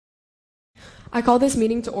I call this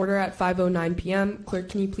meeting to order at 5:09 p.m. Clerk,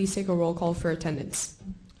 can you please take a roll call for attendance?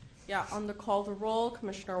 Yeah, on the call the roll,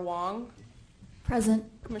 Commissioner Wong. Present.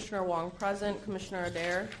 Commissioner Wong present. Commissioner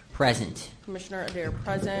Adair. Present. Commissioner Adair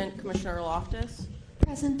present. Commissioner Loftus.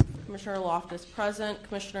 Present. Commissioner Loftus present.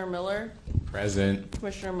 Commissioner Miller. Present.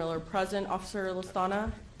 Commissioner Miller present. Officer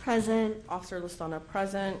Listana. Present. Officer Listana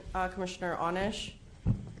present. Commissioner Onish.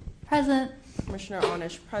 Present. Commissioner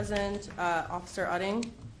Onish present. Officer Udding.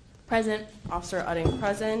 Present. Officer Udding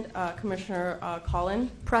present. Commissioner Collin.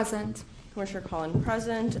 Present. Commissioner Collin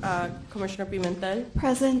present. Commissioner Pimentel.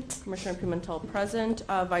 Present. Commissioner Pimentel present.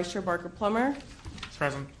 Vice Chair Barker Plummer.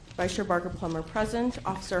 Present. Vice Chair Barker Plummer present.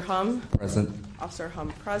 Officer Hum. Present. Officer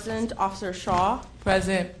Hum present. Officer Shaw.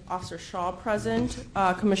 Present. Officer Shaw present.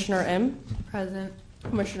 Commissioner M. Present.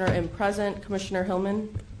 Commissioner M present. Commissioner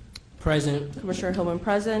Hillman. Present. Commissioner Hillman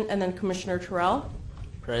present. And then Commissioner Terrell.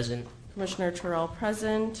 Present. Commissioner Terrell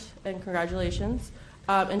present. And congratulations.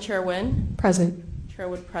 And Chair Nguyen. Present. Chair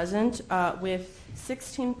Wood present. With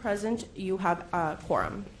 16 present, you have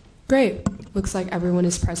quorum. Great. Looks like everyone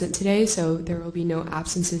is present today, so there will be no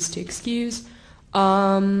absences to excuse.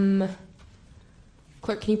 Clerk,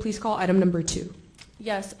 can you please call item number 2?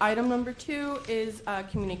 Yes, item number 2 is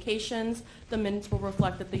communications. The minutes will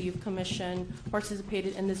reflect that the Youth Commission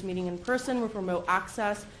participated in this meeting in person with remote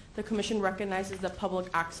access. The Commission recognizes that public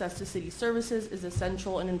access to city services is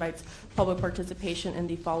essential and invites public participation in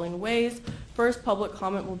the following ways. First, public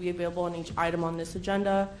comment will be available on each item on this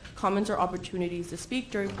agenda. Comments or opportunities to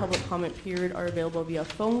speak during public comment period are available via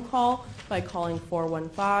phone call by calling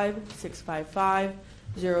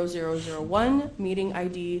 415-655-0001, meeting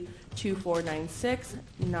ID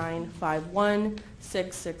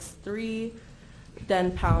 2496-951-663,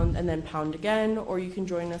 then pound and then pound again, or you can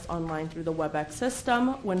join us online through the WebEx system.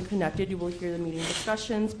 When connected, you will hear the meeting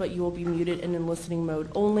discussions, but you will be muted and in listening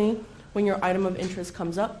mode only. When your item of interest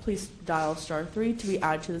comes up, please dial *3 to be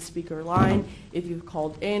added to the speaker line. If you've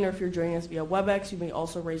called in or if you're joining us via WebEx, you may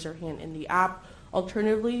also raise your hand in the app.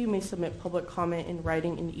 Alternatively, you may submit public comment in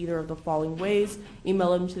writing in either of the following ways.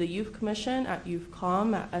 Email them to the Youth Commission at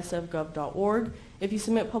youthcom@sfgov.org. If you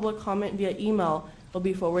submit public comment via email, it will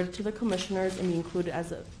be forwarded to the commissioners and be included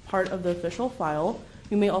as a part of the official file.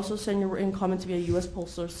 You may also send your written comments via U.S.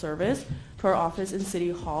 Postal Service to our office in City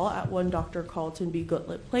Hall at 1 Dr. Carlton B.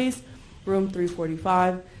 Goodlett Place, room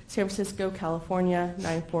 345, San Francisco, California,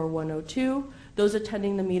 94102. Those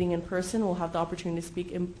attending the meeting in person will have the opportunity to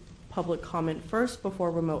speak in public comment first before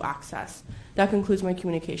remote access. That concludes my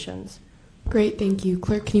communications. Great, thank you.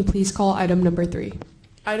 Clerk, can you please call item number 3?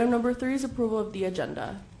 Item number 3 is approval of the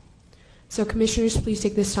agenda. So commissioners, please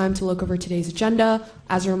take this time to look over today's agenda.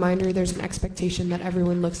 As a reminder, there's an expectation that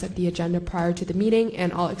everyone looks at the agenda prior to the meeting,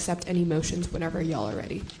 and I'll accept any motions whenever y'all are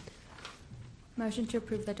ready. Motion to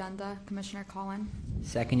approve the agenda, Commissioner Collin.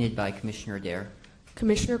 Seconded by Commissioner Adair.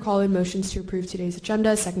 Commissioner Collin motions to approve today's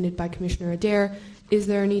agenda, seconded by Commissioner Adair. Is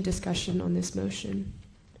there any discussion on this motion?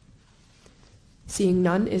 Seeing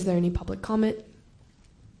none, is there any public comment?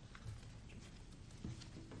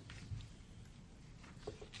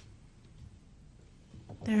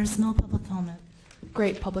 There is no public comment.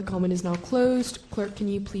 Great, public comment is now closed. Clerk, can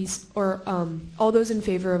you please, or all those in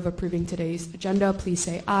favor of approving today's agenda, please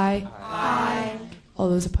say aye. Aye. All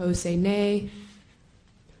those opposed say nay.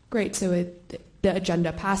 Great, so the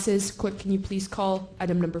agenda passes. Clerk, can you please call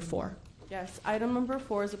item number 4? Yes, item number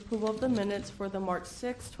 4 is approval of the minutes for the March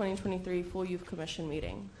 6, 2023 Full Youth Commission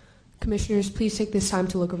meeting. Commissioners, please take this time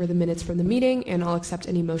to look over the minutes from the meeting, and I'll accept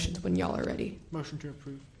any motions when y'all are ready. Motion to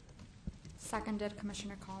approve. Seconded,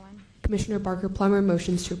 Commissioner Collin. Commissioner Barker Plummer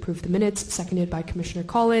motions to approve the minutes, seconded by Commissioner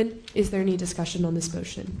Collin. Is there any discussion on this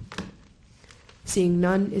motion? Seeing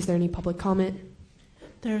none, is there any public comment?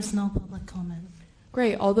 There is no public comment.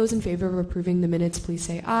 Great, all those in favor of approving the minutes, please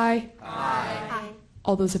say aye. Aye.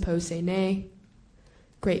 All those opposed say nay.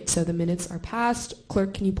 Great, so the minutes are passed.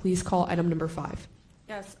 Clerk, can you please call item number 5?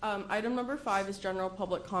 Yes, item number 5 is general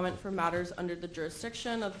public comment for matters under the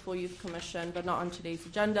jurisdiction of the Full Youth Commission, but not on today's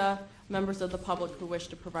agenda. Members of the public who wish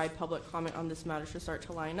to provide public comment on this matter should start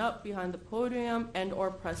to line up behind the podium and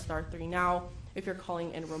or press *3 now if you're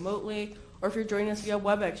calling in remotely, or if you're joining us via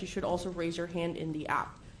WebEx, you should also raise your hand in the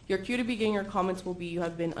app. Your cue to begin your comments will be you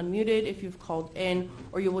have been unmuted if you've called in,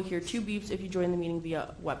 or you will hear 2 beeps if you join the meeting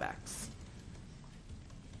via WebEx.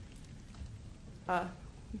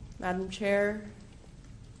 Madam Chair,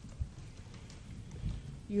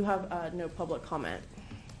 you have no public comment.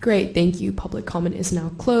 Great, thank you. Public comment is now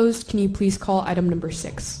closed. Can you please call item number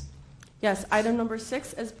 6? Yes, item number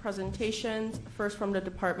 6 is presentations, first from the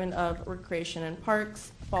Department of Recreation and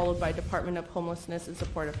Parks, followed by Department of Homelessness and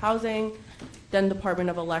Supportive Housing, then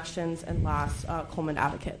Department of Elections, and last, Coleman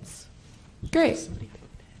Advocates. Great.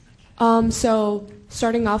 So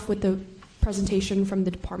starting off with the presentation from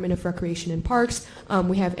the Department of Recreation and Parks,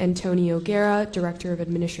 we have Antonio Guerra, Director of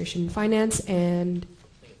Administration and Finance, and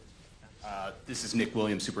This is Nick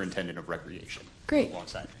Williams, Superintendent of Recreation. great.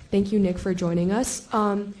 Alongside. Thank you, Nick, for joining us.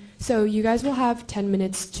 So you guys will have 10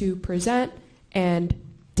 minutes to present and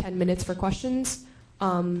 10 minutes for questions.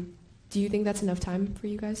 Do you think that's enough time for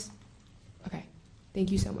you guys? Okay.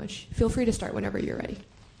 Thank you so much. Feel free to start whenever you're ready.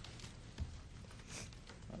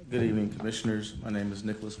 Good evening, Commissioners. My name is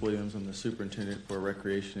Nicholas Williams. I'm the Superintendent for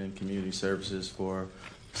Recreation and Community Services for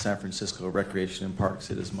San Francisco Recreation and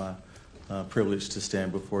Parks. It is my privilege to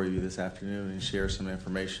stand before you this afternoon and share some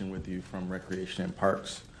information with you from Recreation and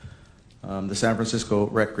Parks. The San Francisco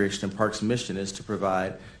Recreation and Parks mission is to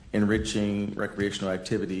provide enriching recreational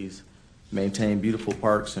activities, maintain beautiful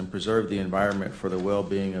parks, and preserve the environment for the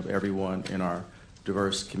well-being of everyone in our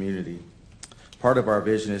diverse community. Part of our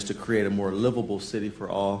vision is to create a more livable city for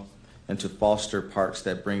all and to foster parks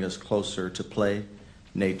that bring us closer to play,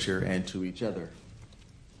 nature, and to each other.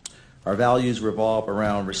 Our values revolve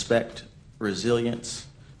around respect, resilience,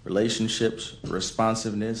 relationships,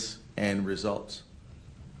 responsiveness, and results.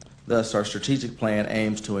 Thus, our strategic plan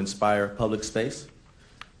aims to inspire public space,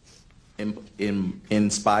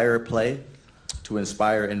 inspire play, to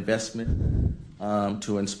inspire investment,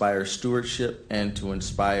 to inspire stewardship, and to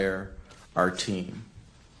inspire our team.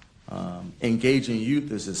 Engaging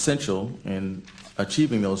youth is essential in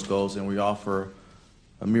achieving those goals, and we offer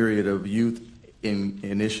a myriad of youth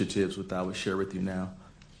initiatives which I will share with you now.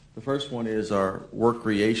 The first one is our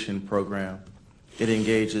Workreation program. It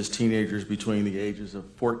engages teenagers between the ages of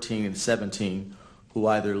 14 and 17 who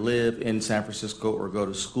either live in San Francisco or go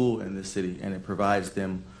to school in the city, and it provides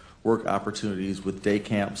them work opportunities with day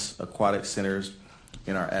camps, aquatic centers,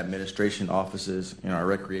 in our administration offices, in our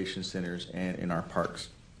recreation centers, and in our parks.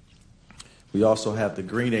 We also have the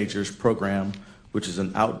Greenagers program, which is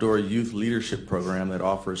an outdoor youth leadership program that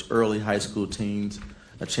offers early high school teens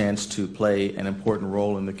a chance to play an important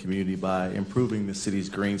role in the community by improving the city's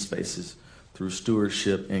green spaces through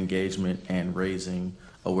stewardship, engagement, and raising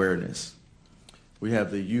awareness. We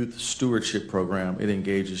have the Youth Stewardship Program. It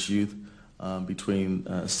engages youth between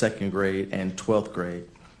 2nd grade and 12th grade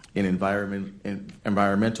in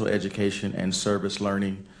environmental education and service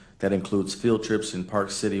learning that includes field trips in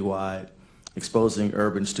parks citywide, exposing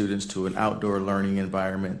urban students to an outdoor learning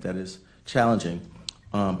environment that is challenging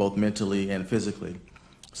both mentally and physically.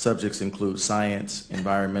 Subjects include science,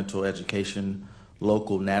 environmental education,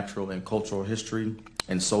 local, natural, and cultural history,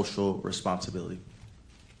 and social responsibility.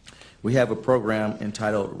 We have a program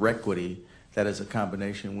entitled Requity that is a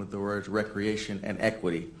combination with the words recreation and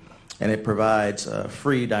equity, and it provides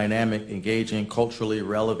free, dynamic, engaging, culturally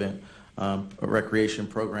relevant recreation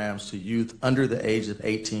programs to youth under the age of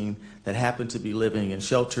 18 that happen to be living in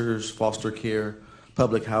shelters, foster care,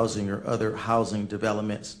 public housing, or other housing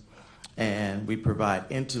developments. And we provide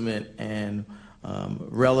intimate and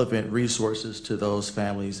relevant resources to those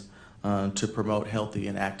families to promote healthy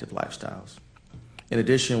and active lifestyles. In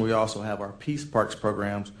addition, we also have our Peace Parks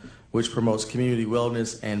programs, which promotes community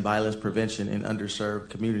wellness and violence prevention in underserved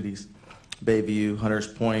communities. Bayview, Hunters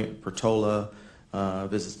Point, Portola,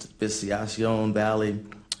 Visitacion Valley,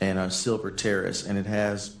 and Silver Terrace, and it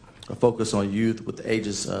has a focus on youth with the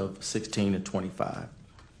ages of 16 to 25.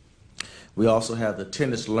 We also have the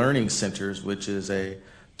Tennis Learning Centers, which is a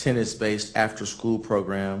tennis-based after-school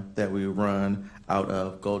program that we run out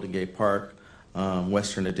of Golden Gate Park,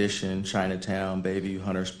 Western Addition, Chinatown, Bayview,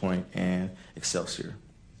 Hunters Point, and Excelsior.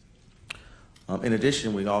 In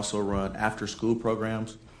addition, we also run after-school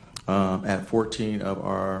programs at 14 of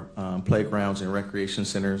our playgrounds and recreation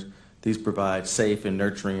centers. These provide safe and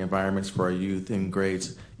nurturing environments for our youth in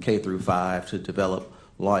grades K through 5 to develop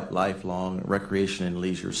lifelong recreation and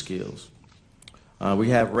leisure skills. We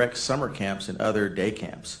have rec summer camps and other day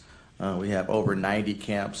camps. We have over 90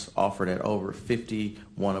 camps offered at over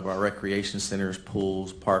 51 of our recreation centers,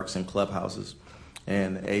 pools, parks, and clubhouses.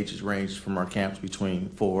 And the ages range from our camps between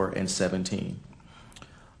 4 and 17.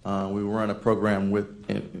 We run a program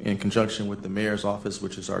in conjunction with the Mayor's Office,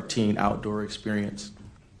 which is our Teen Outdoor Experience.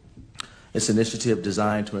 It's an initiative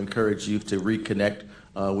designed to encourage youth to reconnect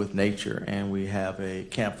with nature, and we have a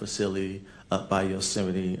camp facility up by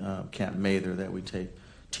Yosemite, Camp Mather, that we take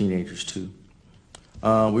teenagers to.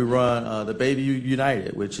 We run the Bayview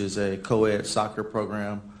United, which is a co-ed soccer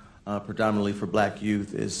program predominantly for black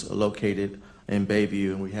youth. It's located in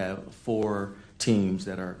Bayview, and we have 4 teams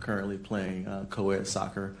that are currently playing co-ed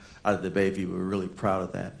soccer out of the Bayview. We're really proud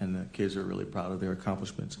of that, and the kids are really proud of their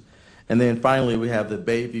accomplishments. And then finally, we have the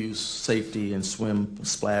Bayview Safety and Swim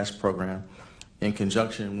Splash program in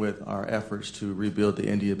conjunction with our efforts to rebuild the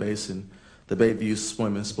India Basin. The Bayview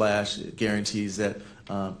Swim and Splash guarantees that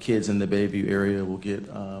kids in the Bayview area will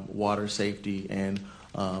get water safety and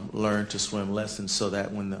learn to swim lessons so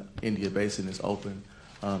that when the India Basin is open,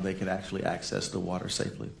 they can actually access the water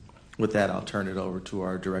safely. With that, I'll turn it over to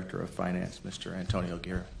our Director of Finance, Mr. Antonio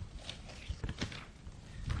Guerra.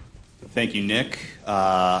 Thank you, Nick.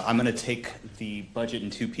 I'm going to take the budget in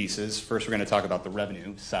two pieces. First, we're going to talk about the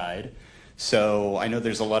revenue side. So I know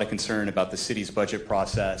there's a lot of concern about the city's budget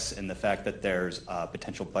process and the fact that there's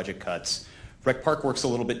potential budget cuts. Rec Park works a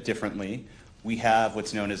little bit differently. We have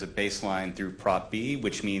what's known as a baseline through Prop B,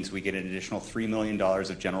 which means we get an additional $3 million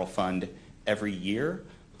of general fund every year.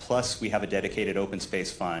 Plus, we have a dedicated open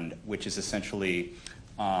space fund, which is essentially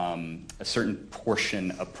a certain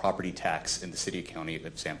portion of property tax in the city and county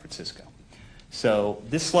of San Francisco. So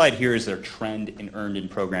this slide here is their trend in earned and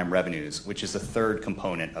program revenues, which is the third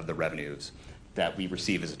component of the revenues that we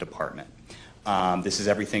receive as a department. This is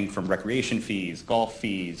everything from recreation fees, golf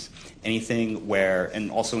fees, anything where, and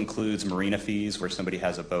also includes marina fees where somebody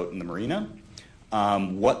has a boat in the marina.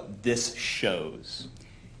 What this shows,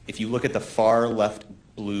 if you look at the far left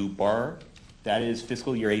blue bar, that is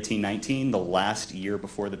fiscal year 18-19, the last year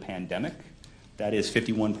before the pandemic. That is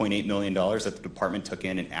 $51.8 million that the department took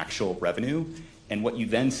in actual revenue. And what you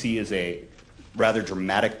then see is a rather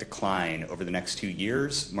dramatic decline over the next 2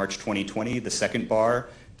 years. March 2020, the second bar,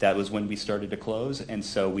 that was when we started to close, and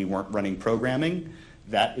so we weren't running programming.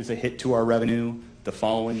 That is a hit to our revenue. The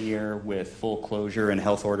following year, with full closure and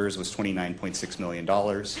health orders, was $29.6 million.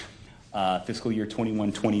 Fiscal year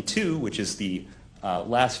 21-22, which is the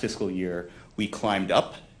last fiscal year, we climbed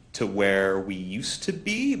up to where we used to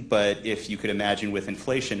be, but if you could imagine with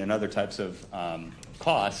inflation and other types of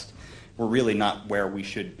cost, we're really not where we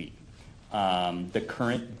should be. The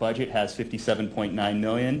current budget has $57.9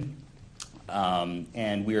 million,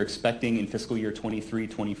 and we are expecting in fiscal year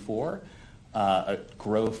 23-24 a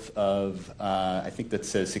growth of, I think that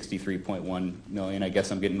says 63.1 million. I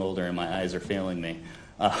guess I'm getting older and my eyes are failing me,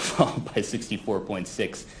 followed by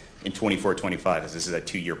 64.6 in 24-25, as this is a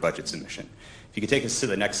 2-year budget submission. If you could take us to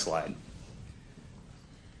the next slide.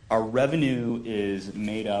 Our revenue is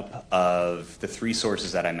made up of the three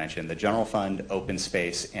sources that I mentioned, the general fund, open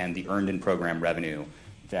space, and the earned and program revenue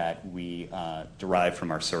that we derive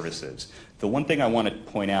from our services. The one thing I want to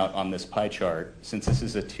point out on this pie chart, since this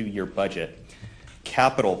is a 2-year budget,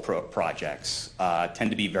 capital projects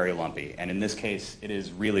tend to be very lumpy. And in this case, it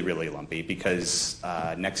is really, really lumpy because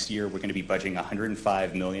next year we're going to be budgeting a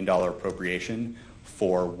 $105 million appropriation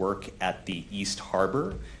for work at the East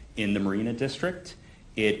Harbor in the Marina District.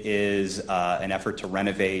 It is an effort to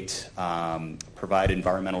renovate, provide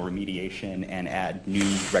environmental remediation, and add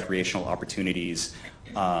new recreational opportunities,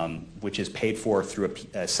 which is paid for through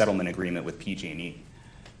a settlement agreement with PG&E.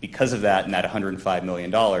 Because of that, and that $105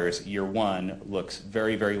 million, year one looks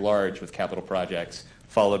very, very large with capital projects,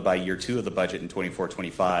 followed by year two of the budget in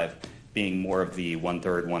 24-25 being more of the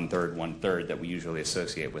one-third, one-third, one-third that we usually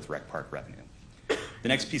associate with Rec Park revenue. The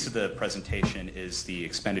next piece of the presentation is the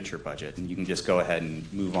expenditure budget, and you can just go ahead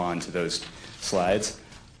and move on to those slides.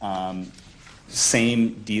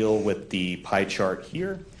 Same deal with the pie chart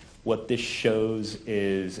here. What this shows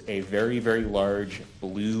is a very, very large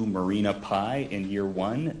blue marina pie in year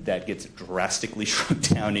one that gets drastically shrunk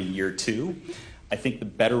down in year two. I think the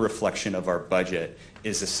better reflection of our budget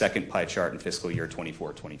is the second pie chart in fiscal year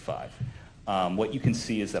 24-25. What you can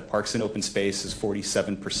see is that Parks and Open Space is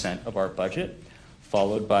 47% of our budget,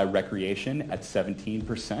 followed by Recreation at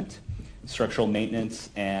 17%, Structural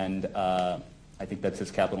Maintenance, and I think that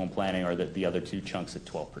says Capital and Planning are the other two chunks at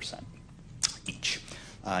 12% each.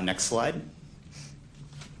 Next slide.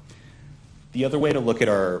 The other way to look at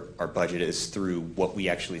our budget is through what we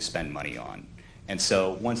actually spend money on. And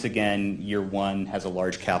so once again, year one has a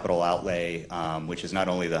large capital outlay, which is not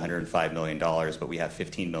only the $105 million, but we have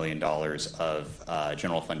 $15 million of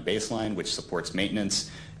general fund baseline, which supports maintenance,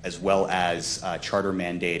 as well as charter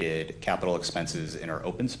mandated capital expenses in our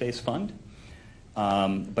open space fund.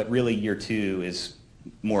 But really year two is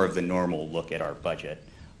more of the normal look at our budget.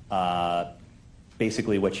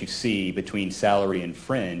 Basically what you see between salary and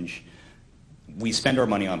fringe, we spend our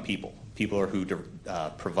money on people. People are who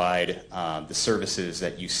provide the services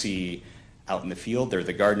that you see out in the field. They're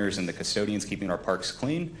the gardeners and the custodians keeping our parks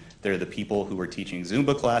clean. They're the people who are teaching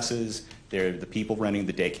Zumba classes. They're the people running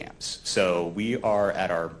the day camps. So we are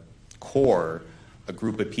at our core a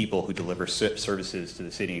group of people who deliver services to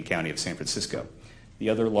the city and county of San Francisco. The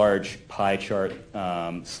other large pie chart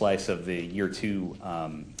slice of the year 2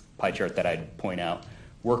 pie chart that I'd point out,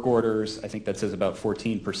 work orders, I think that says about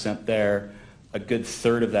 14% there. A good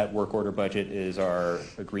third of that work order budget is our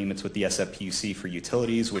agreements with the SFPUC for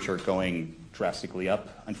utilities, which are going drastically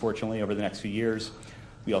up, unfortunately, over the next few years.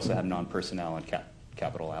 We also have non-personnel and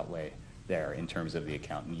capital outlay there in terms of the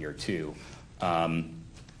account in year 2.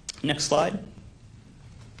 Next slide.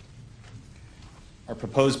 Our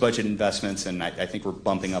proposed budget investments, and I think we're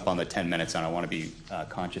bumping up on the 10 minutes, and I want to be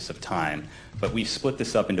conscious of time, but we split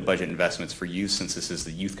this up into budget investments for youth since this is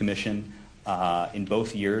the Youth Commission. In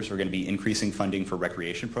both years, we're going to be increasing funding for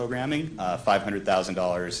recreation programming,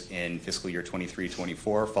 $500,000 in fiscal year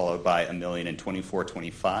 23-24, followed by $1 million in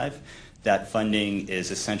 24-25. That funding is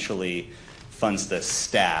essentially funds the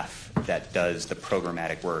staff that does the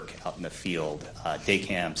programmatic work out in the field, day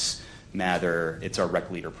camps, Mather, it's our Rec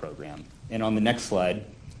Leader program. And on the next slide,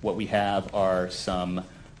 what we have are some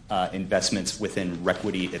investments within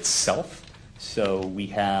Requity itself. So we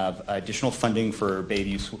have additional funding for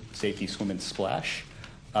Bayview Safety Swim and Splash,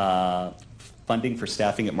 funding for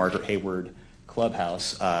staffing at Margaret Hayward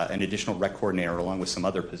Clubhouse, an additional rec coordinator along with some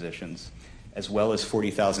other positions, as well as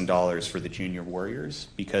 $40,000 for the Junior Warriors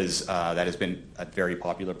because that has been a very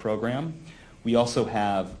popular program. We also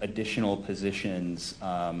have additional positions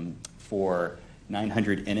for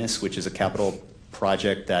 900 Innis, which is a capital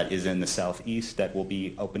project that is in the southeast that will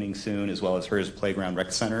be opening soon, as well as HERS Playground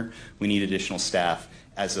Rec Center. We need additional staff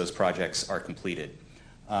as those projects are completed.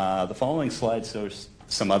 The following slide shows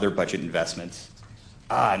some other budget investments.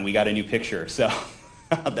 And we got a new picture, so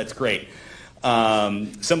that's great.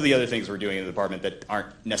 Some of the other things we're doing in the department that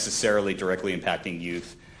aren't necessarily directly impacting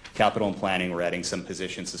youth. Capital and planning, we're adding some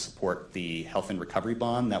positions to support the health and recovery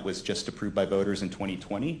bond that was just approved by voters in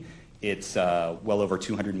 2020. It's well over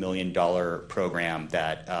 $200 million program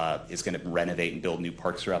that is going to renovate and build new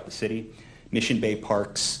parks throughout the city. Mission Bay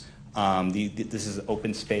Parks, this is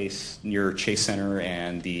open space near Chase Center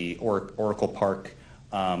and the Oracle Park.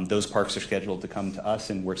 Those parks are scheduled to come to us,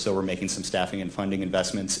 and we're making some staffing and funding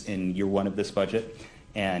investments in year 1 of this budget.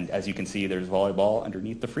 And as you can see, there's volleyball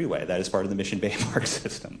underneath the freeway. That is part of the Mission Bay Park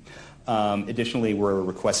system. Additionally, we're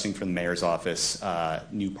requesting from the mayor's office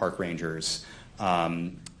new park rangers.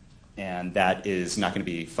 And that is not going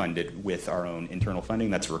to be funded with our own internal funding.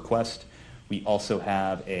 That's a request. We also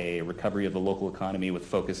have a recovery of the local economy with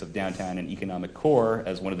focus of downtown and economic core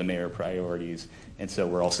as one of the mayor priorities. And so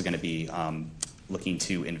we're also going to be looking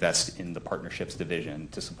to invest in the partnerships division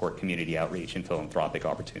to support community outreach and philanthropic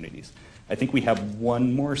opportunities. I think we have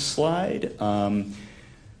one more slide.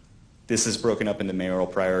 This is broken up into mayoral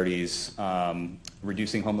priorities,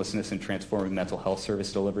 reducing homelessness and transforming mental health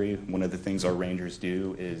service delivery. One of the things our rangers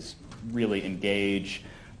do is really engage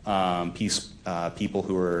people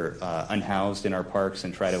who are unhoused in our parks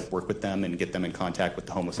and try to work with them and get them in contact with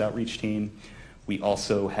the homeless outreach team. We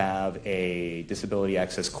also have a disability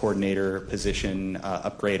access coordinator position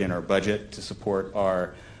upgrade in our budget to support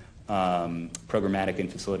our programmatic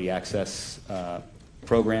and facility access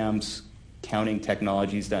programs, counting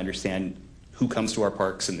technologies to understand who comes to our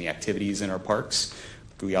parks and the activities in our parks.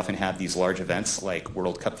 We often have these large events like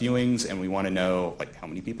World Cup viewings, and we want to know how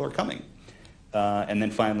many people are coming. And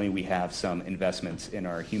then finally, we have some investments in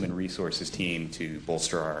our human resources team to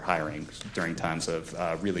bolster our hiring during times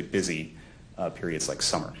of really busy periods like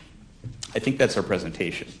summer. I think that's our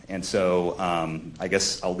presentation. And so I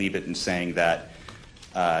guess I'll leave it in saying that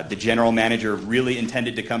the general manager really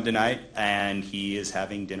intended to come tonight, and he is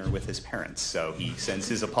having dinner with his parents. So he sends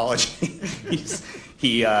his apology.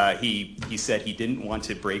 He said he didn't want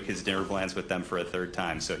to break his dinner plans with them for a third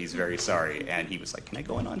time, so he's very sorry. And he was like, "Can I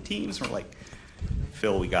go in on Teams?" And we're like,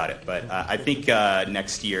 "Phil, we got it." But I think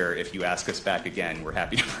next year, if you ask us back again, we're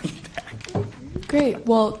happy to bring it back. Great.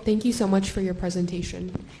 Well, thank you so much for your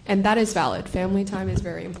presentation. And that is valid. Family time is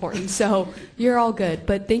very important. So you're all good.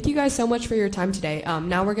 But thank you guys so much for your time today.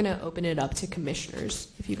 Now we're going to open it up to commissioners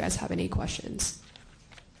if you guys have any questions.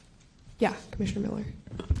 Yeah, Commissioner Miller.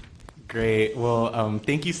 Great. Well,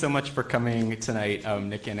 thank you so much for coming tonight,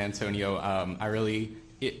 Nick and Antonio. I really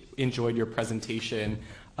enjoyed your presentation.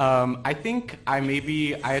 I think I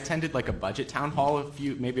attended like a budget town hall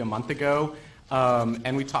maybe a month ago,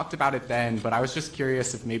 and we talked about it then, but I was just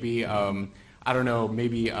curious if maybe, I know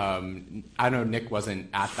Nick wasn't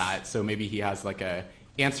at that, so maybe he has like a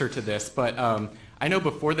answer to this, but I know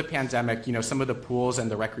before the pandemic, some of the pools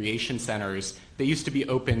and the recreation centers, they used to be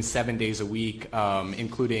open 7 days a week,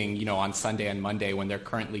 including, on Sunday and Monday when they're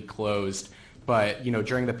currently closed. But,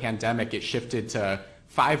 during the pandemic, it shifted to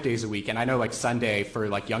 5 days a week, and I know like Sunday for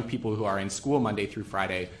like young people who are in school Monday through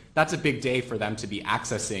Friday, that's a big day for them to be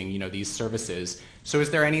accessing, these services. So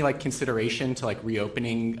is there any like consideration to like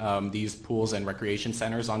reopening these pools and recreation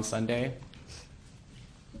centers on Sunday?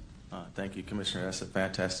 Thank you, Commissioner. That's a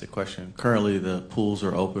fantastic question. Currently, the pools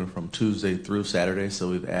are open from Tuesday through Saturday, so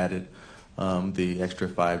we've added the extra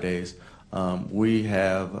 5 days. We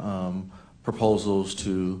have proposals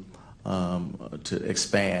to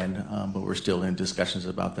expand, but we're still in discussions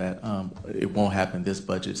about that. It won't happen this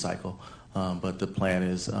budget cycle, but the plan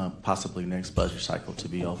is possibly next budget cycle to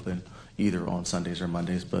be open either on Sundays or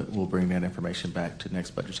Mondays, but we'll bring that information back to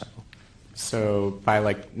next budget cycle. So by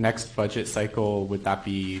like next budget cycle, would that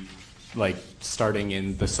be like starting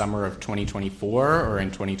in the summer of 2024 or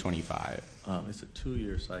in 2025? It's a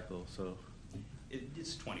 2-year cycle, so.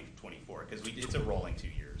 It's 2024 because it's a rolling 2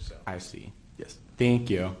 years. So. I see. Yes. Thank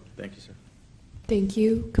you. Thank you, sir. Thank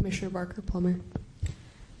you, Commissioner Barker Plummer.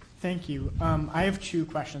 Thank you. I have 2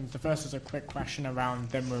 questions. The first is a quick question around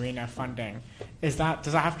the marina funding. Does that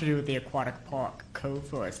have to do with the Aquatic Park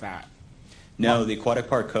Cove, or is that? No, the Aquatic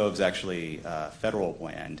Park Cove is actually federal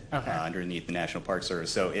land underneath the National Park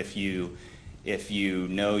Service. So if you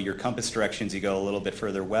know your compass directions, you go a little bit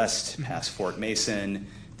further west past Fort Mason.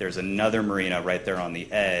 There's another marina right there on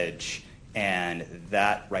the edge, and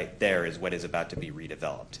that right there is what is about to be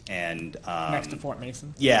redeveloped. And next to Fort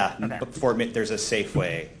Mason? Yeah, okay. There's a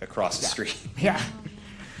Safeway across the street. Yeah.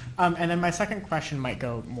 And then my second question might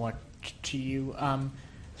go more to you.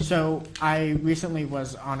 So I recently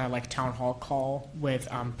was on a town hall call with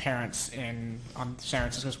parents on San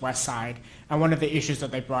Francisco's west side, and one of the issues that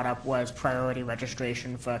they brought up was priority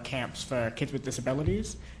registration for camps for kids with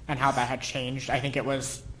disabilities and how that had changed. I think it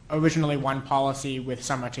was originally one policy with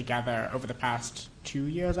Summer Together over the past 2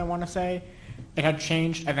 years, I want to say. It had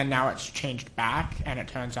changed, and then now it's changed back, and it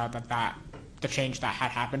turns out that the change that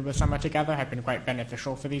had happened with Summer Together had been quite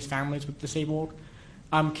beneficial for these families with disabled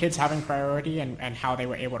kids having priority and how they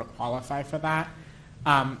were able to qualify for that.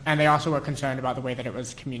 And they also were concerned about the way that it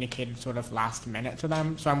was communicated sort of last minute to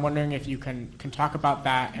them. So I'm wondering if you can talk about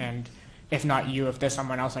that, and if not you, if there's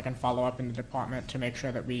someone else I can follow up in the department to make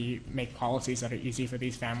sure that we make policies that are easy for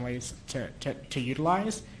these families to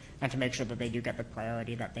utilize and to make sure that they do get the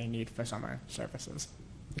priority that they need for summer services.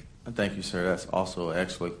 Thank you, sir. That's also an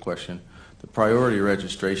excellent question. The priority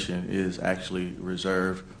registration is actually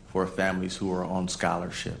reserved for families who are on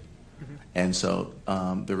scholarship. Mm-hmm. And so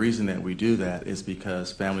the reason that we do that is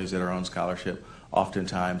because families that are on scholarship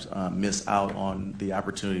oftentimes miss out on the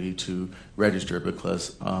opportunity to register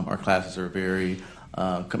because our classes are very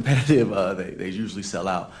competitive. They usually sell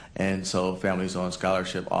out. And so families on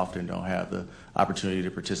scholarship often don't have the opportunity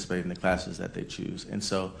to participate in the classes that they choose. And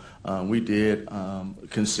so we did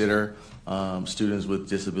consider students with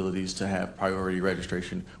disabilities to have priority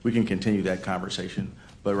registration. We can continue that conversation,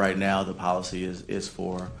 but right now the policy is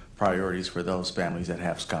for priorities for those families that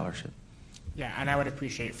have scholarship. Yeah, and I would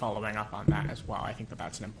appreciate following up on that as well. I think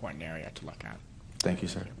that's an important area to look at. Thank you,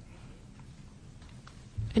 sir.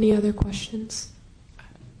 Any other questions?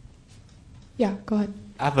 Yeah, go ahead.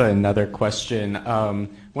 I have another question.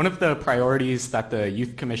 One of the priorities that the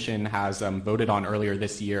Youth Commission has voted on earlier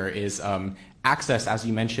this year is access, as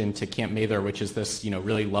you mentioned, to Camp Mather, which is this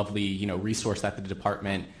really lovely resource that the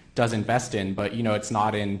department does invest in, but it's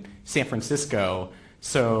not in San Francisco.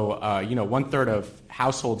 So 1/3 of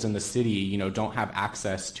households in the city don't have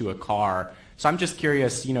access to a car. So I'm just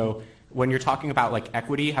curious, when you're talking about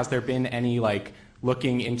equity, has there been any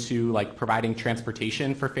looking into providing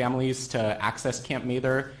transportation for families to access Camp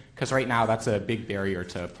Mather? Because right now that's a big barrier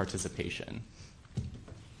to participation.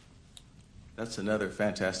 That's another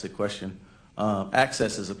fantastic question.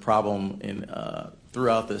 Access is a problem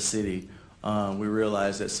throughout the city. We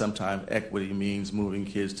realize that sometimes equity means moving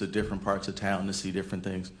kids to different parts of town to see different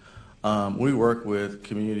things. We work with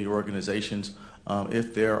community organizations.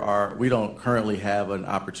 We don't currently have an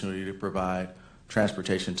opportunity to provide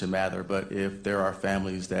transportation to Mather, but if there are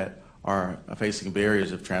families that are facing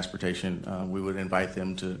barriers of transportation, we would invite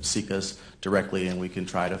them to seek us directly, and we can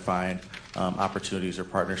try to find opportunities or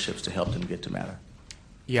partnerships to help them get to Mather.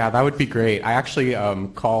 Yeah, that would be great. I actually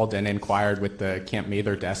called and inquired with the Camp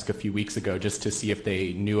Mather desk a few weeks ago just to see if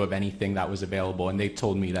they knew of anything that was available, and they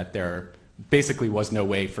told me that there basically was no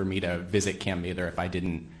way for me to visit Camp Mather if I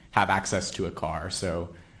didn't have access to a car. So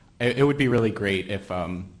it would be really great if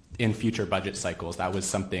in future budget cycles that was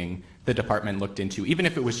something the department looked into, even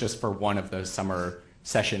if it was just for one of the summer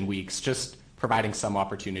session weeks, just providing some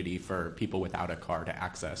opportunity for people without a car to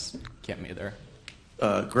access Camp Mather.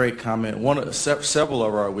 great comment. Several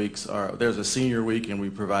of our weeks there's a senior week, and we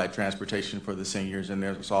provide transportation for the seniors, and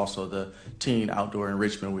there's also the teen outdoor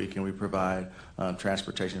enrichment week, and we provide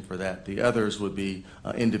transportation for that. The others would be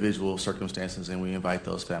individual circumstances, and we invite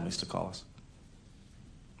those families to call us.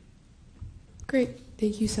 Great.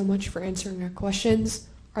 Thank you so much for answering our questions.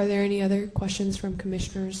 Are there any other questions from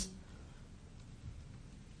commissioners?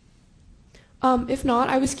 If not,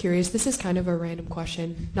 I was curious. This is kind of a random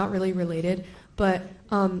question, not really related, but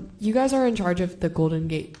you guys are in charge of the Golden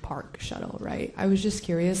Gate Park shuttle, right? I was just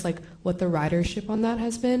curious, like, what the ridership on that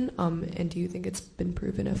has been, and do you think it's been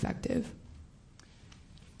proven effective?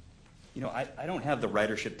 You know, I don't have the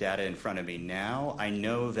ridership data in front of me now. I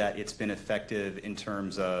know that it's been effective in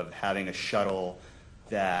terms of having a shuttle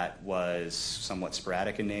that was somewhat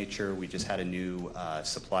sporadic in nature. We just had a new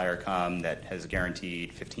supplier come that has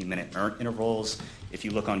guaranteed 15-minute intervals. If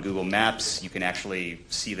you look on Google Maps, you can actually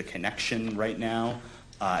see the connection right now.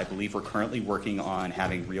 I believe we're currently working on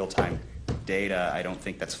having real-time data. I don't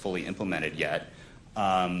think that's fully implemented yet.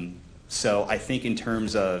 So I think in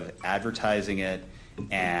terms of advertising it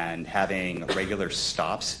and having regular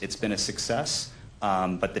stops, it's been a success.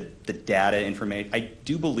 But the data information, I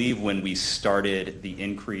do believe when we started the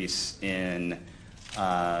increase in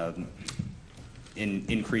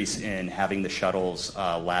having the shuttles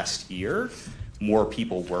last year, more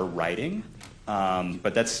people were riding.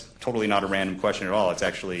 But that's totally not a random question at all. It's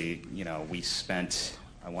actually, you know, we spent,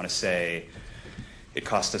 I want to say, it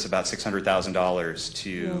cost us about $600,000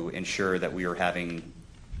 to ensure that we were having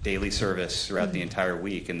daily service throughout the entire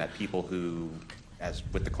week, and that people who, as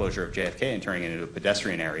with the closure of JFK and turning it into a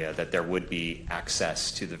pedestrian area, that there would be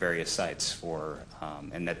access to the various sites for,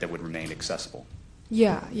 and that they would remain accessible.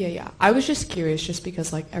 Yeah. I was just curious, just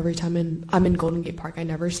because like every time I'm in Golden Gate Park, I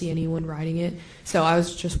never see anyone riding it. So I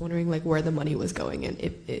was just wondering like where the money was going, and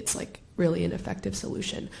if it's like really an effective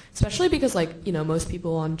solution, especially because like, you know, most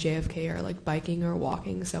people on JFK are like biking or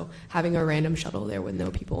walking. So having a random shuttle there with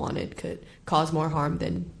no people on it could cause more harm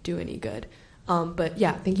than do any good. But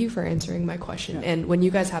yeah, thank you for answering my question. Yeah. And when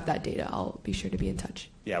you guys have that data, I'll be sure to be in touch.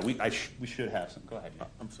 Yeah, we should have some. Go ahead.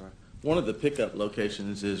 I'm sorry. One of the pickup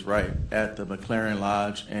locations is right at the McLaren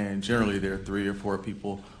Lodge, and generally there are 3 or 4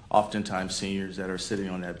 people, oftentimes seniors, that are sitting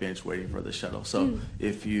on that bench waiting for the shuttle. So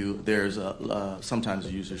if there's sometimes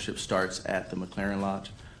the usership starts at the McLaren Lodge.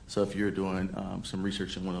 So if you're doing some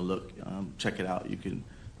research and want to look, check it out. You can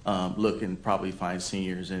look and probably find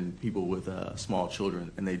seniors and people with small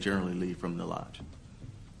children, and they generally leave from the lodge.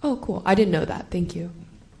 Oh, cool. I didn't know that. Thank you.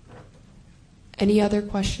 Any other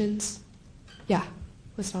questions? Yeah,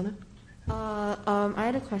 Listana? I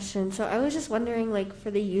had a question. So I was just wondering, like,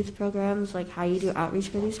 for the youth programs, like, how you do outreach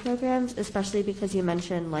for these programs, especially because you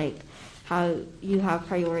mentioned, like, how you have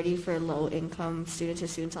priority for low-income students or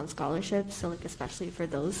students on scholarships, so, like, especially for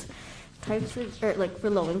those types of, or, like, for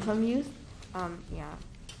low-income youth. Yeah.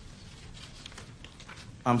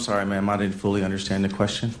 I'm sorry, ma'am, I didn't fully understand the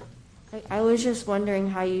question. I was just wondering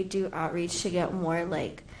how you do outreach to get more,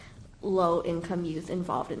 like, low-income youth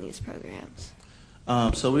involved in these programs.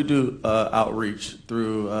 So we do outreach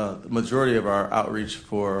through the majority of our outreach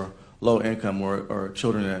for low income or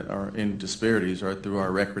children that are in disparities are through our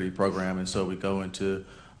Recreity program, and so we go into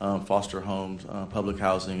foster homes, public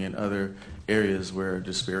housing, and other areas where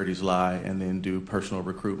disparities lie, and then do personal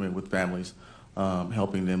recruitment with families,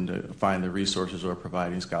 helping them to find the resources or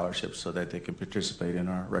providing scholarships so that they can participate in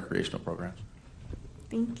our recreational programs.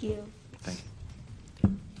 Thank you. Thank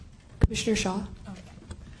you. Commissioner Shaw?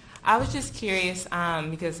 I was just curious,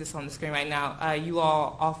 because it's on the screen right now, you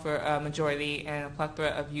all offer a majority and a plethora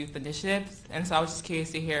of youth initiatives, and so I was just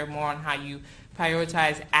curious to hear more on how you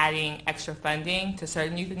prioritize adding extra funding to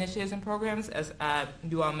certain youth initiatives and programs, as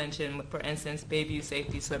you all mentioned, for instance, Baby Youth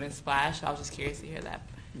Safety, Swim and Splash. I was just curious to hear that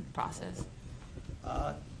process.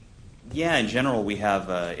 Yeah, in general, we have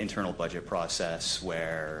an internal budget process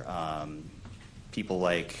where people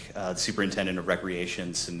like the superintendent of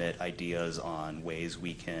recreation submit ideas on ways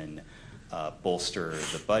we can bolster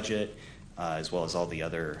the budget, as well as all the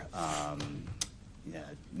other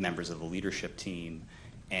members of the leadership team.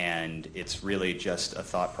 And it's really just a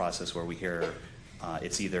thought process where we hear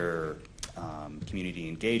it's either community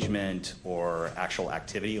engagement or actual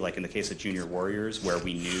activity. Like in the case of Junior Warriors, where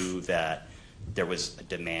we knew that there was a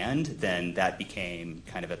demand, then that became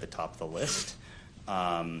kind of at the top of the list.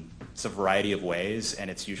 It's a variety of ways, and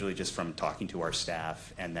it's usually just from talking to our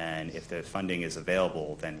staff, and then if the funding is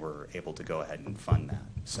available, then we're able to go ahead and fund that.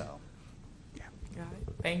 So, yeah. Got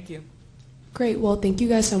it. Thank you. Great. Well, thank you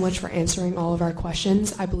guys so much for answering all of our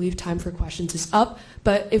questions. I believe time for questions is up,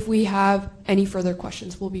 but if we have any further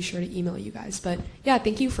questions, we'll be sure to email you guys. But yeah,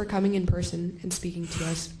 thank you for coming in person and speaking to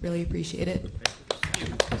us. Really appreciate it.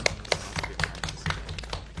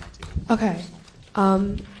 Okay.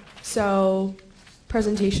 So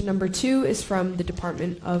presentation number 2 is from the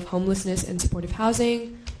Department of Homelessness and Supportive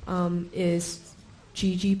Housing. Is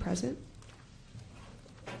Gigi present?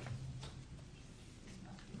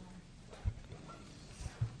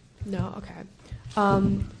 No, okay.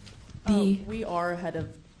 We are ahead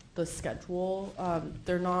of the schedule.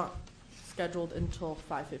 They're not scheduled until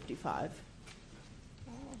 5:55.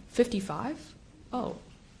 55? Oh,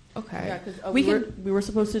 okay. Yeah, because we were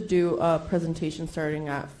supposed to do a presentation starting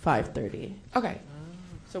at 5:30. Okay.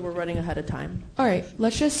 So we're running ahead of time. All right.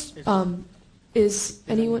 Let's just. Is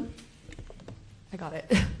anyone? I got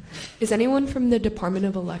it. Is anyone from the Department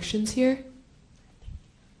of Elections here?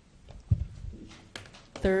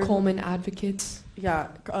 Coleman Advocates. Yeah,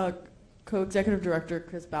 co-executive director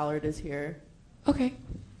Chris Ballard is here. Okay.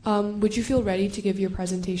 Would you feel ready to give your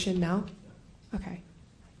presentation now? Okay.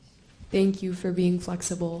 Thank you for being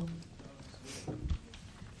flexible.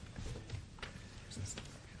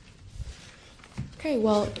 Okay,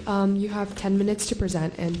 well, you have 10 minutes to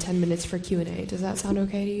present and 10 minutes for Q&A. Does that sound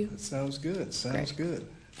okay to you? That sounds good. Sounds Great. good.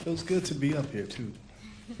 Feels good to be up here, too.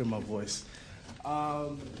 Hear my voice.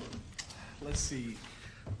 Let's see.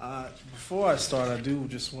 Before I start, I do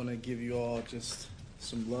just want to give you all just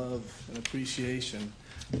some love and appreciation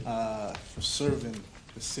for serving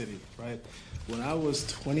the city, right? When I was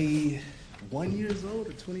 21 years old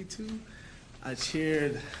or 22, I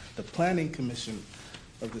chaired the planning commission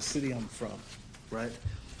of the city I'm from, right?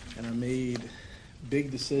 And I made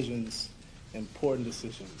big decisions, important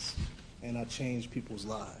decisions, and I changed people's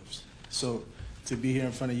lives. So to be here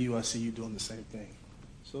in front of you, I see you doing the same thing.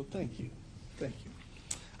 So thank you. Thank you.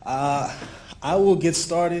 I will get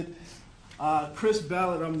started. Chris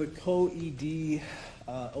Ballard, I'm the co-ED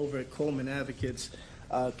over at Coleman Advocates.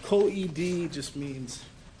 Co-ED just means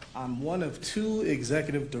I'm one of 2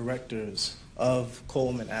 executive directors of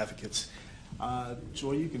Coleman Advocates.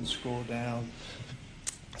 Joy, you can scroll down.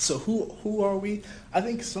 So who are we? I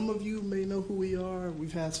think some of you may know who we are.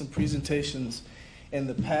 We've had some presentations in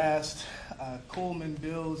the past. Coleman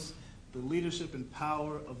builds the leadership and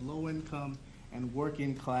power of low-income and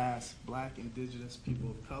working class Black, Indigenous, people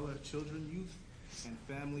of color, children, youth, and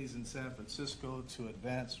families in San Francisco to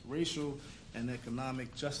advance racial and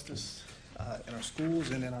economic justice in our schools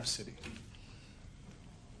and in our city.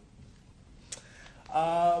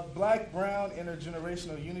 Black, brown,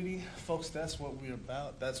 intergenerational unity. Folks, that's what we're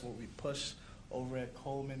about. That's what we push over at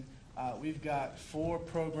Coleman. We've got 4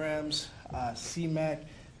 programs, CMAC,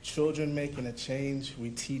 Children Making a Change.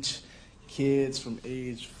 We teach kids from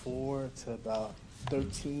age 4 to about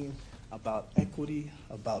 13 about equity,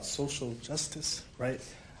 about social justice, right?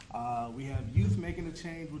 We have Youth Making a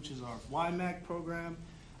Change, which is our YMAC program,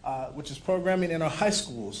 which is programming in our high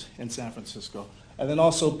schools in San Francisco. And then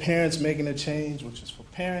also Parents Making a Change, which is for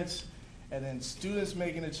parents. And then Students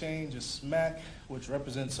Making a Change is SMAC, which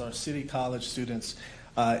represents our city college students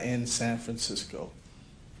in San Francisco.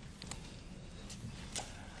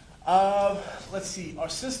 Let's see, our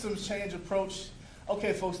systems change approach.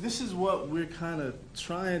 Okay, folks, this is what we're kind of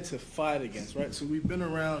trying to fight against, right? So we've been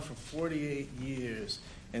around for 48 years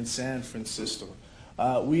in San Francisco.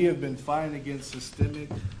 We have been fighting against systemic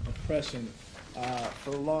oppression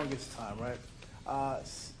for the longest time, right?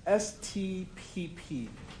 STPP.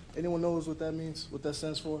 Anyone knows what that means? What that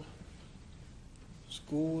stands for?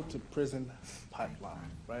 School to Prison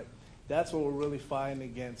Pipeline, right? That's what we're really fighting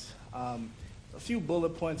against. A few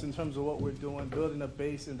bullet points in terms of what we're doing: building a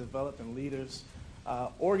base and developing leaders,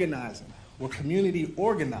 organizing. We're community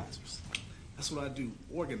organizers. That's what I do,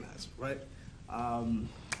 organize, right?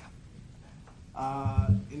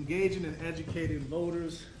 Engaging and educating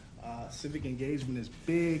voters. Civic engagement is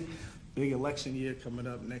big. Big election year coming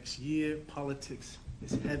up next year. Politics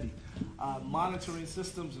is heavy. Monitoring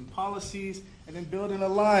systems and policies, and then building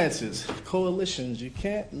alliances, coalitions. You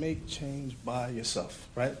can't make change by yourself,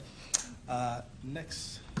 right?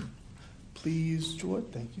 Next, please, George.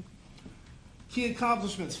 Thank you. Key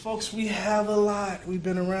accomplishments. Folks, we have a lot. We've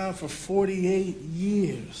been around for 48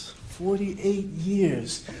 years. 48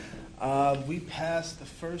 years. We passed the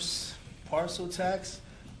first parcel tax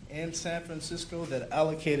in San Francisco that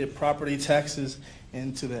allocated property taxes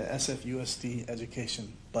into the SFUSD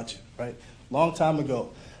education budget, right? Long time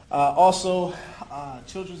ago. Also,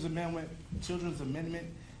 Children's Amendment,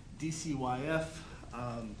 DCYF,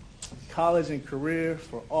 College and Career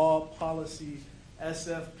for All Policy,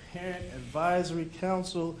 SF Parent Advisory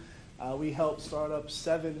Council, We help start up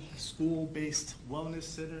 7 school-based wellness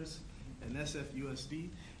centers in SFUSD,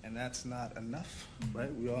 and that's not enough,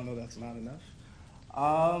 right? We all know that's not enough.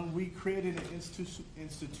 We created and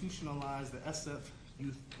institutionalized the SF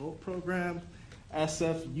Youth Vote Program,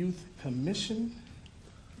 SF Youth Commission.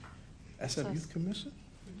 SF Youth Commission?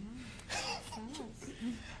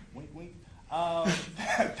 Wink, wink.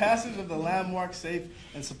 Passage of the landmark safe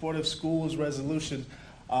and supportive schools resolution,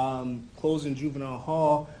 closing juvenile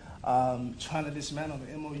hall, trying to dismantle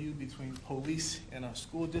the MOU between police and our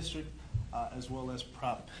school district, as well as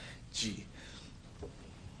Prop G.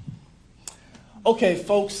 Okay,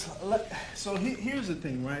 folks, so here's the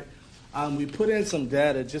thing, right? We put in some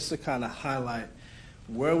data just to kind of highlight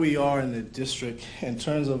where we are in the district in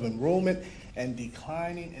terms of enrollment and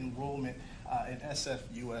declining enrollment in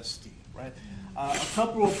SFUSD, right? A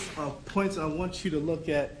couple of points I want you to look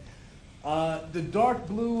at. The dark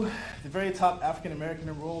blue, the very top African American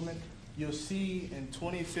enrollment, you'll see in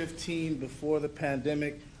 2015, before the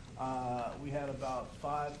pandemic, we had about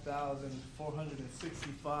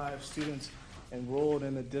 5,465 students enrolled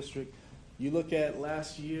in the district. You look at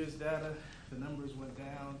last year's data, the numbers went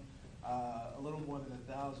down a little more than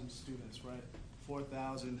 1,000 students, right?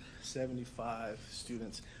 4,075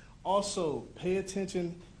 students. Also, pay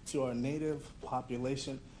attention to our Native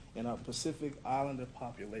population and our Pacific Islander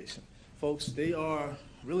population. Folks, they are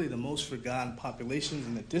really the most forgotten populations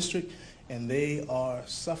in the district, and they are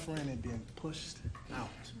suffering and being pushed out.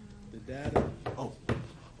 The data, oh,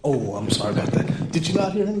 I'm sorry about that. Did you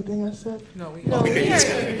not hear anything I said? No, we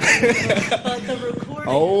Okay. But the recording.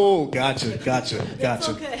 Oh, gotcha. It's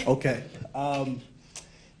okay. Okay.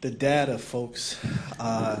 The data, folks.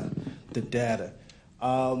 The data.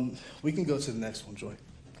 We can go to the next one, Joy.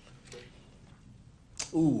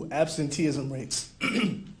 Ooh, absenteeism rates.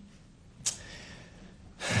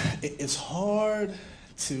 It's hard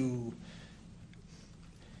to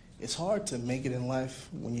make it in life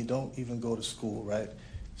when you don't even go to school, right?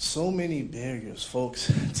 So many barriers,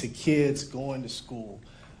 folks, to kids going to school.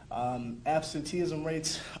 Absenteeism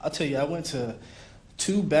rates, I'll tell you, I went to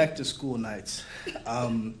 2 back-to-school nights,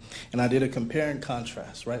 and I did a compare and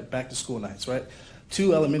contrast, right? Back-to-school nights, right?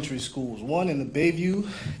 2 elementary schools, one in the Bayview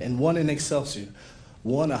and one in Excelsior.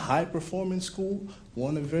 One a high-performance school,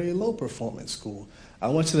 one a very low-performance school. I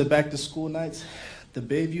went to the back-to-school nights. The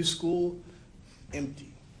Bayview school,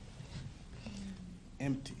 empty.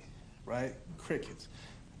 Empty, right? Crickets.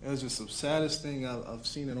 It was just the saddest thing I've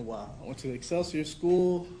seen in a while. I went to the Excelsior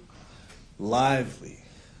school, lively,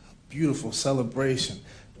 beautiful celebration.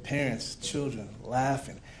 Parents, children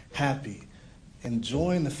laughing, happy,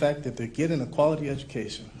 enjoying the fact that they're getting a quality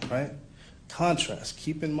education, right? Contrast,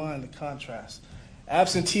 keep in mind the contrast.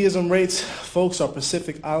 Absenteeism rates, folks, are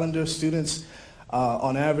Pacific Islander students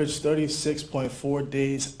on average 36.4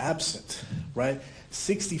 days absent, right?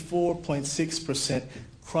 64.6%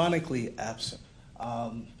 chronically absent.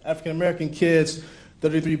 African American kids,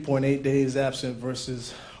 33.8 days absent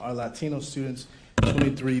versus our Latino students,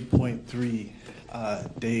 23.3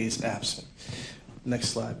 days absent. Next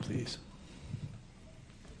slide, please.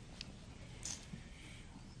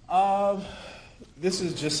 This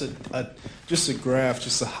is just a graph,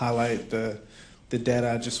 just to highlight the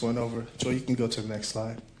data I just went over. Joe, you can go to the next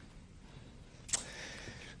slide.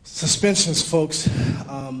 Suspensions, folks.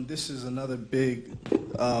 This is another big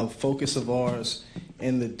focus of ours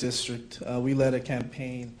in the district. We led a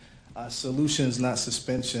campaign, Solutions, Not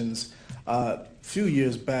Suspensions, a few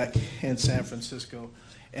years back in San Francisco.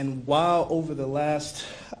 And while over the last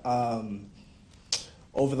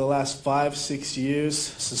 5-6 years,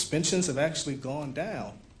 suspensions have actually gone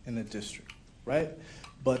down in the district, right?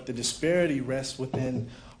 But the disparity rests within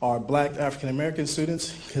our black African American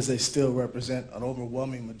students because they still represent an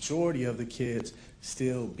overwhelming majority of the kids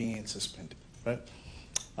still being suspended, right?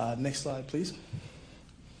 Next slide, please.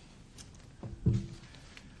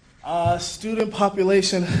 Student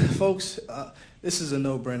population, folks, this is a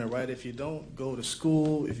no-brainer, right? If you don't go to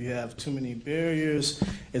school, if you have too many barriers,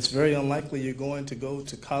 it's very unlikely you're going to go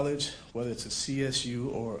to college, whether it's a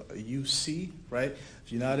CSU or a UC, right?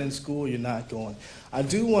 If you're not in school, you're not going. I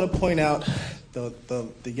do want to point out the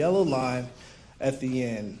yellow line at the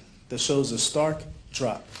end that shows a stark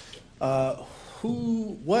drop.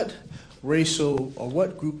 What racial or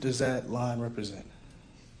what group does that line represent?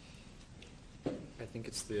 I think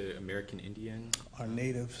it's the American Indian. Our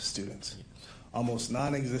Native students. Almost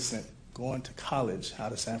non-existent going to college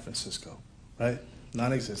out of San Francisco, right?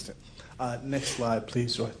 Non-existent. Next slide,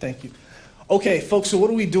 please, Joy. Thank you. Okay, folks, so what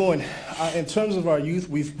are we doing? In terms of our youth,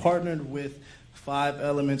 we've partnered with 5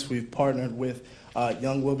 elements. We've partnered with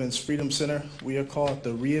Young Women's Freedom Center. We are called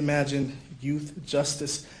the Reimagine Youth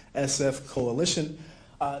Justice SF Coalition.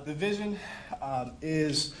 The vision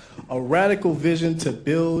is a radical vision to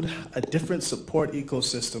build a different support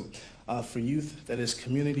ecosystem for youth that is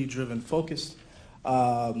community-driven focused,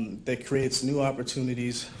 that creates new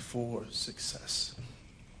opportunities for success.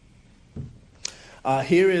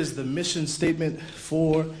 Here is the mission statement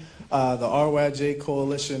for the RYJ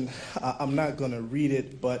Coalition. I'm not going to read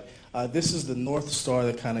it, but this is the North Star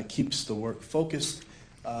that kind of keeps the work focused,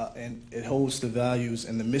 and it holds the values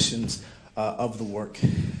and the missions of the work.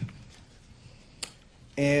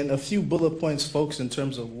 And a few bullet points, folks, in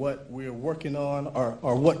terms of what we're working on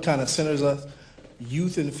or what kind of centers us.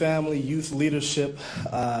 Youth and family, youth leadership.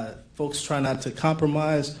 Folks try not to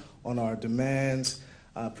compromise on our demands.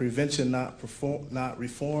 Prevention, not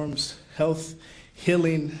reforms. Health,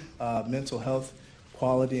 healing, mental health,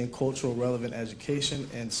 quality and cultural relevant education,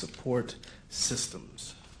 and support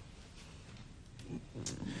systems.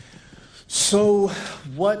 So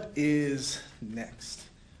what is next?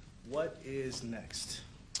 What is next?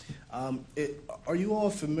 Are you all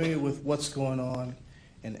familiar with what's going on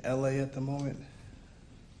in LA at the moment?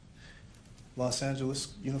 Los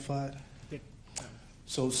Angeles Unified? Yeah.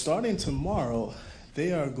 So starting tomorrow,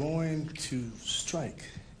 they are going to strike.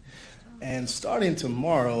 And starting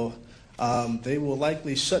tomorrow, they will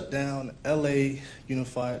likely shut down LA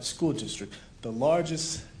Unified School District, the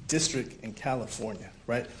largest district in California,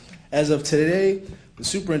 right? As of today, the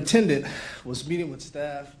superintendent was meeting with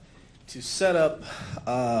staff to set up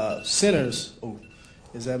centers. Oh,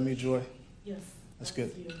 is that me, Joy? Yes. That's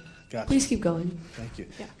good. Gotcha. Please keep going. Thank you.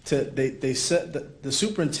 Yeah. They set the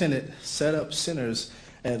superintendent set up centers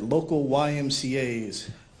at local YMCAs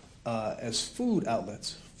as food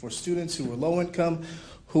outlets for students who are low income,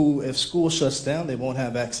 who, if school shuts down, they won't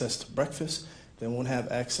have access to breakfast, they won't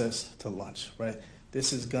have access to lunch, right?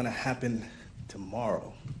 This is going to happen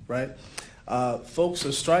tomorrow, right? Folks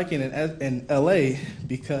are striking in LA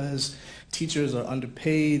because teachers are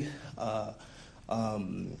underpaid,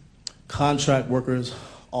 contract workers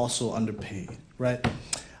also underpaid, right?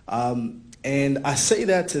 And I say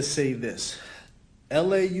that to say this.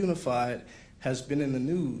 LA Unified has been in the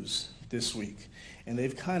news this week, and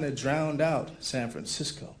they've kind of drowned out San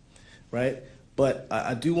Francisco, right? But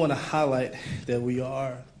I do want to highlight that we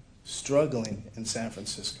are struggling in San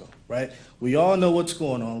Francisco, right? We all know what's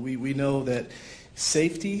going on. We know that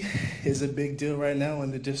safety is a big deal right now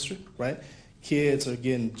in the district, right? Kids are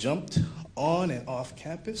getting jumped on and off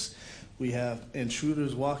campus. We have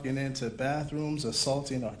intruders walking into bathrooms,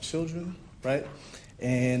 assaulting our children, right?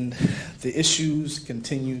 And the issues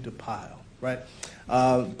continue to pile, right?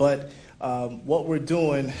 But what we're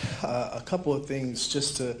doing, a couple of things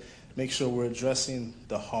just to make sure we're addressing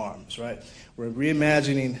the harms, right? We're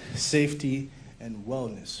reimagining safety and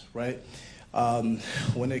wellness, right?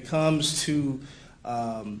 When it comes to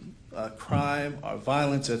crime or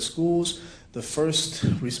violence at schools, the first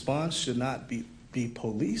response should not be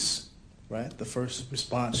police, right? The first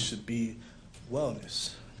response should be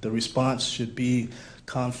wellness. The response should be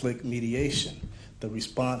conflict mediation. The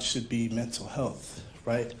response should be mental health,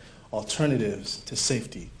 right? Alternatives to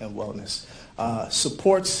safety and wellness.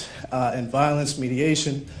 Supports and violence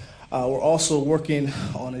mediation. We're also working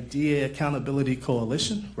on a DA accountability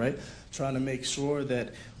coalition, right? Trying to make sure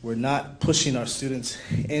that we're not pushing our students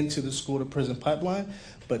into the school-to-prison pipeline,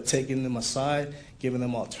 but taking them aside, giving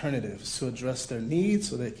them alternatives to address their needs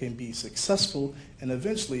so they can be successful and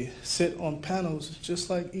eventually sit on panels just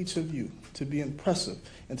like each of you to be impressive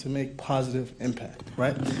and to make positive impact,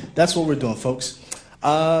 right? That's what we're doing, folks.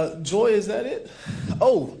 Joy, is that it?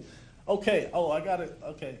 Oh, okay. Oh, I got it.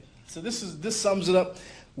 Okay. So this sums it up.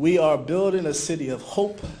 We are building a city of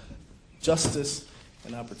hope, justice,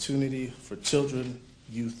 and opportunity for children,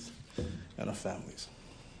 youth, and our families.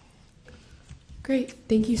 Great.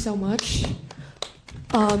 Thank you so much.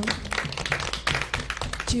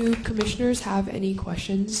 Do commissioners have any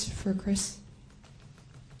questions for Chris?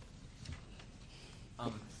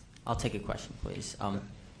 I'll take a question, please.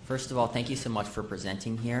 First of all, thank you so much for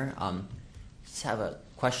presenting here. Just have a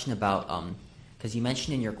question about, because you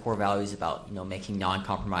mentioned in your core values about making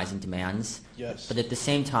non-compromising demands. Yes. But at the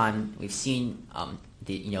same time, we've seen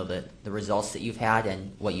the results that you've had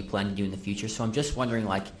and what you plan to do in the future. So I'm just wondering,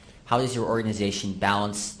 how does your organization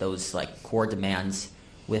balance those core demands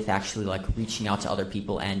with actually reaching out to other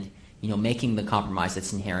people and making the compromise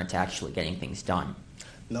that's inherent to actually getting things done?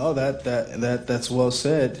 No, that's well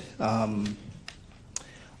said.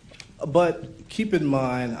 But keep in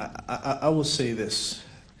mind, I will say this.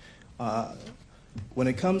 When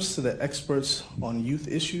it comes to the experts on youth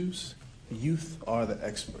issues, youth are the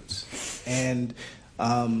experts. And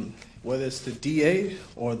Whether it's the DA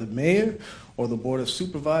or the mayor or the Board of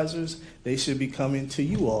Supervisors, they should be coming to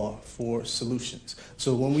you all for solutions.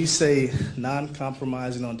 So when we say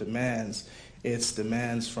non-compromising on demands, it's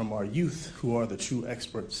demands from our youth who are the true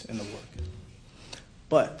experts in the work.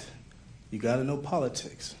 But you got to know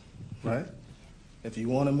politics, right? If you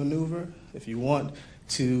want to maneuver, if you want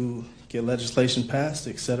to get legislation passed,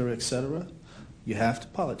 et cetera, you have to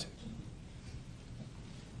politic.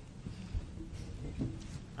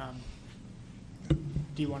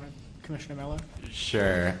 Do you want to, Commissioner Miller?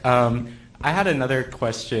 Sure. I had another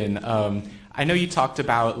question. I know you talked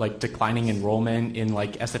about like declining enrollment in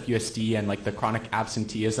like SFUSD and like the chronic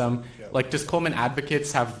absenteeism. Yeah. Like, does Coleman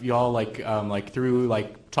Advocates have y'all like through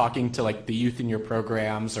like talking to like the youth in your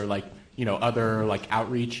programs or like other like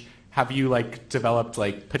outreach? Have you like developed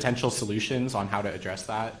like potential solutions on how to address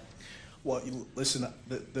that? Well, listen.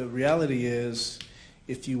 The reality is,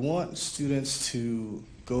 if you want students to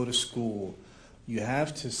go to school, you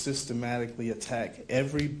have to systematically attack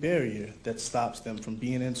every barrier that stops them from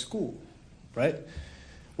being in school, right?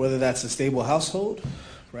 Whether that's a stable household,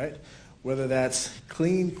 right? Whether that's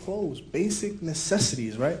clean clothes, basic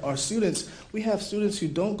necessities, right? Our students, we have students who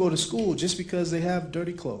don't go to school just because they have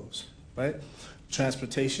dirty clothes, right?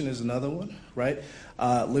 Transportation is another one, right?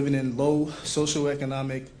 Living in low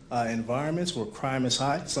socioeconomic environments where crime is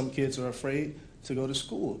high. Some kids are afraid to go to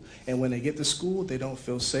school. And when they get to school, they don't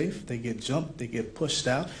feel safe. They get jumped. They get pushed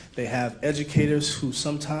out. They have educators who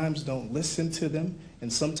sometimes don't listen to them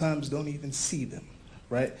and sometimes don't even see them,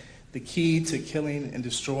 right? The key to killing and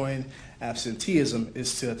destroying absenteeism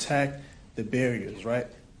is to attack the barriers, right?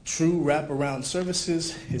 True wraparound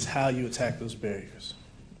services is how you attack those barriers.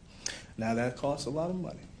 Now that costs a lot of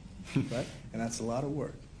money, right? And that's a lot of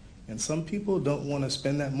work. And some people don't want to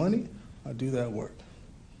spend that money or do that work,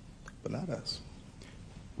 but not us.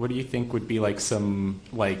 What do you think would be like some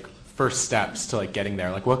like first steps to like getting there?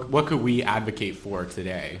 Like what could we advocate for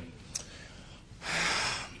today?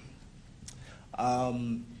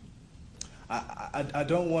 I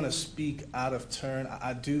don't want to speak out of turn.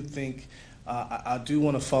 I do think I do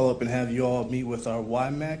want to follow up and have you all meet with our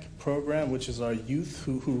YMAC program, which is our youth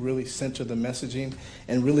who really center the messaging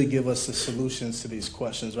and really give us the solutions to these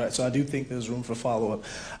questions, right? So I do think there's room for follow-up.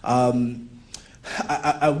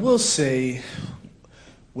 I will say,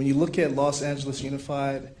 when you look at Los Angeles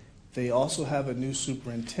Unified, they also have a new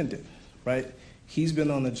superintendent, right? He's been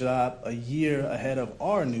on the job a year ahead of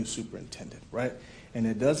our new superintendent, right? And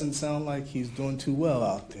it doesn't sound like he's doing too well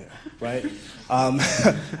out there, right?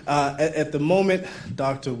 At the moment,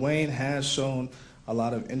 Dr. Wayne has shown a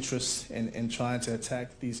lot of interest in trying to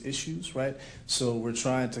attack these issues, right? So we're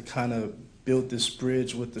trying to kind of build this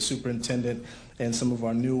bridge with the superintendent and some of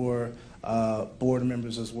our newer board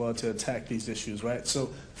members as well to attack these issues, right? So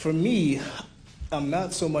for me, I'm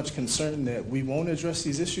not so much concerned that we won't address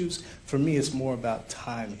these issues. For me, it's more about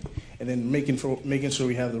timing and then making sure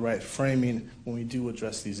we have the right framing when we do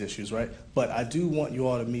address these issues, right? But I do want you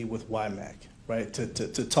all to meet with YMAC, right,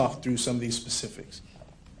 to talk through some of these specifics.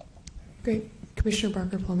 Great. Commissioner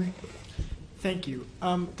Barker-Plummer. Thank you.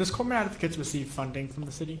 Does Coleman Advocates receive funding from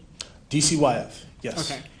the city? DCYF,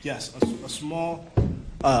 yes. Okay. Yes, a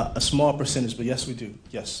small percentage, but yes, we do.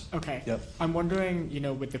 Yes. Okay. Yep. I'm wondering,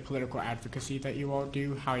 with the political advocacy that you all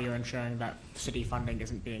do, how you're ensuring that city funding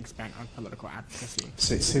isn't being spent on political advocacy.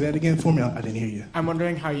 Say that again for me. I didn't hear you. I'm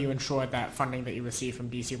wondering how you ensure that funding that you receive from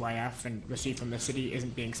DCYF and receive from the city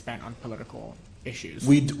isn't being spent on political issues.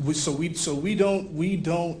 We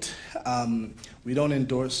don't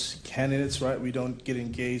endorse candidates, right? We don't get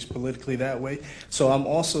engaged politically that way. So I'm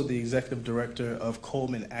also the executive director of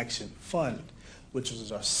Coleman Action Fund, which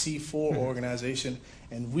is our C4 organization,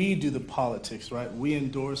 and we do the politics, right? We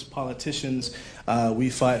endorse politicians, we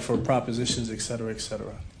fight for propositions, et cetera, et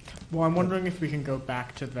cetera. Well, I'm wondering if we can go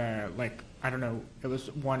back to the, I don't know, it was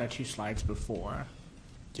 1 or 2 slides before.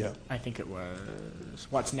 Yeah. I think it was,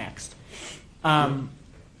 what's next? Many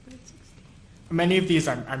of these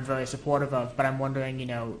I'm very supportive of, but I'm wondering,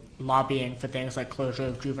 lobbying for things like closure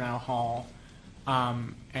of juvenile hall,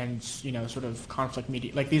 and sort of conflict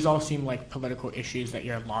media, these all seem like political issues that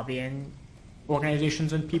you're lobbying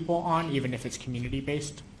organizations and people on, even if it's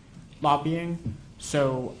community-based lobbying.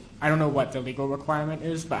 So I don't know what the legal requirement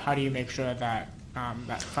is, but how do you make sure that I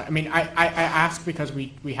ask because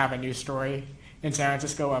we have a news story in San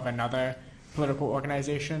Francisco of another political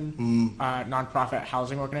organization, nonprofit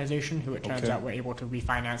housing organization, who it turns out were able to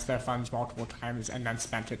refinance their funds multiple times and then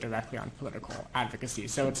spent it directly on political advocacy.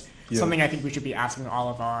 So it's something I think we should be asking all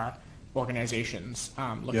of our organizations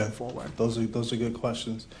looking forward? Those are good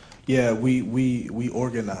questions. Yeah, we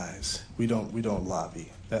organize. We don't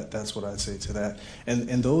lobby. That's what I'd say to that.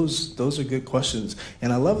 And those are good questions.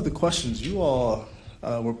 And I love the questions you all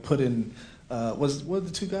were put in. What were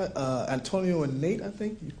the two guys? Antonio and Nate, I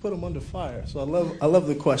think you put them under fire. So I love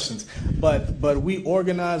the questions. But we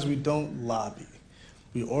organize. We don't lobby.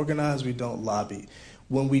 We organize. We don't lobby.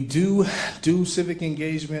 When we do civic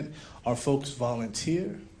engagement, our folks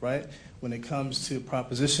volunteer, right? When it comes to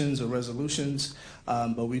propositions or resolutions,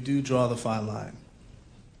 but we do draw the fine line.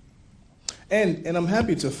 And I'm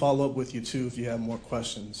happy to follow up with you too if you have more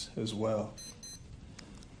questions as well.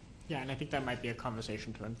 Yeah, and I think that might be a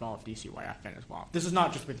conversation to involve DCYF in as well. This is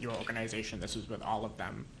not just with your organization, this is with all of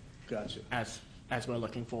them. Gotcha. As we're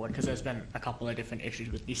looking forward, because there's been a couple of different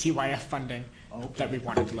issues with DCYF funding that we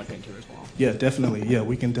wanted to look into as well. Yeah, definitely. Yeah,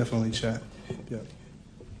 we can definitely chat. Yeah.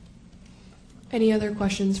 Any other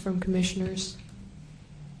questions from commissioners?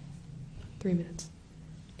 3 minutes.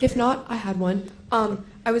 If not, I had one.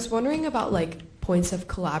 I was wondering about points of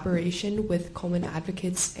collaboration with Coleman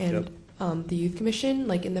Advocates and the Youth Commission.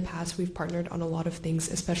 Like in the past, we've partnered on a lot of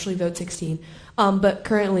things, especially Vote 16. But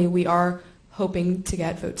currently, we are hoping to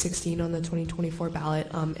get Vote 16 on the 2024 ballot,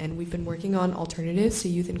 and we've been working on alternatives to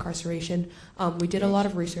youth incarceration. We did a lot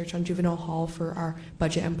of research on juvenile hall for our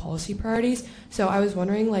budget and policy priorities. So I was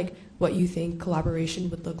wondering what you think collaboration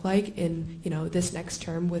would look like in this next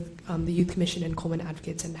term with the Youth Commission and Coleman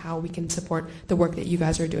Advocates, and how we can support the work that you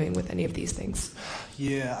guys are doing with any of these things.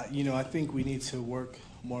 Yeah, I think we need to work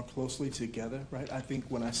more closely together, right? I think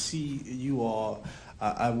when I see you all,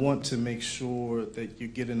 I want to make sure that you're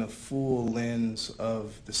getting a full lens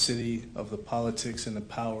of the city, of the politics and the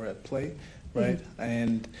power at play, right? Mm-hmm.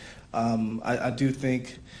 And I do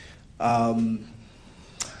think,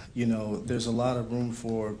 there's a lot of room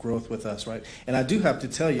for growth with us, right? And I do have to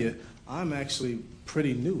tell you, I'm actually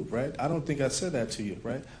pretty new, right? I don't think I said that to you,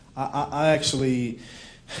 right? I actually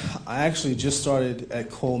just started at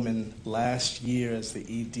Coleman last year as the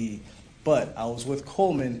ED, but I was with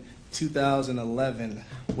Coleman 2011,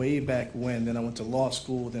 way back when. Then I went to law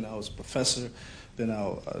school, then I was a professor, then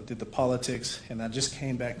I did the politics, and I just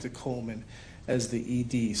came back to Coleman as the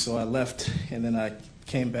ED. So I left, and then I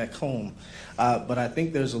came back home. But I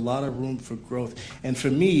think there's a lot of room for growth. And for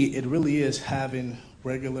me, it really is having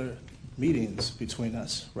regular meetings between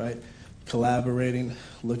us, right? Collaborating,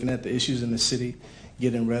 looking at the issues in the city,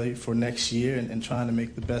 getting ready for next year, and trying to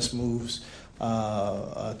make the best moves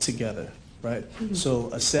together, right? Mm-hmm. So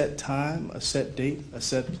a set time, a set date, a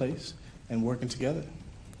set place, and working together.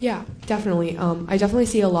 Yeah, definitely. I definitely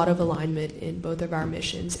see a lot of alignment in both of our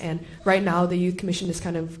missions. And right now, the Youth Commission is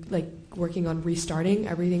kind of working on restarting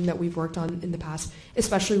everything that we've worked on in the past,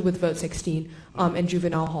 especially with Vote 16 and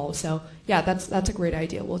Juvenile Hall. So yeah, that's a great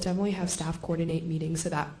idea. We'll definitely have staff coordinate meetings so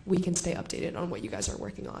that we can stay updated on what you guys are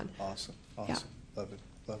working on. Awesome. Yeah. Love it.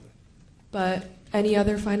 But any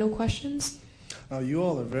other final questions? You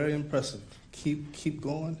all are very impressive. Keep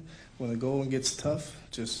going. When the going gets tough,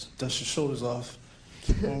 just dust your shoulders off.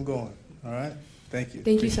 Keep on going. All right? Thank you.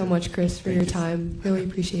 Thank you so much, Chris, for your time. Really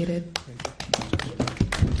appreciate it.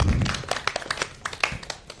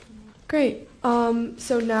 Great.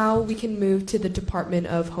 So now we can move to the Department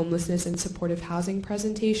of Homelessness and Supportive Housing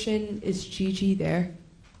presentation. Is Gigi there?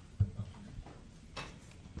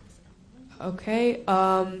 Okay.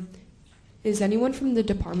 Is anyone from the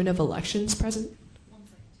Department of Elections present?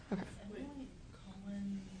 Okay.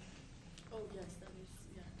 Oh, yes,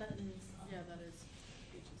 that is.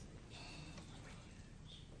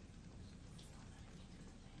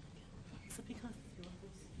 So because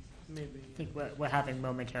Maybe. I think we're having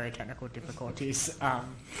momentary technical difficulties. There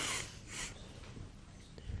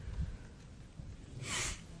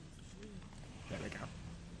we go.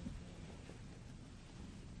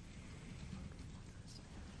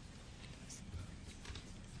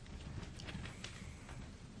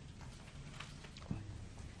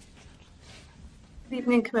 Good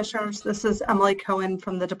evening, Commissioners. This is Emily Cohen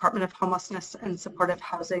from the Department of Homelessness and Supportive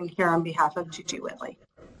Housing here on behalf of Gigi Whitley.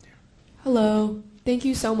 Hello. Thank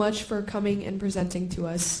you so much for coming and presenting to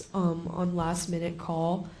us on last minute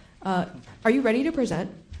call. Are you ready to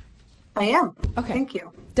present? I am. Okay. Thank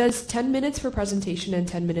you. Does 10 minutes for presentation and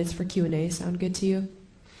 10 minutes for Q&A sound good to you?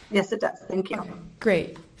 Yes, it does. Thank you. Okay.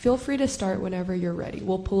 Great. Feel free to start whenever you're ready.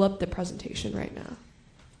 We'll pull up the presentation right now.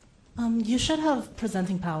 you should have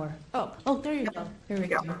presenting power. Oh, there you go. There we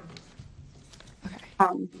go.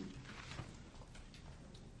 Okay.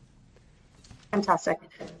 Fantastic.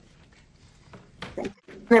 Can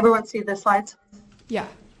everyone see the slides? Yeah.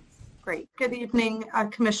 Great. Good evening,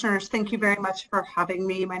 commissioners. Thank you very much for having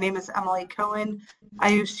me. My name is Emily Cohen. I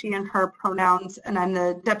use she and her pronouns, and I'm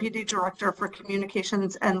the Deputy Director for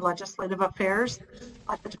Communications and Legislative Affairs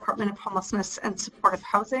at the Department of Homelessness and Supportive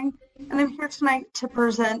Housing. And I'm here tonight to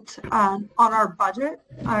present on our budget,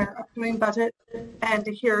 our upcoming budget, and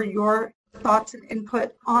to hear your thoughts and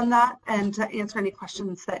input on that and to answer any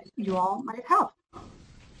questions that you all might have.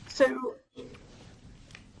 So,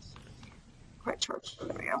 quite short.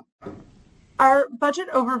 There we go. Our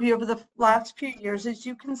budget overview over the last few years, as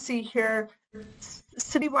you can see here,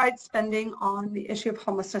 citywide spending on the issue of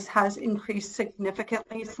homelessness has increased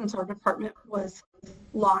significantly since our department was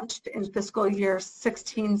launched in fiscal year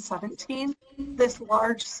 16-17. This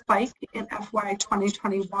large spike in FY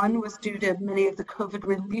 2021 was due to many of the COVID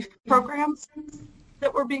relief programs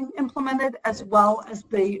that were being implemented, as well as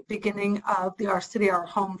the beginning of the Our City, Our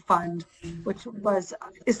Home Fund, which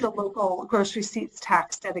is the local gross receipts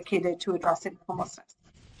tax dedicated to addressing homelessness.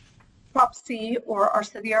 Prop C, or Our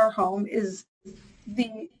City, Our Home, is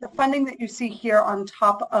the funding that you see here on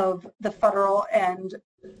top of the federal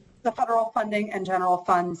funding and general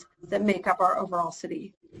funds that make up our overall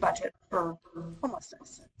city budget for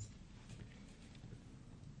homelessness.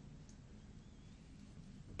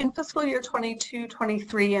 In fiscal year 22,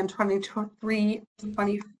 23, and 23,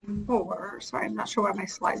 24, sorry, I'm not sure why my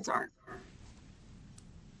slides aren't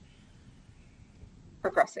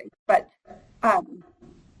progressing, but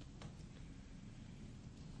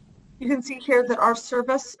you can see here that our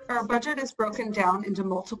budget is broken down into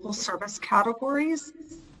multiple service categories,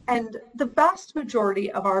 and the vast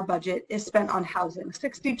majority of our budget is spent on housing.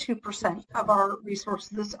 62% of our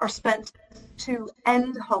resources are spent to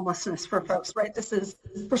end homelessness for folks, right?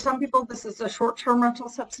 For some people, this is a short-term rental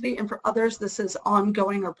subsidy, and for others, this is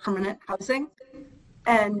ongoing or permanent housing.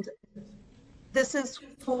 And this is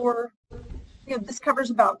this covers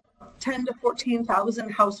about 10 to 14,000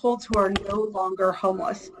 households who are no longer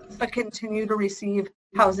homeless, but continue to receive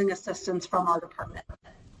housing assistance from our department.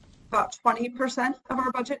 About 20% of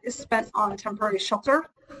our budget is spent on temporary shelter,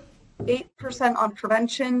 8% on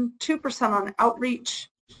prevention, 2% on outreach,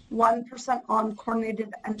 1% on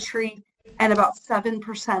coordinated entry, and about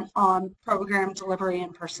 7% on program delivery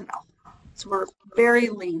and personnel. So we're very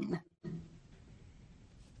lean.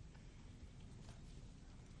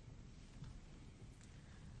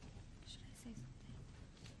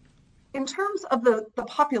 In terms of the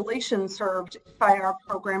population served by our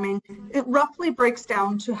programming, it roughly breaks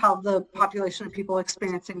down to how the population of people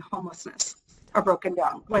experiencing homelessness are broken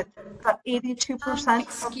down, with about 82%.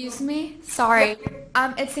 Excuse me, sorry.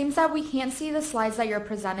 It seems that we can't see the slides that you're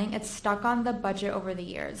presenting. It's stuck on the budget over the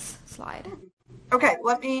years slide. Okay,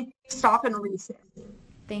 let me stop and reset.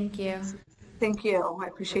 Thank you. Thank you. I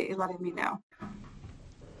appreciate you letting me know.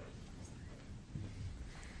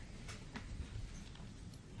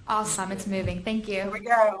 Awesome, it's moving. Thank you. There we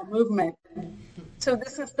go, movement. So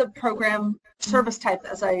this is the program service type,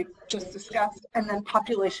 as I just discussed, and then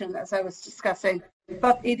population, as I was discussing.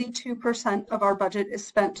 About 82% of our budget is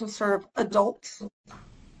spent to serve adults,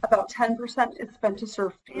 about 10% is spent to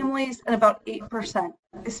serve families, and about 8%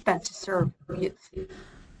 is spent to serve youth.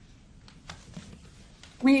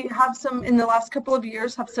 We have in the last couple of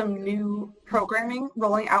years, have some new programming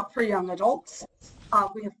rolling out for young adults.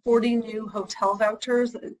 We have 40 new hotel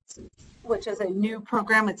vouchers, which is a new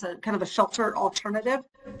program. It's a kind of a shelter alternative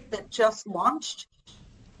that just launched.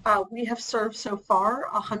 We have served so far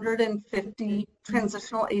 150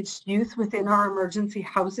 transitional aged youth within our emergency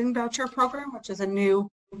housing voucher program, which is a new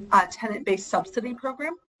tenant-based subsidy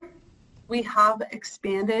program. We have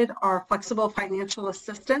expanded our flexible financial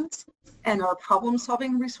assistance and our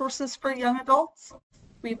problem-solving resources for young adults.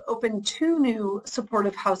 We've opened 2 new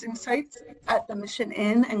supportive housing sites at the Mission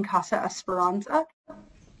Inn and Casa Esperanza.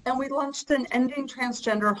 And we launched an Ending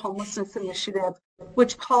Transgender Homelessness initiative,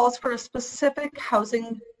 which calls for a specific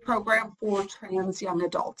housing program for trans young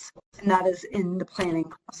adults. And that is in the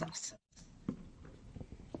planning process.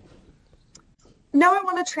 Now I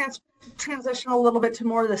want to transition a little bit to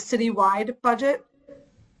more of the citywide budget.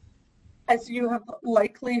 As you have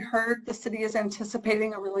likely heard, the city is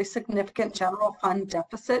anticipating a really significant general fund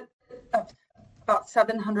deficit of about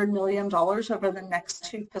 $700 million over the next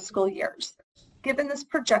 2 fiscal years. Given this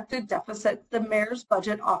projected deficit, the Mayor's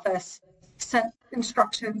Budget Office sent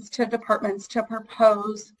instructions to departments to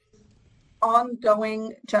propose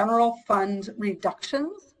ongoing general fund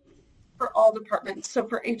reductions for all departments. So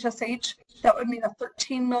for HSH, that would mean a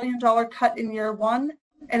 $13 million cut in year 1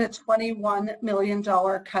 and a $21 million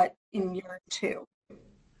cut in year 2.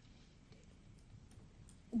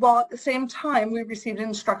 While at the same time, we received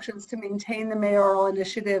instructions to maintain the mayoral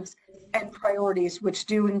initiatives and priorities, which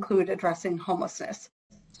do include addressing homelessness.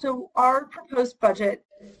 So our proposed budget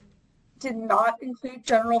did not include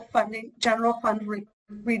general fund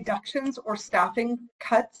reductions or staffing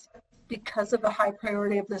cuts because of the high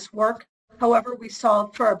priority of this work. However, we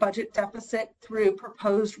solved for our budget deficit through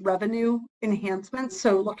proposed revenue enhancements,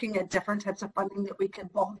 so looking at different types of funding that we can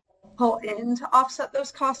pull in to offset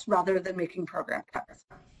those costs rather than making program cuts.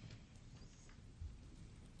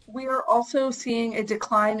 We are also seeing a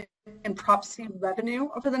decline in Prop C revenue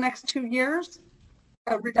over the next 2 years,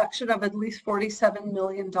 a reduction of at least $47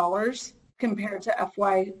 million compared to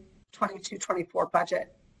FY 22-24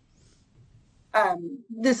 budget.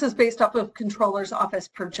 This is based off of Controller's Office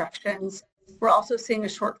projections. We're also seeing a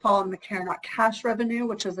shortfall in the Care Not Cash revenue,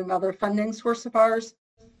 which is another funding source of ours,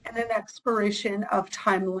 and an expiration of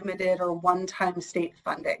time-limited or one-time state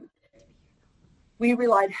funding. We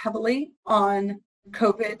relied heavily on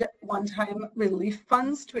COVID one-time relief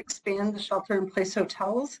funds to expand the shelter-in-place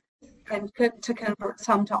hotels and to convert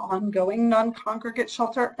some to ongoing non-congregate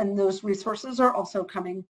shelter, and those resources are also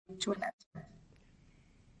coming to an end.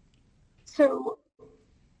 So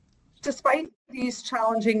despite these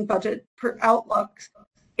challenging budget outlooks,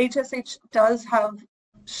 HSH does have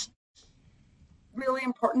really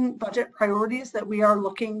important budget priorities that we are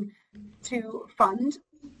looking to fund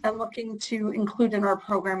and looking to include in our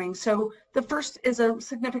programming. So the first is a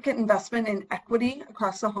significant investment in equity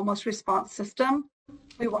across the homeless response system.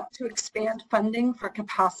 We want to expand funding for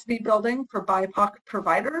capacity building for BIPOC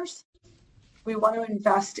providers. We want to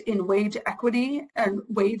invest in wage equity and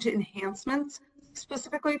wage enhancements,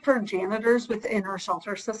 specifically for janitors within our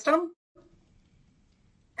shelter system.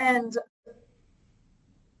 And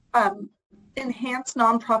enhance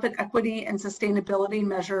nonprofit equity and sustainability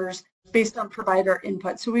measures based on provider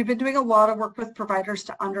input. So we've been doing a lot of work with providers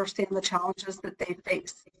to understand the challenges that they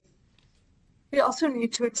face. We also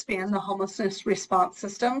need to expand the homelessness response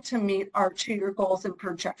system to meet our 2-year goals and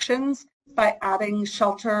projections by adding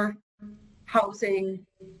shelter, housing,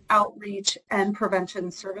 outreach, and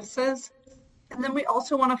prevention services. And then we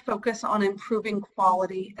also want to focus on improving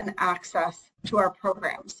quality and access to our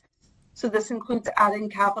programs. So this includes adding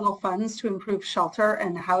capital funds to improve shelter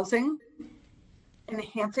and housing,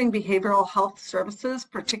 enhancing behavioral health services,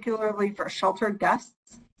 particularly for sheltered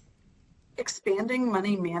guests, expanding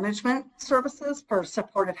money management services for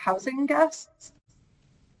supported housing guests,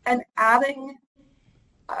 and adding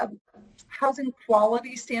housing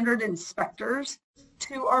quality standard inspectors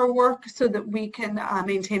to our work so that we can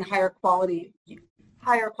maintain higher quality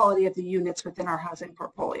of the units within our housing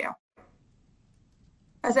portfolio.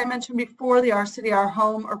 As I mentioned before, the Our City, Our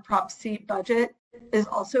Home, or Prop C budget is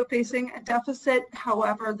also facing a deficit.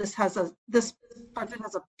 However, this budget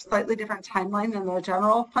has a slightly different timeline than the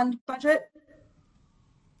general fund budget.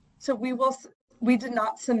 So we did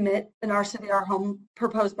not submit an Our City, Our Home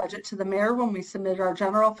proposed budget to the mayor when we submitted our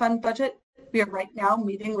general fund budget. We are right now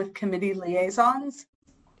meeting with committee liaisons.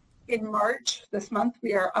 In March this month,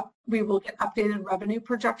 we will get updated revenue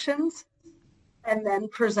projections and then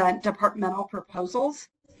present departmental proposals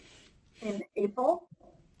in April.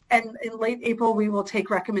 And in late April, we will take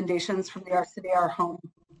recommendations from the Our City, Our Home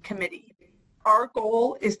committee. Our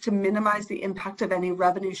goal is to minimize the impact of any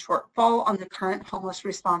revenue shortfall on the current homeless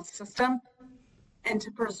response system and to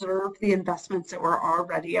preserve the investments that were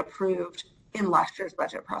already approved in last year's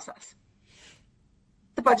budget process.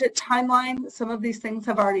 The budget timeline, some of these things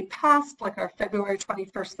have already passed, like our February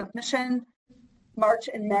 21st submission. March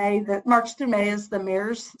through May is the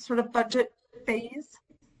mayor's sort of budget phase.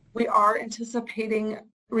 We are anticipating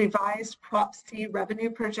revised Prop C revenue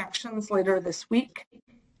projections later this week.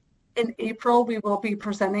 In April, we will be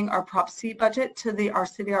presenting our Prop C budget to the Our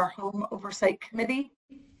City, Our Home Oversight Committee.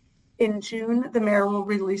 In June, the mayor will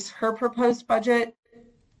release her proposed budget,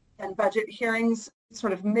 and budget hearings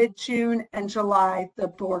sort of mid-June, and July, the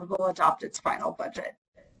board will adopt its final budget.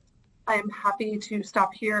 I am happy to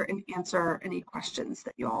stop here and answer any questions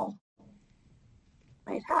that you all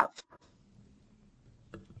might have.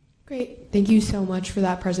 Great. Thank you so much for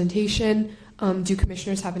that presentation. Do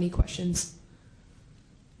commissioners have any questions?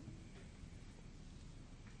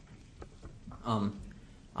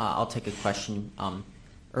 I'll take a question.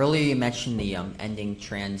 Earlier you mentioned the Ending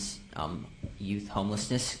Trans Youth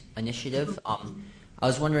Homelessness Initiative. I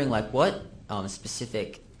was wondering, like, what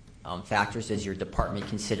specific factors does your department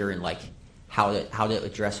consider in, like, how to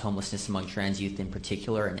address homelessness among trans youth in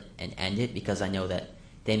particular and end it? Because I know that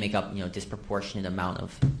they make up, disproportionate amount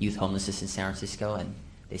of youth homelessness in San Francisco, and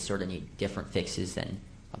they sort of need different fixes than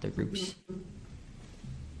other groups.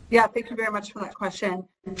 Yeah, thank you very much for that question.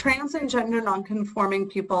 Trans and gender nonconforming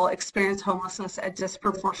people experience homelessness at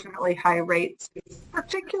disproportionately high rates,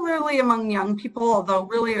 particularly among young people, although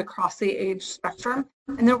really across the age spectrum.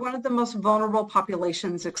 And they're one of the most vulnerable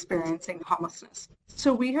populations experiencing homelessness.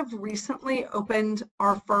 So we have recently opened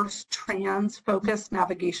our first trans-focused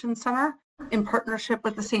navigation center in partnership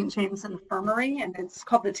with the St. James Infirmary, and it's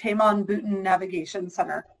called the Taymon Booten Navigation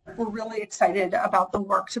Center. We're really excited about the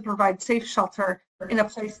work to provide safe shelter in a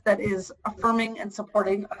place that is affirming and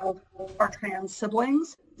supporting of our trans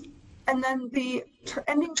siblings. And then the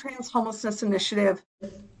Ending Trans Homelessness Initiative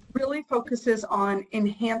really focuses on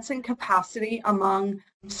enhancing capacity among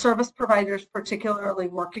service providers, particularly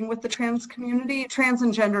working with the trans community, trans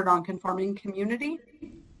and gender nonconforming community,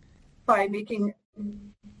 by making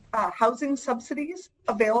housing subsidies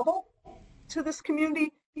available to this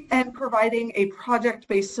community and providing a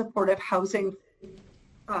project-based supportive housing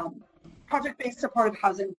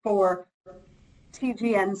for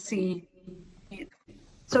TGNC youth.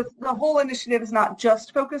 So the whole initiative is not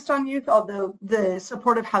just focused on youth, although the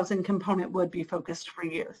supportive housing component would be focused for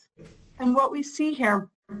youth. And what we see here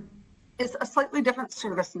is a slightly different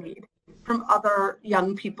service need from other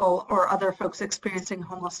young people or other folks experiencing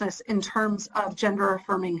homelessness in terms of gender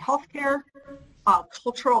affirming healthcare,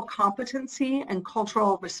 cultural competency and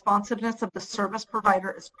cultural responsiveness of the service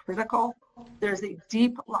provider is critical. There's a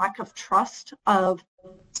deep lack of trust of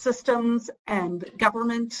systems and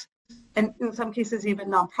government, and in some cases even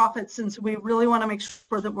nonprofits. And so we really want to make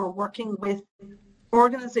sure that we're working with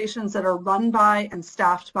organizations that are run by and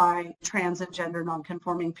staffed by trans and gender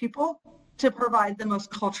nonconforming people to provide the most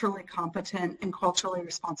culturally competent and culturally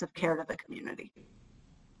responsive care to the community.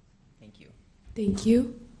 Thank you. Thank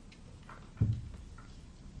you.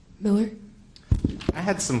 Miller? I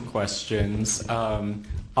had some questions.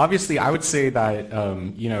 Obviously, I would say that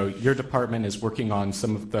your department is working on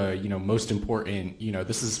some of the most important.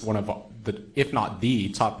 This is one of the, if not the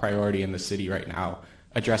top priority in the city right now,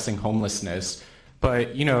 addressing homelessness.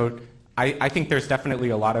 But I think there's definitely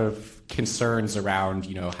a lot of concerns around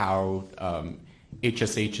how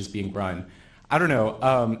HSH is being run. I don't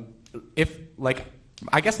know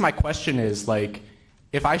I guess my question is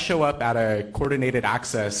if I show up at a coordinated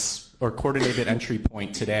access or coordinated entry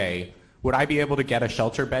point today, would I be able to get a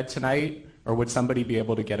shelter bed tonight, or would somebody be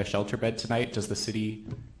able to get a shelter bed tonight? Does the city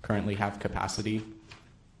currently have capacity?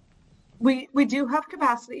 We do have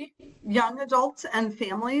capacity. Young adults and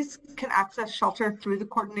families can access shelter through the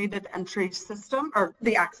coordinated entry system or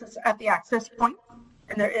the access point,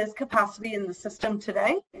 and there is capacity in the system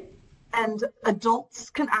today. And adults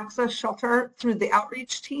can access shelter through the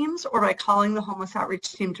outreach teams or by calling the homeless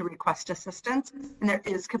outreach team to request assistance, and there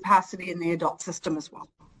is capacity in the adult system as well.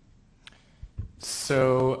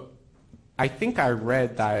 So I think I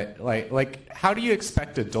read that, how do you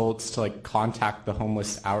expect adults to contact the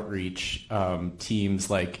homeless outreach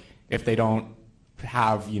teams, if they don't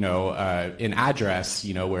have, an address,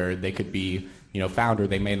 where they could be, found, or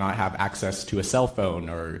they may not have access to a cell phone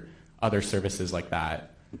or other services like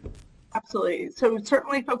that? Absolutely. So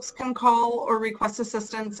certainly folks can call or request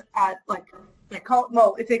assistance at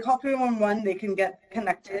if they call 311, they can get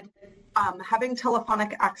connected. Having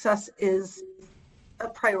telephonic access is a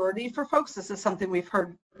priority for folks. This is something we've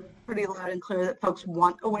heard pretty loud and clear, that folks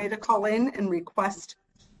want a way to call in and request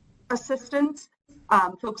assistance.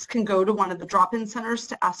 Folks can go to one of the drop-in centers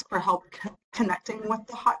to ask for help connecting with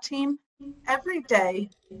the HOT team. Every day,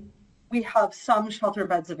 we have some shelter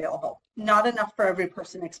beds available, not enough for every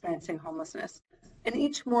person experiencing homelessness. And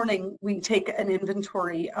each morning, we take an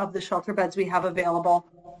inventory of the shelter beds we have available.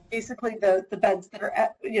 Basically, the beds that are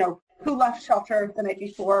at, who left shelter the night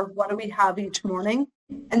before, what do we have each morning?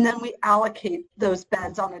 And then we allocate those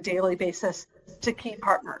beds on a daily basis to key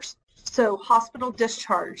partners. So hospital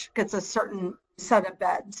discharge gets a certain set of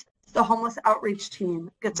beds. The homeless outreach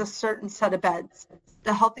team gets a certain set of beds.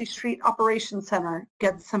 The Healthy Street Operations Center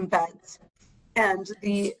gets some beds. And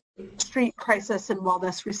the street crisis and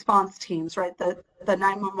wellness response teams, right? The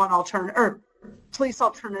 911 police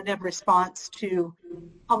alternative response to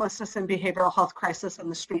homelessness and behavioral health crisis on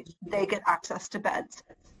the street, they get access to beds.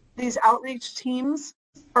 These outreach teams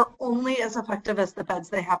are only as effective as the beds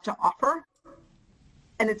they have to offer.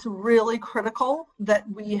 And it's really critical that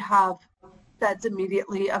we have beds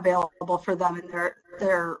immediately available for them in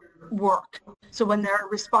their work. So when they're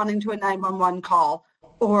responding to a 911 call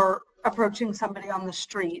or approaching somebody on the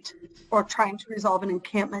street or trying to resolve an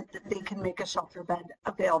encampment, that they can make a shelter bed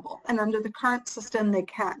available. And under the current system, they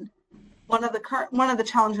can. One of the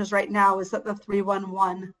challenges right now is that the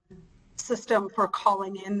 311 system for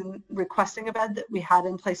calling in and requesting a bed that we had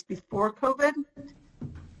in place before COVID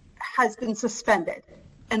has been suspended.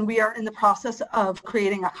 And we are in the process of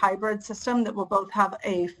creating a hybrid system that will both have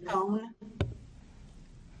a phone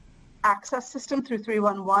access system through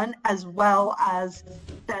 311 as well as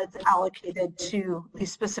beds allocated to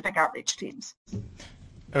these specific outreach teams.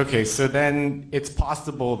 Okay, so then it's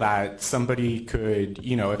possible that somebody could,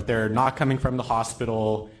 if they're not coming from the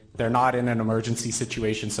hospital, they're not in an emergency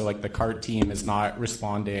situation, so like the CART team is not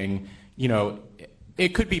responding,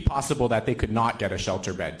 it could be possible that they could not get a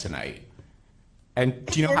shelter bed tonight. And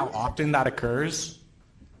do you know how often that occurs?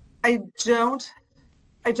 I don't.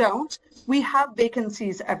 We have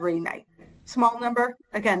vacancies every night. Small number,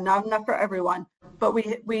 again, not enough for everyone, but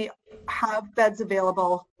we have beds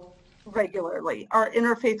available regularly. Our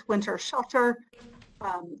Interfaith Winter Shelter,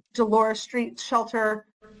 Dolores Street Shelter,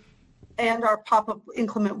 and our pop-up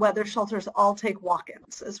inclement weather shelters all take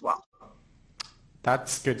walk-ins as well.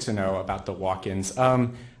 That's good to know about the walk-ins.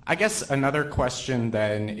 I guess another question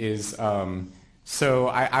then is, so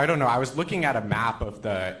I don't know, I was looking at a map of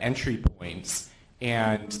the entry points,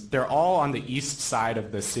 and they're all on the east side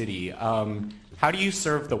of the city. How do you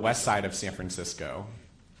serve the west side of San Francisco?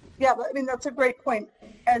 Yeah, but I mean, that's a great point.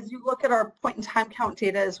 As you look at our point in time count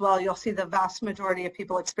data as well, you'll see the vast majority of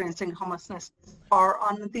people experiencing homelessness are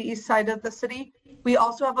on the east side of the city. We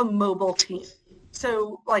also have a mobile team.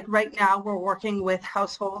 So like right now, we're working with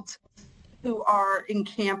households who are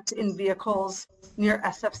encamped in vehicles near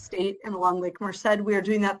SF State and along Lake Merced. We are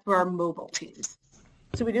doing that through our mobile teams.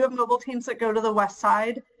 So we do have mobile teams that go to the west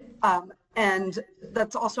side. And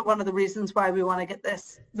that's also one of the reasons why we want to get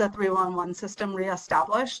the 311 system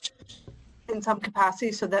reestablished in some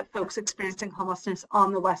capacity so that folks experiencing homelessness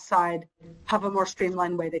on the west side have a more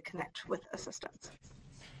streamlined way to connect with assistance.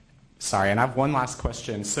 Sorry, and I have one last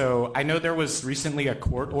question. So I know there was recently a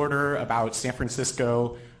court order about San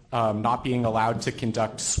Francisco not being allowed to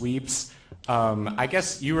conduct sweeps. I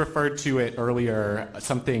guess you referred to it earlier,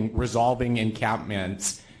 something resolving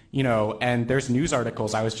encampments, and there's news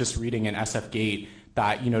articles I was just reading in SF Gate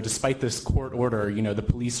that, despite this court order, the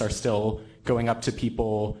police are still going up to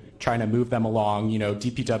people, trying to move them along.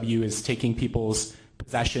 DPW is taking people's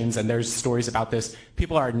possessions, and there's stories about this.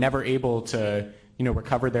 People are never able to,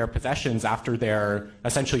 recover their possessions after they're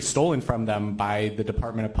essentially stolen from them by the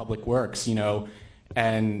Department of Public Works,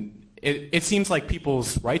 and it seems like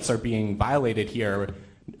people's rights are being violated here,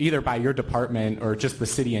 either by your department or just the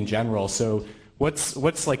city in general. So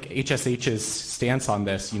what's like HSH's stance on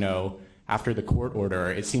this, after the court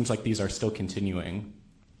order? It seems like these are still continuing.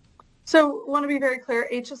 So I want to be very clear,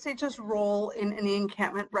 HSH's role in any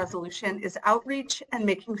encampment resolution is outreach and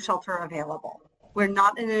making shelter available. We're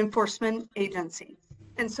not an enforcement agency.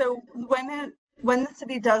 And so when the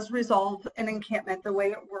city does resolve an encampment, the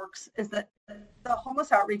way it works is that the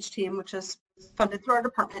homeless outreach team, which is funded through our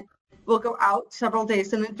department, will go out several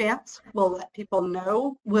days in advance. We'll let people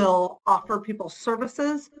know. We'll offer people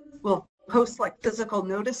services. We'll post like physical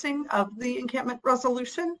noticing of the encampment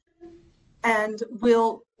resolution. And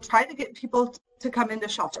we'll try to get people to come into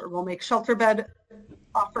shelter. We'll make shelter bed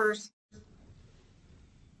offers.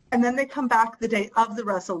 And then they come back the day of the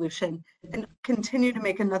resolution and continue to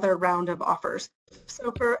make another round of offers.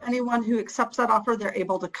 So for anyone who accepts that offer, they're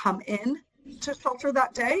able to come in to shelter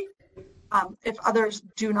that day. If others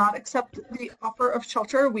do not accept the offer of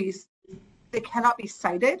shelter, they cannot be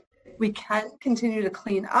cited. We can continue to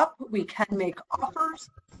clean up. We can make offers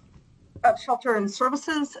of shelter and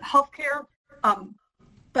services, healthcare,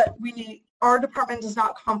 but our department does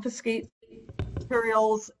not confiscate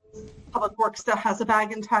materials. Public Works still has a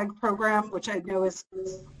bag and tag program, which I know is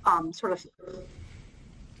sort of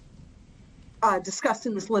discussed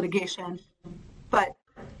in this litigation. But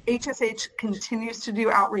HSH continues to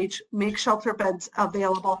do outreach, make shelter beds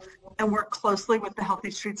available, and work closely with the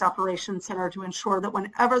Healthy Streets Operations Center to ensure that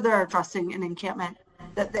whenever they're addressing an encampment,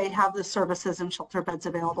 that they have the services and shelter beds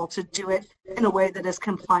available to do it in a way that is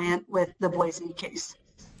compliant with the Boise case.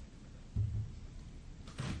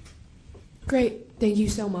 Great. Thank you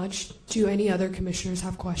so much. Do any other commissioners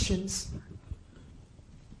have questions?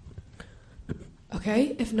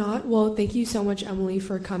 Okay, if not, well, thank you so much, Emily,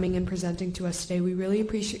 for coming and presenting to us today. We really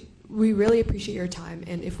appreciate your time,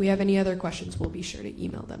 and if we have any other questions, we'll be sure to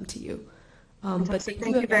email them to you. But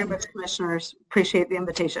thank you very much, commissioners. Appreciate the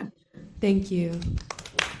invitation. Thank you.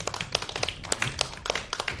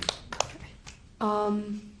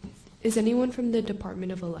 Is anyone from the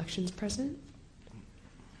Department of Elections present?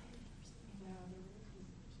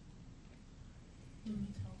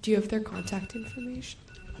 Do you have their contact information?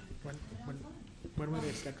 When were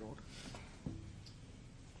they scheduled?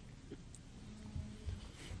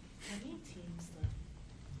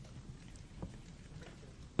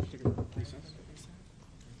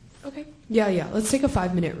 Okay. Okay. Yeah. Let's take a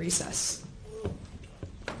 5-minute recess. I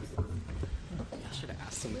should have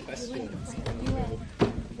asked some questions.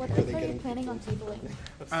 What are you planning on tabling?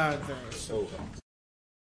 So.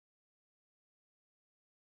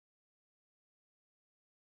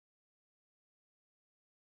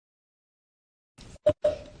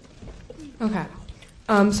 Okay.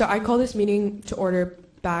 So I call this meeting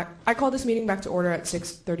back to order at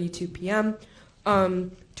 6:32 p.m.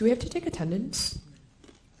 Do we have to take attendance?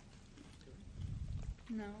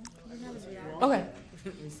 No. Okay.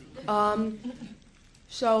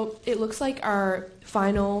 So it looks like our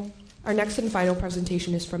next and final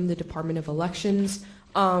presentation is from the Department of Elections.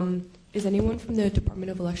 Is anyone from the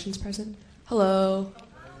Department of Elections present? Hello.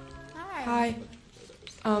 Hi.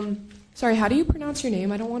 Sorry, how do you pronounce your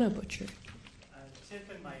name? I don't want to butcher. Tiff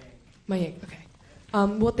and Mayank, okay.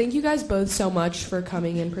 Well, thank you guys both so much for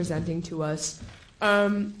coming and presenting to us.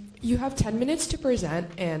 You have 10 minutes to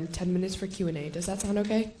present and 10 minutes for Q&A. Does that sound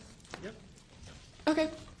okay? Yep. Okay.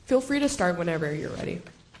 Feel free to start whenever you're ready.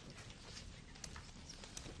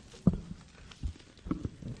 All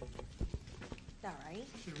right.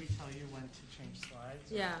 Should we tell you when to change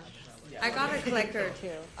slides? Yeah. I got a clicker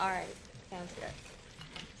too. All right. Sounds good.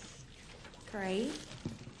 Great.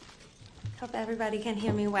 Hope everybody can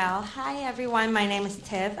hear me well. Hi, everyone. My name is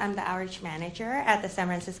Tiff. I'm the outreach manager at the San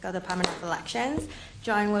Francisco Department of Elections.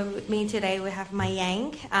 Join with me today, we have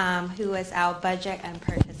Mayank, who is our budget and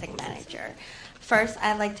purchasing manager. First,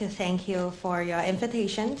 I'd like to thank you for your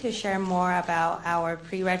invitation to share more about our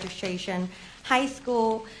pre-registration, high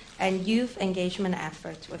school, and youth engagement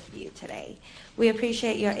efforts with you today. We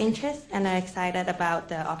appreciate your interest and are excited about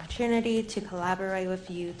the opportunity to collaborate with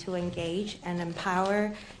you to engage and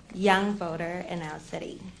empower young voter in our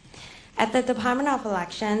city. At the Department of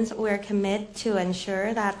Elections, we're committed to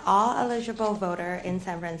ensure that all eligible voters in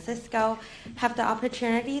San Francisco have the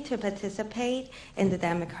opportunity to participate in the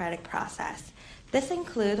democratic process. This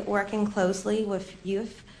includes working closely with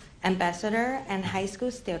youth ambassador and high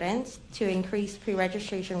school students to increase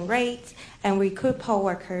pre-registration rates and recruit poll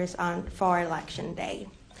workers for election day.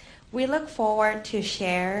 We look forward to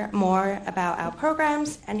share more about our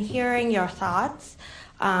programs and hearing your thoughts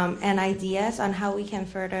and ideas on how we can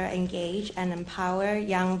further engage and empower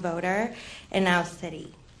young voters in our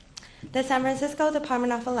city. The San Francisco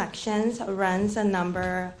Department of Elections runs a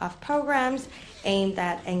number of programs aimed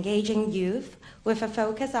at engaging youth with a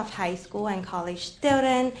focus of high school and college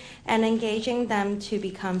students and engaging them to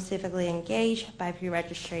become civically engaged by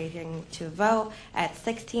pre-registering to vote at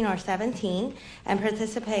 16 or 17 and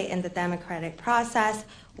participate in the democratic process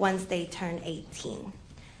once they turn 18.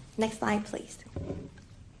 Next slide, please.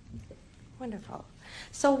 Wonderful.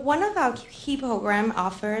 So one of our key programs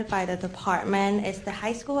offered by the department is the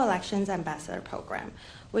High School Elections Ambassador Program,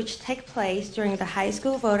 which takes place during the high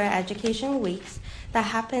school voter education weeks that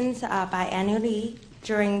happens biannually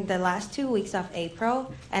during the last 2 weeks of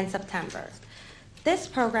April and September. This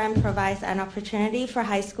program provides an opportunity for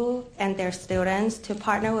high school and their students to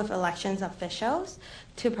partner with elections officials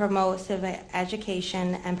to promote civic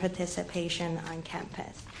education and participation on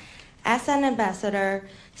campus. As an ambassador,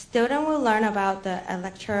 students will learn about the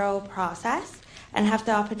electoral process and have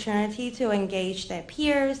the opportunity to engage their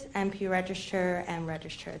peers and pre-register and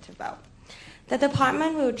register to vote. The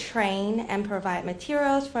department will train and provide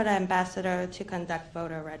materials for the ambassador to conduct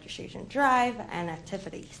voter registration drive and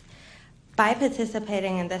activities. By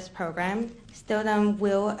participating in this program, students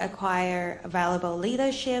will acquire valuable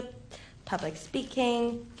leadership, public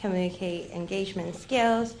speaking, communicate engagement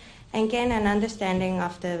skills, and gain an understanding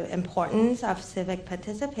of the importance of civic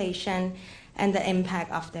participation and the impact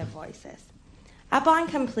of their voices. Upon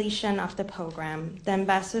completion of the program, the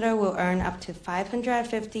ambassador will earn up to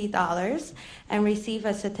 $550 and receive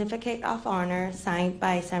a certificate of honor signed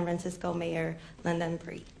by San Francisco Mayor Lyndon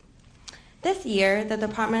Breed. This year, the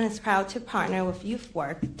department is proud to partner with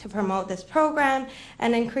YouthWork to promote this program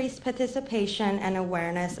and increase participation and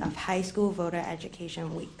awareness of high school voter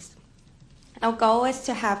education weeks. Our goal is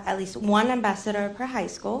to have at least one ambassador per high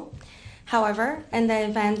school. However, in the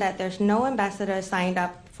event that there's no ambassador signed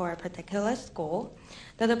up for a particular school,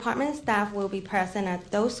 the department staff will be present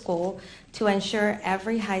at those schools to ensure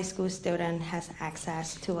every high school student has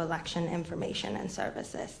access to election information and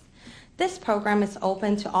services. This program is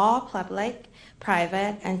open to all public,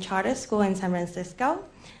 private, and charter schools in San Francisco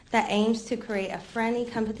that aims to create a friendly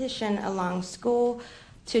competition along school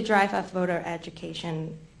to drive up voter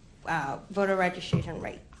registration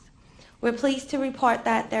rates. We're pleased to report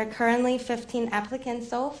that there are currently 15 applicants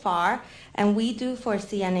so far, and we do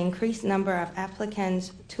foresee an increased number of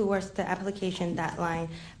applicants towards the application deadline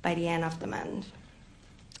by the end of the month.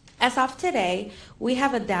 As of today, we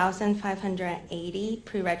have 1,580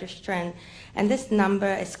 pre-registrants, and this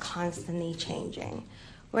number is constantly changing.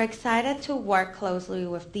 We're excited to work closely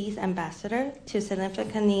with these ambassadors to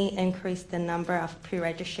significantly increase the number of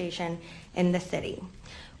pre-registration in the city.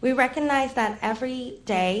 We recognize that every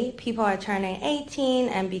day people are turning 18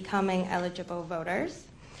 and becoming eligible voters.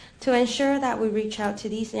 To ensure that we reach out to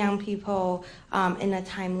these young people in a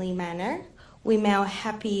timely manner, we mail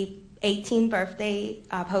happy 18th birthday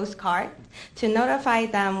postcard to notify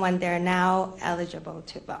them when they're now eligible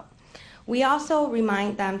to vote. We also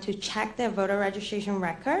remind them to check their voter registration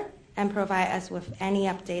record and provide us with any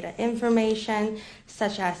updated information,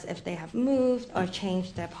 such as if they have moved or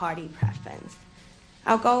changed their party preference.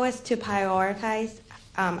 Our goal is to prioritize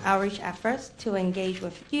outreach efforts to engage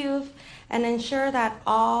with youth and ensure that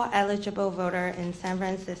all eligible voters in San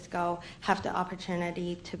Francisco have the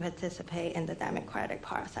opportunity to participate in the democratic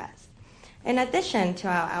process. In addition to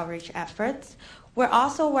our outreach efforts, we're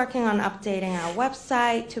also working on updating our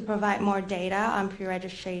website to provide more data on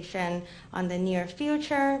pre-registration on the near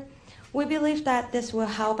future. We believe that this will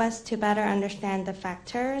help us to better understand the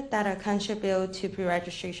factors that contribute to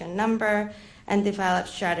pre-registration number and develop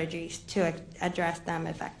strategies to address them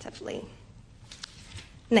effectively.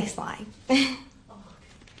 Next slide.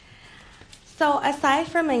 So aside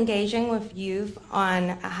from engaging with youth on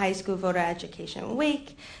High School Voter Education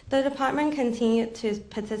Week, the department continued to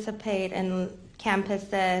participate in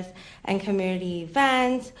campuses and community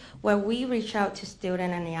events where we reach out to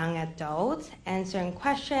students and young adults, answering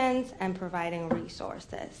questions and providing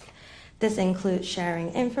resources. This includes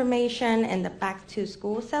sharing information in the back to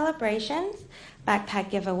school celebrations,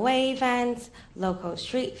 backpack giveaway events, local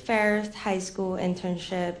street fairs, high school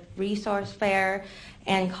internship resource fair,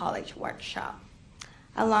 and college workshop.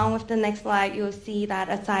 Along with the next slide, you'll see that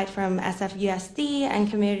aside from SFUSD and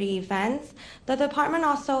community events, the department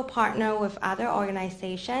also partners with other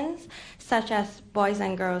organizations such as Boys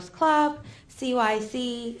and Girls Club,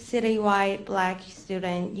 CYC, Citywide Black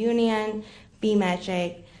Student Union,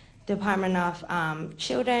 BMagic, Department of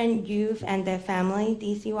Children, Youth, and Their Family,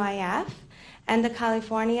 DCYF, and the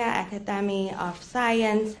California Academy of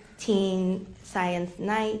Science Teen Science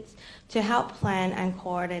Nights to help plan and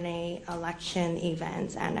coordinate election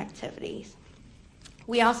events and activities.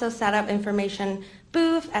 We also set up information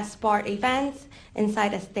booths at sport events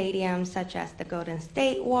inside a stadium such as the Golden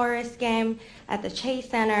State Warriors game at the Chase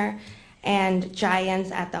Center and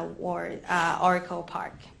Giants at the Oracle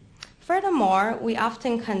Park. Furthermore, we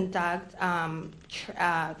often conduct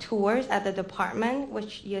tours at the department,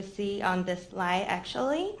 which you see on this slide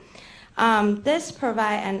actually. This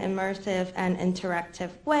provides an immersive and interactive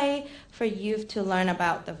way for youth to learn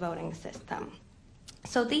about the voting system.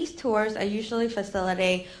 So these tours are usually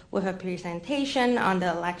facilitated with a presentation on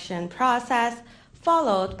the election process,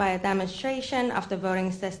 followed by a demonstration of the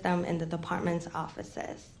voting system in the department's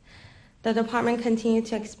offices. The department continued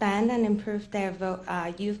to expand and improve their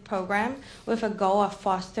youth program with a goal of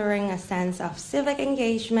fostering a sense of civic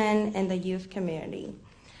engagement in the youth community.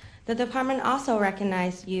 The department also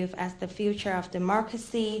recognized youth as the future of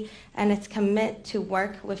democracy and is committed to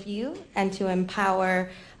work with youth and to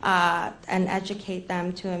empower and educate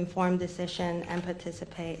them to inform decisions and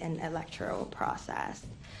participate in electoral process.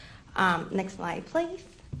 Next slide, please.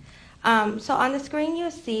 So on the screen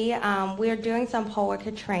you see we're doing some poll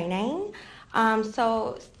worker training.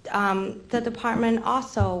 The department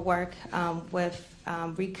also work with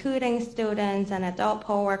recruiting students and adult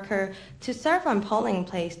poll workers to serve on polling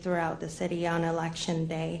place throughout the city on election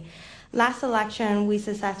day. Last election, we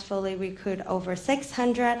successfully recruited over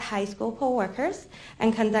 600 high school poll workers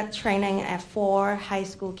and conduct training at 4 high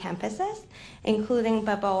school campuses, including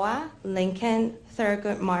Balboa, Lincoln,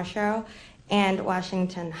 Thurgood Marshall, and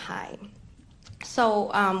Washington High.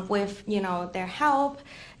 So with their help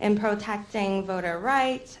in protecting voter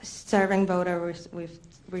rights, serving voters with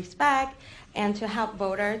respect, and to help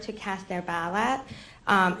voters to cast their ballot,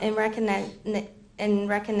 in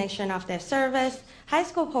recognition of their service, high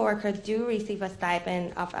school poll workers do receive a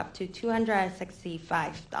stipend of up to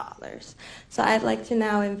 $265. So I'd like to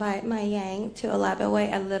now invite Mai Yang to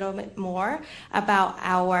elaborate a little bit more about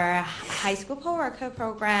our high school poll worker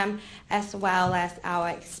program, as well as our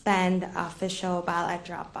expand official ballot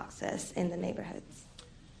drop boxes in the neighborhoods.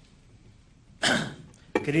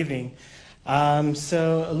 Good evening.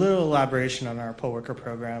 So a little elaboration on our poll worker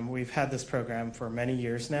program. We've had this program for many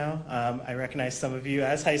years now. I recognize some of you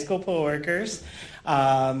as high school poll workers.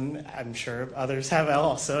 I'm sure others have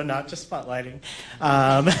also, not just spotlighting.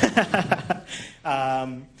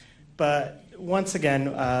 But once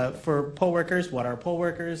again, for poll workers, what are poll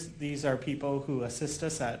workers? These are people who assist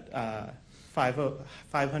us at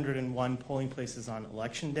 501 polling places on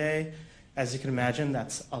Election Day. As you can imagine,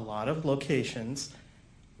 that's a lot of locations.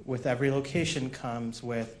 With every location comes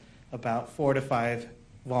with about 4 to 5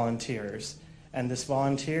 volunteers. And this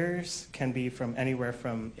volunteers can be from anywhere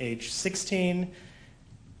from age 16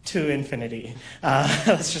 to infinity.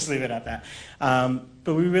 Let's just leave it at that.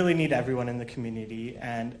 But we really need everyone in the community,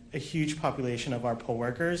 and a huge population of our poll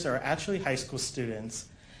workers are actually high school students.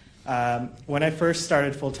 When I first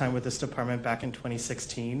started full-time with this department back in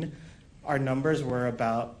 2016, our numbers were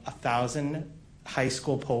about 1,000 high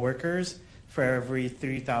school poll workers for every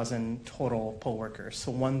 3,000 total poll workers,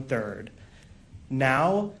 so 1/3.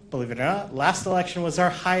 Now, believe it or not, last election was our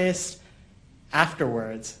highest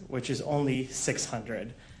afterwards, which is only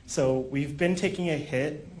 600. So we've been taking a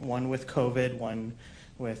hit, one with COVID, one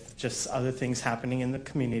with just other things happening in the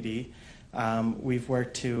community. We've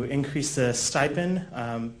worked to increase the stipend.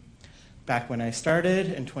 Back when I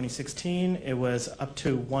started in 2016, it was up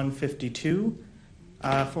to $152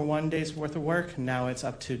 for 1 day's worth of work. Now it's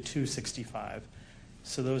up to $265.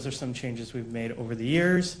 So those are some changes we've made over the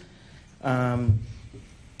years.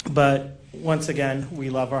 But once again, we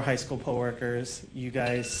love our high school poll workers. You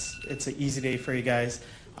guys, it's an easy day for you guys.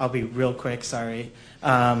 I'll be real quick, sorry.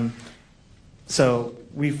 So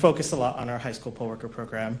we focus a lot on our high school poll worker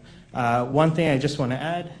program. One thing I just want to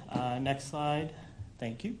add, next slide,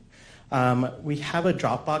 thank you. We have a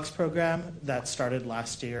Dropbox program that started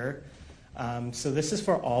last year. So this is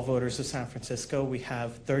for all voters of San Francisco. We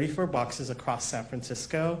have 34 boxes across San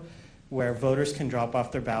Francisco where voters can drop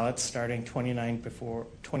off their ballots starting 29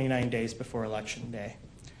 days before Election Day.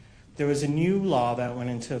 There was a new law that went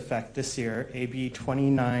into effect this year, AB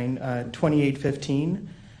 2815,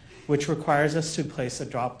 which requires us to place a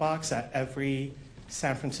drop box at every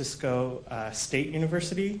San Francisco State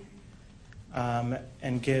University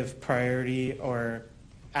and give priority or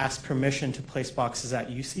ask permission to place boxes at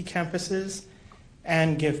UC campuses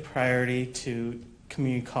and give priority to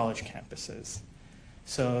community college campuses.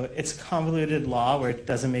 So it's a convoluted law where it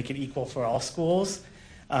doesn't make it equal for all schools.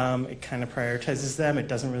 It kind of prioritizes them. It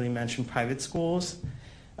doesn't really mention private schools.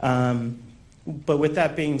 But with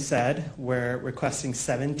that being said, we're requesting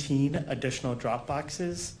 17 additional drop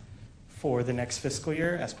boxes for the next fiscal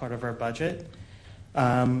year as part of our budget.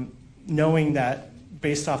 Knowing that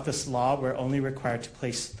based off this law, we're only required to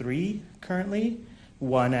place 3 currently,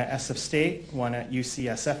 one at SF State, one at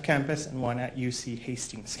UCSF campus, and one at UC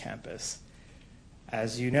Hastings campus.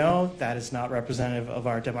 As you know, that is not representative of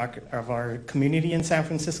our community in San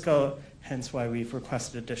Francisco, hence why we've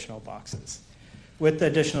requested additional boxes. With the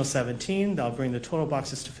additional 17, they'll bring the total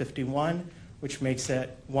boxes to 51, which makes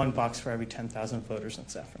it 1 box for every 10,000 voters in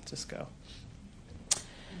San Francisco.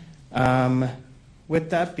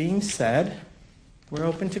 With that being said, we're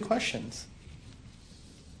open to questions.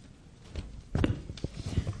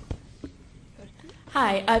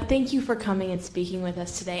 Hi, thank you for coming and speaking with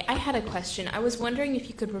us today. I had a question. I was wondering if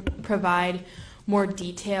you could provide more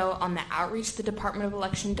detail on the outreach the Department of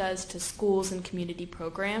Election does to schools and community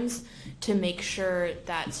programs to make sure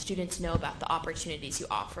that students know about the opportunities you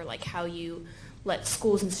offer, like how you let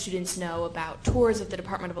schools and students know about tours of the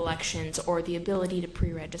Department of Elections or the ability to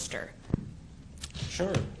pre-register.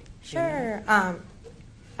 Sure. Sure.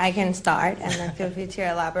 I can start and then feel free to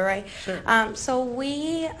elaborate. Sure. So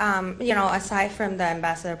we, aside from the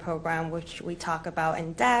ambassador program, which we talk about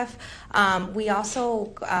in depth, we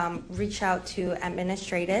also reach out to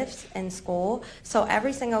administratives in school. So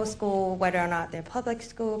every single school, whether or not they're public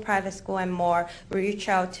school, private school, and more, we reach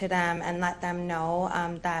out to them and let them know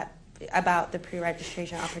about the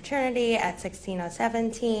pre-registration opportunity at 16 or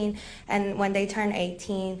 17, and when they turn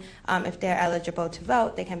 18, if they're eligible to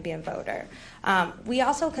vote, they can be a voter. We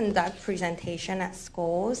also conduct presentation at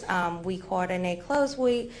schools. We coordinate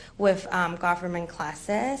closely with government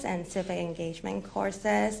classes and civic engagement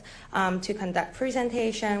courses to conduct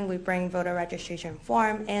presentation. We bring voter registration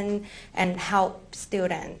form in and help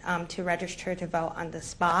students to register to vote on the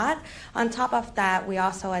spot. On top of that, we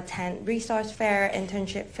also attend resource fair,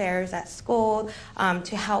 internship fairs at school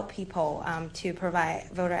to help people to provide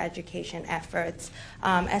voter education efforts,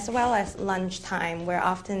 as well as lunchtime. We're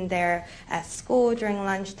often there at school during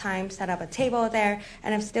lunchtime, set up a table there,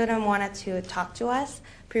 and if students wanted to talk to us,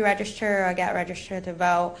 pre-register or get registered to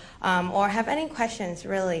vote, or have any questions,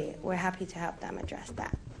 really, we're happy to help them address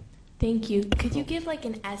that. Thank you. Could you give like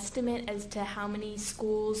an estimate as to how many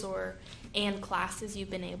schools and classes you've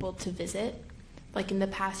been able to visit, like in the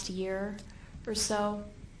past year or so,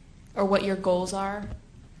 or what your goals are?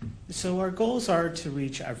 So our goals are to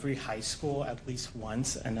reach every high school at least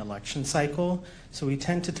once an election cycle. So we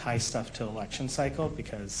tend to tie stuff to election cycle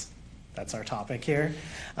because that's our topic here.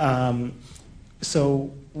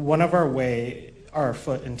 So one of our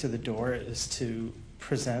foot into the door is to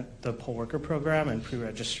present the poll worker program and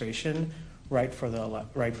pre-registration right before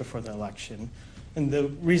the election. And the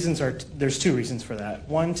reasons there's two reasons for that.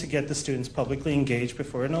 One, to get the students publicly engaged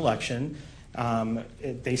before an election.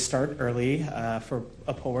 They start early for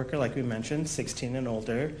a poll worker, like we mentioned, 16 and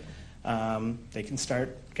older. They can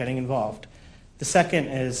start getting involved. The second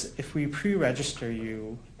is if we pre-register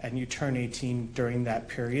you and you turn 18 during that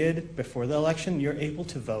period before the election, you're able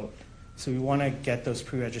to vote. So we want to get those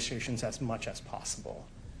pre-registrations as much as possible.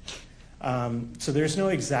 So there's no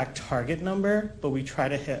exact target number, but we try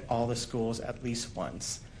to hit all the schools at least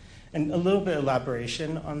once. And a little bit of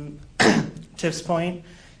elaboration on Tiff's point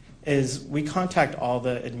is we contact all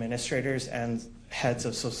the administrators and heads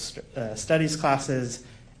of social studies classes,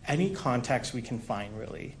 any contacts we can find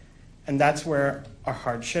really. And that's where our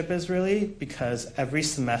hardship is really, because every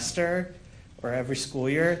semester or every school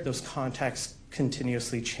year, those contacts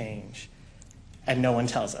continuously change. And no one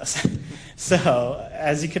tells us. So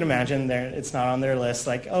as you can imagine, it's not on their list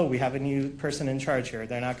like, oh, we have a new person in charge here.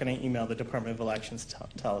 They're not going to email the Department of Elections to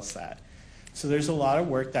tell us that. So there's a lot of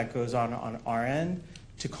work that goes on our end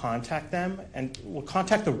to contact them, and we'll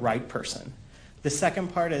contact the right person. The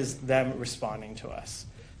second part is them responding to us.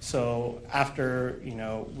 So after,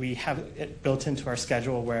 we have it built into our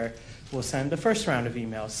schedule where we'll send the first round of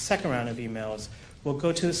emails, second round of emails. We'll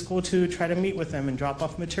go to the school to try to meet with them and drop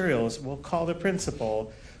off materials. We'll call the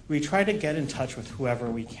principal. We try to get in touch with whoever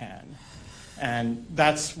we can. And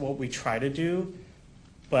that's what we try to do,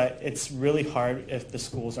 but it's really hard if the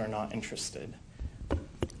schools are not interested.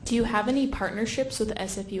 Do you have any partnerships with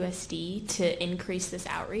SFUSD to increase this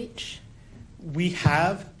outreach? We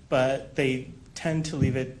have, but they tend to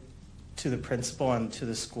leave it to the principal and to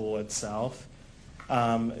the school itself.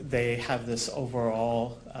 They have this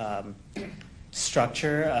overall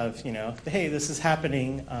structure of, hey, this is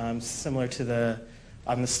happening, similar to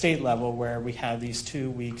on the state level where we have these 2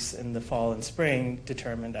 weeks in the fall and spring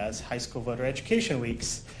determined as high school voter education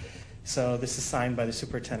weeks. So this is signed by the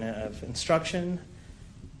superintendent of instruction,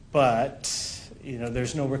 but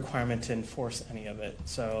there's no requirement to enforce any of it.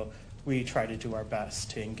 So we try to do our best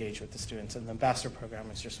to engage with the students, and the ambassador program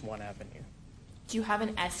is just one avenue. Do you have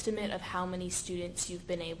an estimate of how many students you've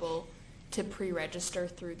been able to pre-register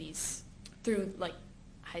through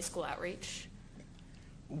high school outreach?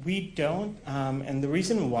 We don't, and the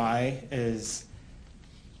reason why is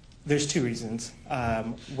there's two reasons.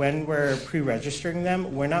 When we're pre-registering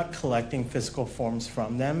them, we're not collecting physical forms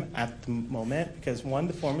from them at the moment because one,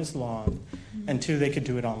 the form is long, and two, they could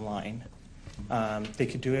do it online. They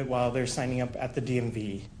could do it while they're signing up at the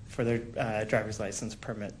DMV for their driver's license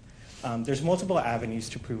permit. There's multiple avenues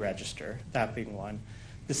to pre-register, that being one.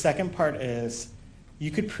 The second part is you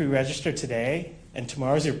could pre-register today, and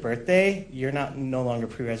tomorrow's your birthday, you're no longer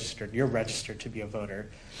pre-registered. You're registered to be a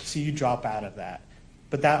voter. So you drop out of that.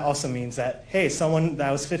 But that also means that, hey, someone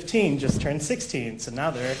that was 15 just turned 16, so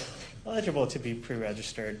now they're eligible to be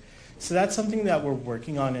pre-registered. So that's something that we're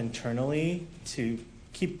working on internally to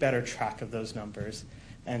keep better track of those numbers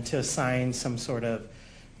and to assign some sort of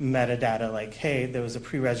metadata like, hey, there was a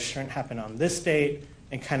pre-registrant happened on this date,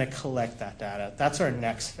 and kind of collect that data. That's our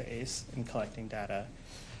next phase in collecting data.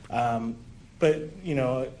 But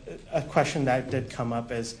a question that did come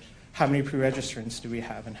up is, how many pre-registrants do we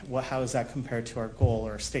have, and how is that compared to our goal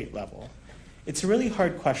or state level? It's a really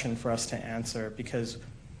hard question for us to answer because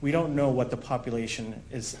we don't know what the population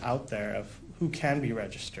is out there of who can be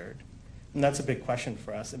registered. And that's a big question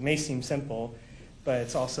for us. It may seem simple, but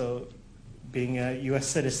it's also being a U.S.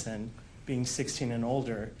 citizen, being 16 and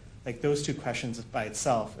older, like those two questions by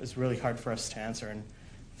itself is really hard for us to answer and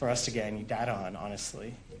for us to get any data on,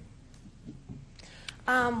 honestly.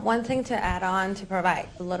 One thing to add on to provide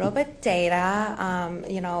a little bit data,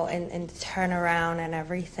 in turnaround and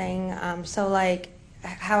everything. So like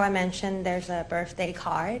how I mentioned, there's a birthday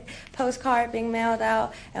card, postcard being mailed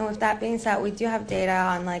out. And with that being said, we do have data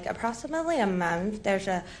on like approximately a month. There's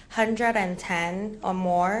 110 or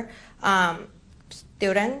more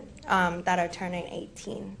students that are turning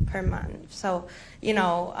 18 per month. So,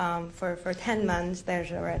 for 10 months,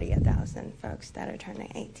 there's already 1,000 folks that are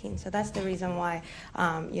turning 18. So that's the reason why,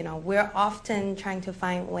 we're often trying to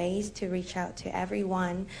find ways to reach out to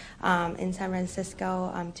everyone in San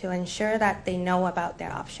Francisco to ensure that they know about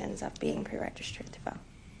their options of being pre-registered to vote.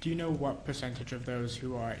 Do you know what percentage of those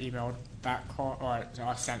who are emailed that card or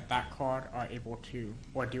are sent that card are able to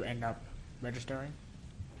or do end up registering?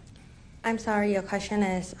 I'm sorry, your question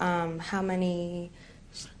is how many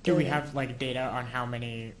do we have like data on how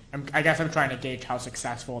many? I guess I'm trying to gauge how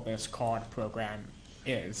successful this card program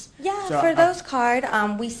is. Yeah, So, for those cards,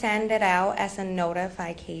 we send it out as a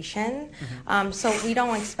notification. So we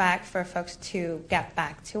don't expect for folks to get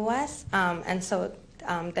back to us. And so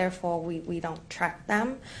therefore we don't track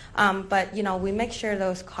them. But, we make sure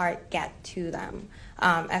those cards get to them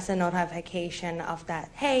as a notification of that,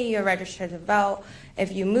 hey, you're registered to vote.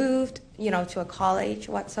 If you moved, to a college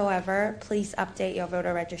whatsoever, please update your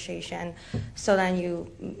voter registration so then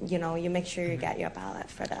you make sure you get your ballot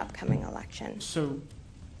for the upcoming election. So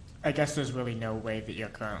I guess there's really no way that you're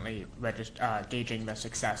currently gauging the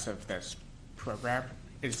success of this program.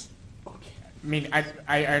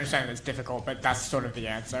 I understand it's difficult, but that's sort of the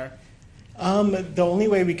answer. The only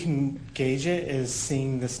way we can gauge it is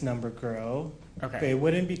seeing this number grow. Okay. It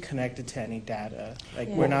wouldn't be connected to any data.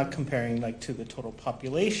 We're not comparing to the total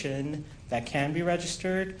population that can be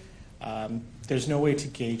registered. There's no way to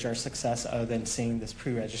gauge our success other than seeing this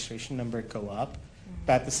pre-registration number go up.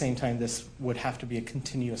 But at the same time, this would have to be a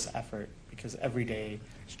continuous effort because every day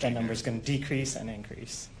that number is going to decrease and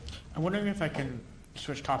increase. I'm wondering if I can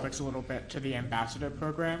switch topics a little bit to the ambassador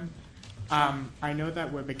program. I know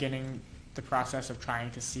that we're beginning the process of trying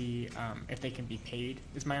to see if they can be paid,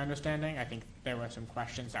 is my understanding. I think there were some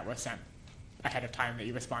questions that were sent ahead of time that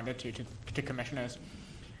you responded to commissioners.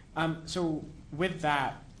 So with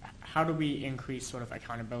that, how do we increase sort of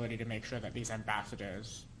accountability to make sure that these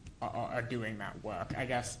ambassadors are doing that work? I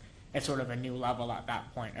guess it's sort of a new level at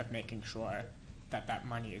that point of making sure that that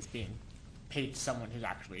money is being paid to someone who's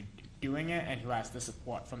actually doing it and who has the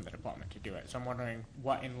support from the department to do it. So I'm wondering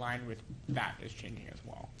what in line with that is changing as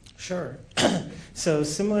well. Sure. So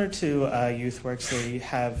similar to YouthWorks, they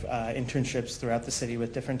have internships throughout the city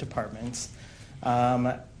with different departments.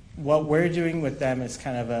 What we're doing with them is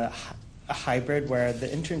kind of a hybrid where the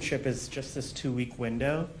internship is just this 2-week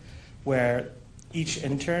window where each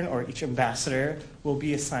intern or each ambassador will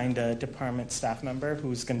be assigned a department staff member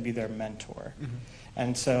who's going to be their mentor.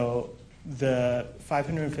 And so the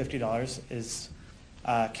 $550 is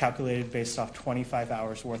calculated based off 25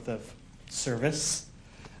 hours worth of service.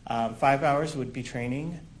 5 hours would be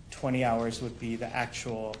training, 20 hours would be the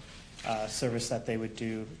actual service that they would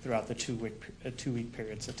do throughout the two-week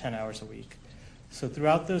period, so 10 hours a week. So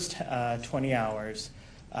throughout those 20 hours,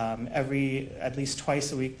 at least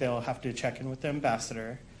twice a week, they'll have to check in with the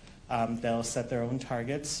ambassador. They'll set their own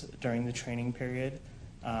targets during the training period.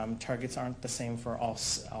 Targets aren't the same for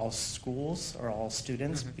all schools or all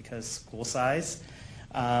students because school size.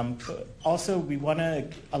 Also, we want to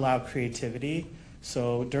allow creativity.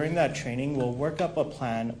 So during that training, we'll work up a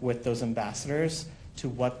plan with those ambassadors to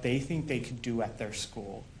what they think they could do at their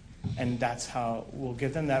school. And that's how we'll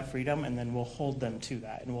give them that freedom, and then we'll hold them to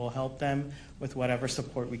that. And we'll help them with whatever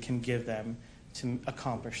support we can give them to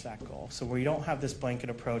accomplish that goal. So we don't have this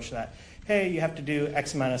blanket approach that, hey, you have to do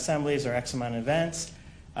X amount of assemblies or X amount of events.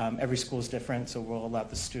 Every school is different, so we'll allow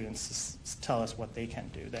the students to tell us what they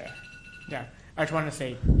can do there. Yeah, I just want to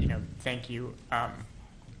say, thank you.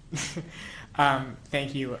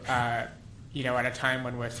 Thank you. At a time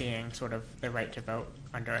when we're seeing sort of the right to vote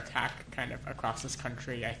under attack kind of across this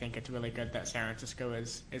country, I think it's really good that San Francisco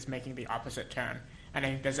is making the opposite turn. And I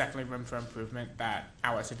think there's definitely room for improvement that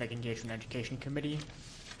our Civic Engagement Education Committee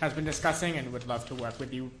has been discussing and would love to work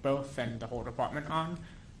with you both and the whole department on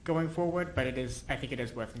going forward. But I think it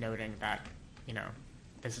is worth noting that,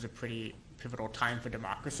 this is a pretty pivotal time for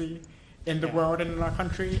democracy in the world and in our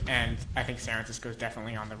country, and I think San Francisco is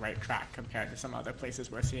definitely on the right track compared to some other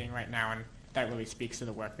places we're seeing right now, and that really speaks to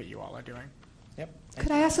the work that you all are doing. Yep.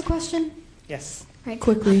 Could I ask a question? Yes. Right.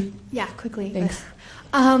 Quickly. Yeah, quickly. Thanks.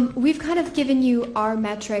 We've kind of given you our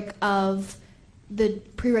metric of the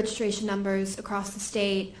pre-registration numbers across the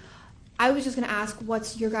state. I was just going to ask,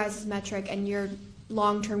 what's your guys' metric and your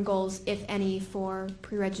long-term goals, if any, for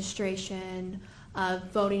pre-registration,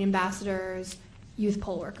 voting ambassadors, youth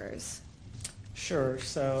poll workers? Sure.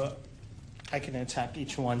 So I can attack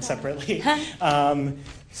each one separately.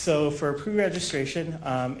 So for pre-registration,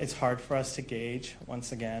 it's hard for us to gauge.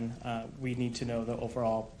 Once again, we need to know the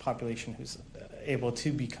overall population who's able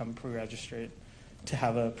to become pre-registered to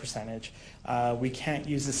have a percentage. We can't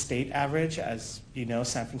use the state average. As you know,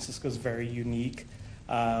 San Francisco is very unique.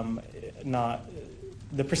 Not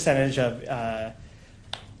the percentage of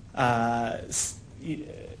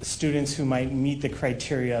students who might meet the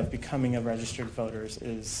criteria of becoming a registered voters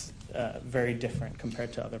is very different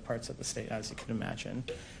compared to other parts of the state, as you can imagine.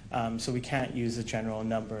 So we can't use a general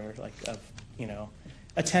number of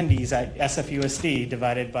attendees at SFUSD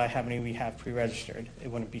divided by how many we have pre-registered.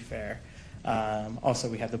 It wouldn't be fair. Also,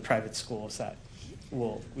 we have the private schools that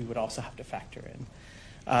we would also have to factor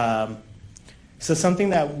in. So something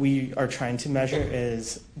that we are trying to measure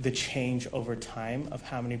is the change over time of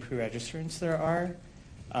how many pre-registrants there are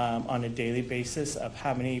on a daily basis, of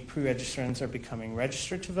how many pre-registrants are becoming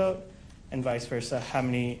registered to vote, and vice versa, how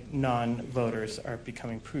many non-voters are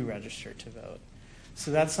becoming pre-registered to vote. So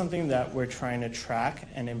that's something that we're trying to track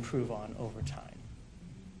and improve on over time.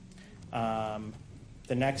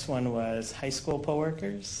 The next one was high school poll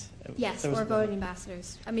workers. Yes, There was or one. voting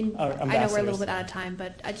ambassadors. I mean, I know we're a Ambassadors. little bit out of time,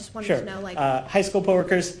 but I just wanted Sure. to know, like, High school poll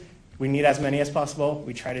workers, we need as many as possible.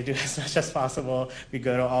 We try to do as much as possible. We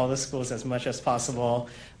go to all the schools as much as possible.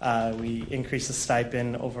 We increase the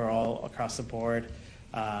stipend overall across the board.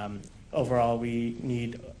 Overall, we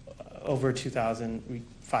need over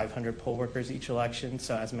 2,500 poll workers each election,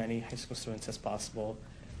 so as many high school students as possible.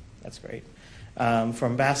 That's great. For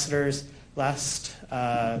ambassadors, last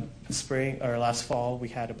spring or last fall, we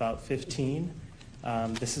had about 15.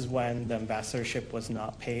 This is when the ambassadorship was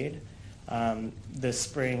not paid. This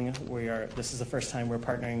spring, this is the first time we're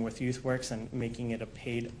partnering with YouthWorks and making it a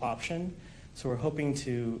paid option. So we're hoping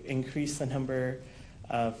to increase the number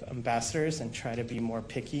of ambassadors and try to be more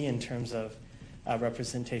picky in terms of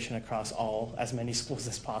representation across as many schools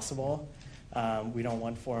as possible. We don't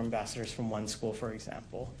want 4 ambassadors from one school, for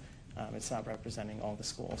example. It's not representing all the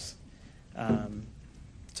schools.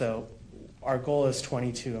 So our goal is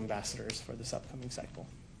 22 ambassadors for this upcoming cycle.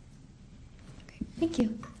 thank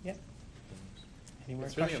you. Yep. Any more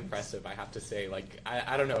It's really questions? impressive, I have to say. Like,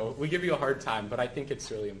 I don't know, we give you a hard time, but I think it's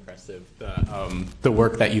really impressive, the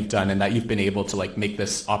work that you've done and that you've been able to like make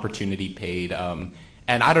this opportunity paid.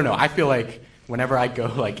 And I don't know, I feel like whenever I go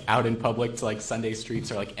like out in public to like Sunday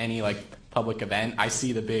streets or like any like public event, I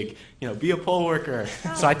see the big, be a poll worker.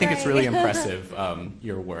 So I think it's really impressive,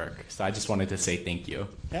 your work. So I just wanted to say thank you.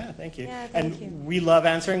 Yeah, thank you. Yeah, thank and you. we love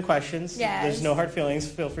answering questions. Yes. There's no hard feelings.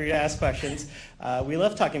 Feel free to ask questions. We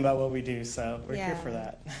love talking about what we do, so we're here Yeah. for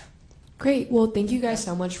that. Great. Well, thank you guys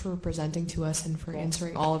so much for presenting to us and for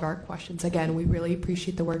answering all of our questions. Again, we really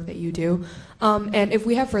appreciate the work that you do. And if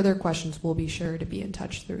we have further questions, we'll be sure to be in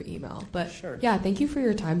touch through email. But Sure. yeah, thank you for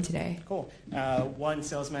your time today. Cool. One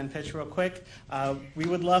salesman pitch real quick. We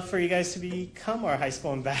would love for you guys to become our high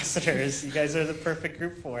school ambassadors. You guys are the perfect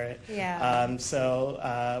group for it. Yeah.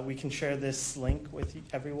 So we can share this link with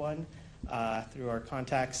everyone through our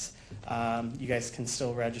contacts. You guys can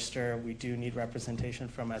still register. We do need representation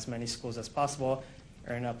from as many schools as possible.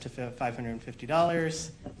 Earn up to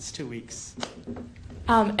 $550. It's 2 weeks.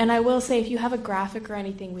 And I will say, if you have a graphic or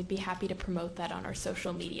anything, we'd be happy to promote that on our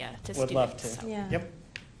social media to Would students. love to. So. Yeah. Yep.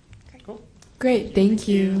 Cool. Great. Thank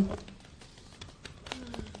you.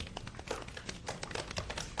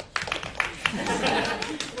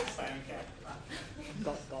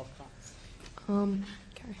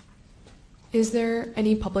 Okay. Is there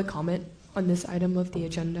any public comment on this item of the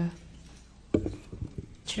agenda?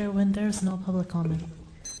 Chairman, there's no public comment.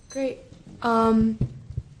 Great.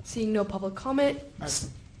 Seeing no public comment.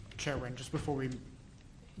 Chairman, just before we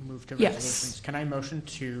move to Yes. resolutions, can I motion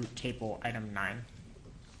to table item 9?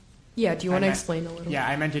 Yeah, do you I want to meant- explain a little? Yeah,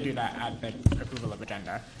 I meant to do that at the approval of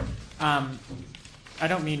agenda. I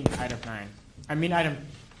don't mean item 9. I mean item,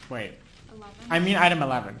 wait. 11? I mean item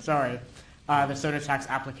 11, sorry. The soda tax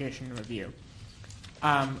application review.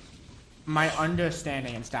 My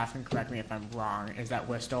understanding, and staff can correct me if I'm wrong, is that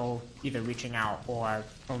we're still either reaching out or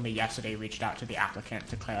only yesterday reached out to the applicant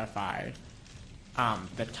to clarify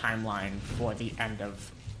the timeline for the end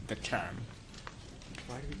of the term.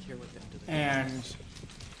 Why do we care what the end of the And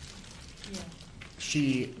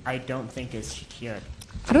she, I don't think, is here.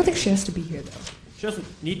 I don't think she has to be here, though. She doesn't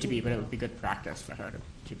need to be, but it would be good practice for her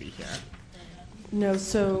to be here. No,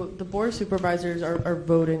 so the board of supervisors are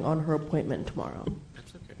voting on her appointment tomorrow.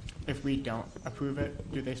 That's okay. If we don't approve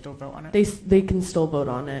it, do they still vote on it? They can still vote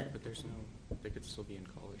on it. But there's no, they could still be in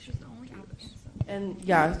college. And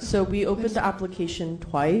yeah, so we opened the application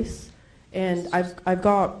twice, and I've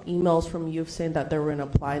got emails from youth saying that they were going to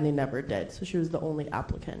apply and they never did. So she was the only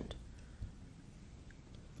applicant.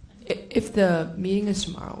 If the meeting is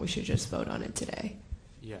tomorrow, we should just vote on it today.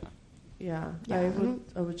 Yeah. Yeah, Yeah,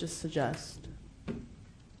 I would just suggest.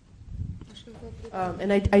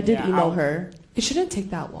 And I did Yeah, email I'll- her. It shouldn't take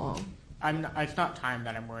that long. It's not time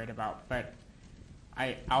that I'm worried about, but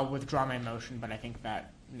I'll withdraw my motion, but I think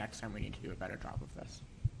that next time we need to do a better job of this.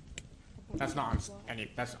 That's not on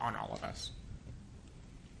that's on all of us.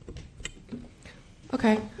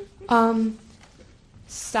 Okay.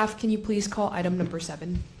 Staff, can you please call item number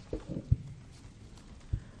 7?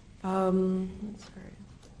 Sorry.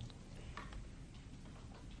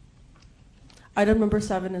 Item number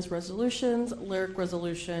 7 is resolutions, lyric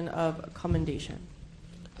resolution of commendation.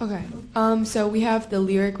 Okay. So we have the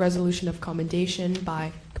Lyric Resolution of Commendation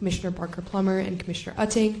by Commissioner Parker Plummer and Commissioner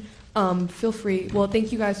Utting. Feel free. Well,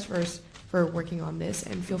 thank you guys first for working on this,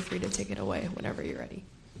 and feel free to take it away whenever you're ready.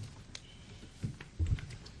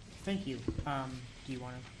 Thank you. Do you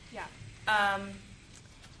want to? Yeah. Do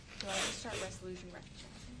I just start resolution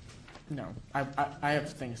recognizing? No, I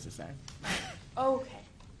have things to say. Okay.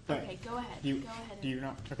 But Okay, go ahead. Do you, Go ahead. do you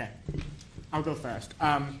not? Okay. I'll go first.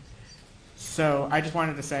 So I just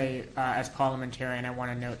wanted to say, as parliamentarian, I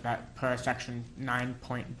want to note that per section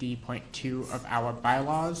 9.d.2 of our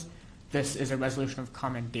bylaws, this is a resolution of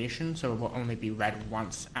commendation, so it will only be read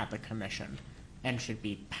once at the commission and should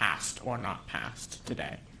be passed or not passed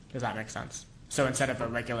today. Does that make sense? So instead of a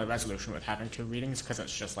regular resolution with having 2 readings, because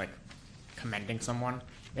it's just like commending someone,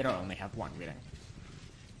 it'll only have 1 reading.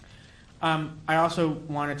 I also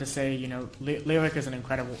wanted to say, Lyric is an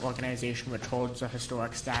incredible organization which holds a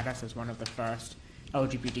historic status as one of the first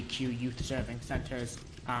LGBTQ youth-serving centers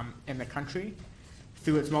in the country.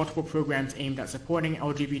 Through its multiple programs aimed at supporting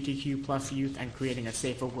LGBTQ plus youth and creating a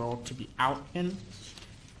safer world to be out in,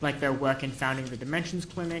 like their work in founding the Dimensions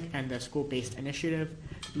Clinic and their school-based initiative,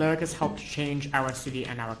 Lyric has helped change our city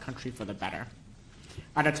and our country for the better.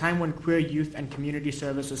 At a time when queer youth and community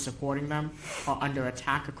services supporting them are under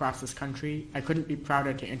attack across this country, I couldn't be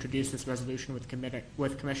prouder to introduce this resolution with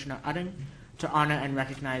Commissioner Utting to honor and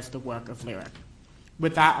recognize the work of Lyric.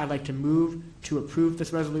 With that, I'd like to move to approve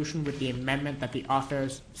this resolution with the amendment that the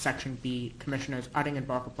authors, Section B, Commissioners Utting and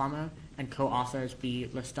Barker Plummer, and co-authors be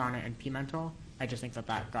Listana and Pimentel. I just think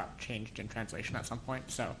that got changed in translation at some point,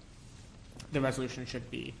 so the resolution should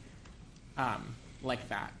be like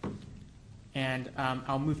that. And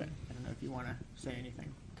I'll move it. I don't know if you want to say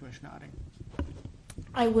anything, Commissioner Utting.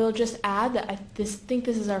 I will just add that I think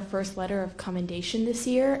this is our first letter of commendation this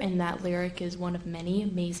year, and that Lyric is one of many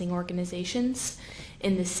amazing organizations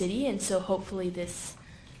in the city, and so hopefully this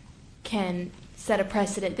can set a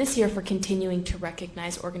precedent this year for continuing to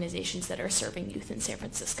recognize organizations that are serving youth in San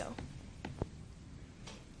Francisco.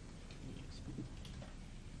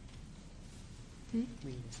 Hmm?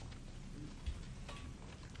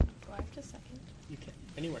 Do I have to second? You can.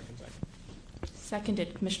 Anyone can second.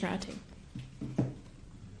 Seconded, Commissioner Utting.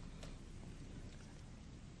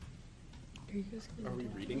 Are we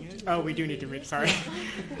reading it? Oh, we do need to read, sorry.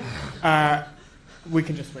 We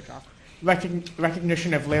can just switch off.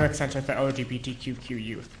 Recognition of Lyric Center for LGBTQ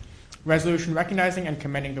Youth. Resolution recognizing and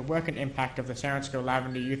commending the work and impact of the San Francisco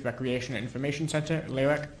Lavender Youth Recreation and Information Center,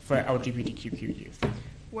 Lyric, for LGBTQ youth.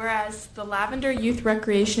 Whereas the Lavender Youth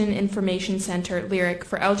Recreation and Information Center, Lyric,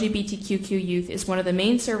 for LGBTQ youth is one of the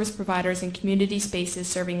main service providers in community spaces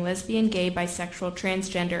serving lesbian, gay, bisexual,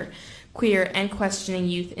 transgender, queer, and questioning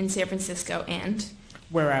youth in San Francisco, and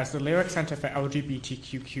whereas the Lyric Center for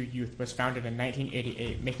LGBTQ youth was founded in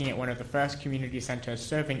 1988, making it one of the first community centers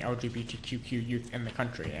serving LGBTQ youth in the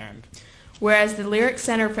country, and whereas the Lyric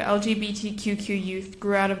Center for LGBTQ youth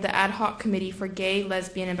grew out of the ad hoc committee for gay,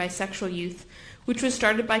 lesbian, and bisexual youth, which was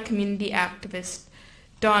started by community activists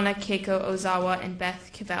Donna Keiko Ozawa and Beth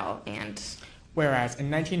Cavell, and whereas in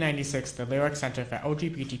 1996, the Lyric Center for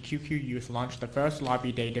LGBTQ youth launched the first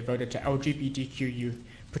lobby day devoted to LGBTQ youth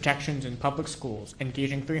protections in public schools,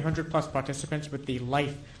 engaging 300-plus participants with the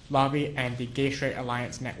LIFE lobby and the Gay Straight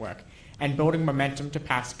Alliance Network, and building momentum to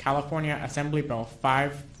pass California Assembly Bill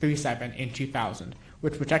 537 in 2000,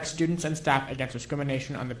 which protects students and staff against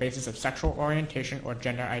discrimination on the basis of sexual orientation or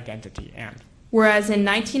gender identity, and whereas in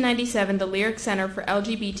 1997, the Lyric Center for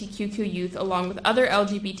LGBTQ youth, along with other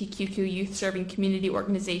LGBTQ youth-serving community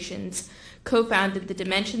organizations, co-founded the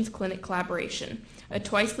Dimensions Clinic Collaboration, a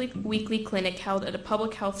twice-weekly clinic held at a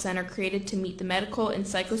public health center created to meet the medical and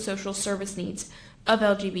psychosocial service needs of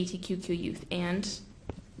LGBTQ youth, and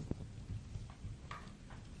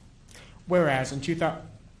whereas in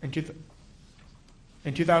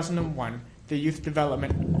 2001, the Youth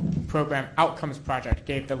Development Program Outcomes Project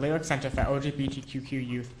gave the Lyric Center for LGBTQ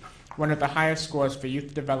youth one of the highest scores for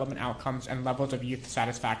youth development outcomes and levels of youth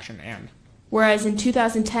satisfaction, and whereas in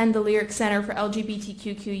 2010, the Lyric Center for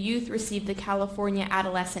LGBTQ youth received the California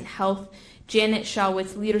Adolescent Health Janet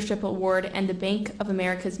Shawitz Leadership Award and the Bank of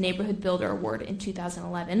America's Neighborhood Builder Award in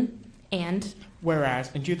 2011, and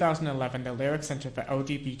whereas in 2011, the Lyric Center for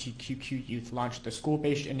LGBTQ youth launched the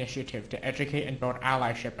school-based initiative to educate and build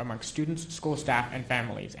allyship among students, school staff, and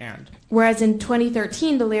families, and whereas in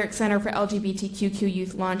 2013, the Lyric Center for LGBTQ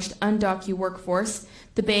youth launched Undocu Workforce,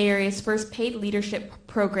 the Bay Area's first paid leadership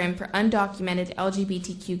program for undocumented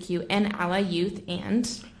LGBTQ and ally youth,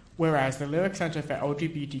 and whereas the Lyric Center for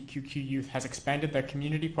LGBTQ youth has expanded their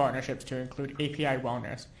community partnerships to include API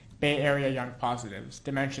Wellness, Bay Area Young Positives,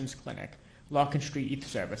 Dimensions Clinic, Larkin Street Youth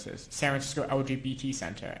Services, San Francisco LGBT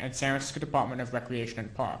Center, and San Francisco Department of Recreation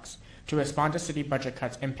and Parks to respond to city budget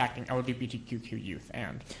cuts impacting LGBTQ youth.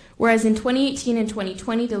 And whereas in 2018 and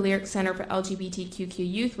 2020, the Lyric Center for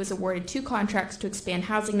LGBTQ Youth was awarded 2 contracts to expand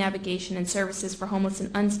housing navigation and services for homeless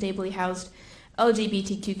and unstably housed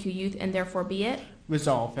LGBTQ youth, and therefore be it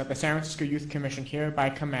resolved that the San Francisco Youth Commission hereby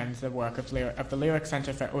commends the work of the Lyric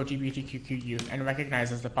Center for LGBTQ youth and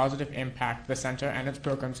recognizes the positive impact the center and its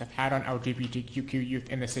programs have had on LGBTQ youth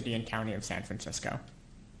in the city and county of San Francisco.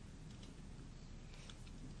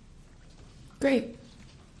 Great.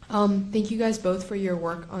 Thank you guys both for your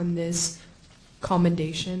work on this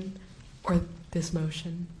commendation, or this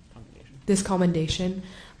motion. This commendation.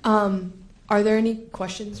 Are there any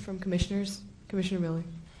questions from commissioners? Commissioner Miller.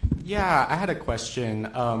 Yeah, I had a question.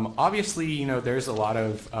 Obviously, there's a lot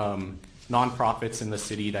of nonprofits in the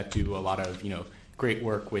city that do a lot of, great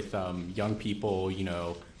work with young people.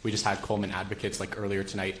 We just had Coleman Advocates earlier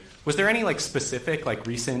tonight. Was there any specific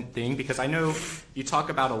recent thing? Because I know you talk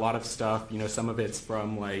about a lot of stuff. Some of it's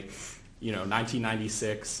from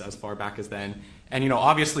 1996, as far back as then. And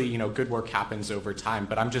obviously, good work happens over time.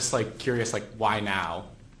 But I'm just curious, why now?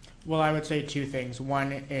 Well, I would say 2 things.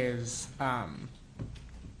 One is,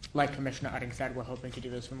 like Commissioner Utting said, we're hoping to do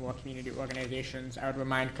this for more community organizations. I would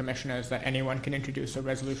remind commissioners that anyone can introduce a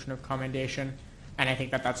resolution of commendation, and I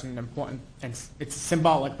think that that's an important, and it's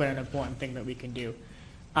symbolic, but an important thing that we can do.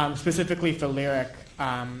 Specifically for Lyric,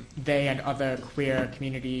 they and other queer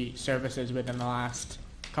community services within the last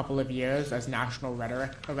couple of years, as national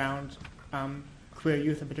rhetoric around queer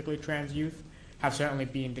youth, and particularly trans youth, have certainly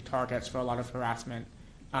been the targets for a lot of harassment,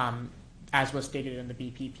 as was stated in the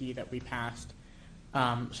BPP that we passed.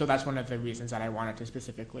 So that's one of the reasons that I wanted to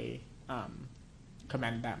specifically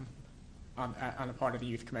commend them on the part of the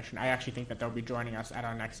Youth Commission. I actually think that they'll be joining us at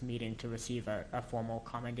our next meeting to receive a formal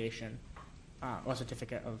commendation or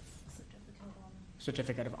certificate of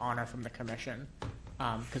honor from the Commission,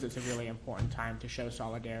 because it's a really important time to show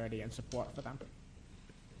solidarity and support for them.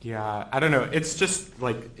 Yeah, I don't know. It's just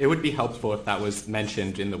it would be helpful if that was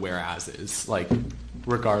mentioned in the whereases,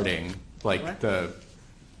 regarding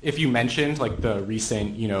if you mentioned the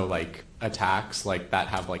recent attacks that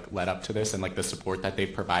have led up to this and the support that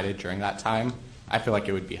they've provided during that time, I feel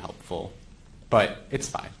it would be helpful, but it's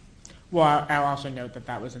fine. Well, I'll also note that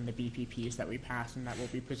that was in the BPPs that we passed and that we'll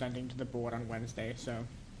be presenting to the board on Wednesday. So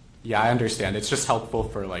yeah, I understand. It's just helpful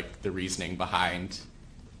for the reasoning behind,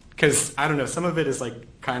 because I don't know, some of it is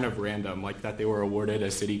kind of random, that they were awarded a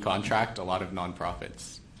city contract. A lot of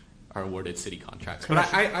nonprofits are awarded city contracts. But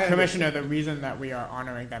Commissioner, the reason that we are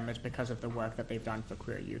honoring them is because of the work that they've done for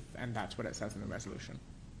queer youth, and that's what it says in the resolution.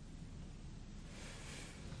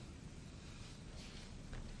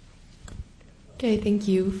 Okay, thank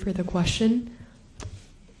you for the question.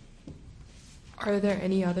 Are there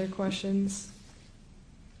any other questions?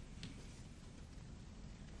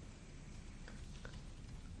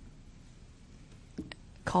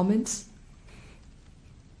 Comments?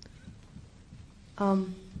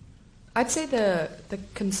 I'd say the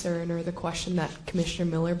concern or the question that Commissioner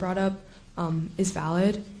Miller brought up is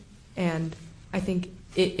valid, and I think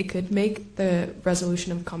it could make the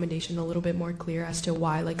resolution of commendation a little bit more clear as to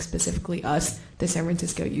why, specifically us, the San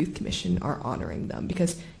Francisco Youth Commission, are honoring them.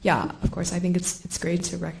 Because, yeah, of course, I think it's great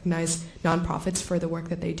to recognize nonprofits for the work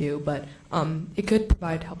that they do, but it could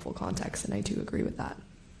provide helpful context, and I do agree with that.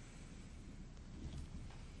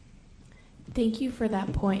 Thank you for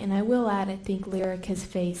that point, and I will add, I think Lyric has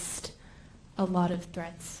faced a lot of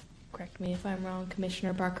threats. Correct me if I'm wrong,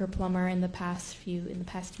 Commissioner Barker Plummer, in the past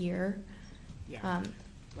year. Yeah,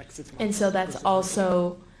 6 months. And so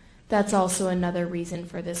that's also another reason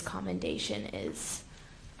for this commendation is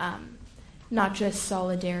not just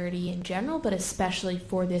solidarity in general, but especially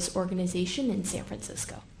for this organization in San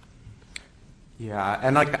Francisco. Yeah,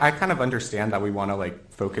 and I kind of understand that we want to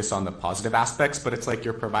focus on the positive aspects, but it's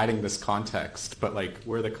you're providing this context, but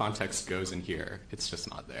where the context goes in here, it's just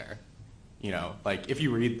not there. If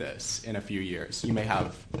you read this in a few years, you may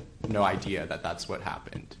have no idea that that's what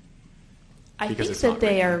happened. I think that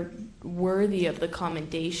they are worthy of the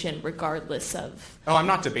commendation regardless of... Oh, I'm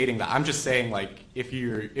not debating that. I'm just saying, if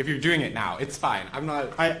you're doing it now, it's fine. I'm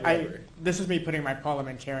not... This is me putting my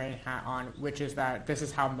parliamentarian hat on, which is that this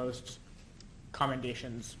is how most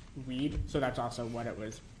commendations read, so that's also what it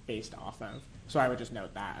was based off of. So I would just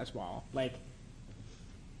note that as well.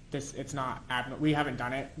 It's not abnormal. We haven't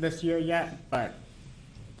done it this year yet, but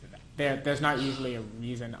there's not usually a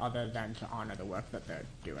reason other than to honor the work that they're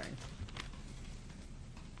doing.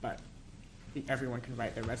 But everyone can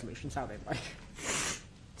write their resolutions how they like.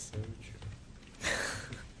 So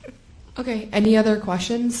true. Okay, any other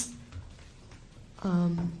questions?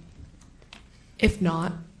 If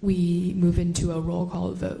not, we move into a roll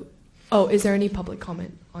call vote. Oh, is there any public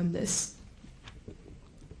comment on this?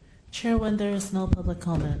 Chair, when there is no public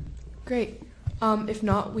comment. Great. If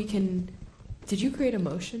not, we can. Did you create a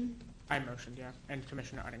motion? I motioned, yeah, and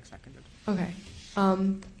Commissioner Utting seconded. Okay.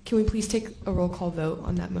 Can we please take a roll call vote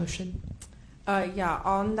on that motion? Yeah,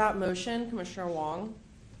 on that motion, Commissioner Wong.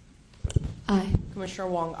 Aye. Commissioner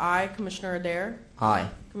Wong, aye. Commissioner Adair. Aye.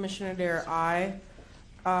 Commissioner Adair, aye.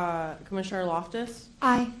 Commissioner Loftus.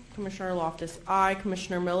 Aye. Commissioner Loftus, aye.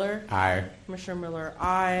 Commissioner Miller. Aye. Commissioner Miller,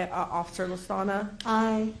 aye. Officer Lastana.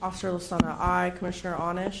 Aye. Officer Lastana, aye. Commissioner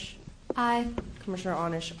Onish. Aye. Commissioner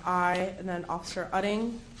Onish, aye. And then Officer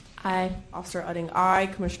Utting. Aye. Officer Utting, aye.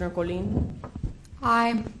 Commissioner Colleen.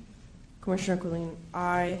 Aye. Commissioner Colleen,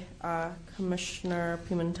 aye. Commissioner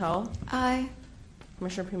Pimentel. Aye.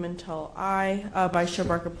 Commissioner Pimentel, aye. Vice Chair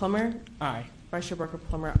Barker Plummer. Aye. Vice Chair Barker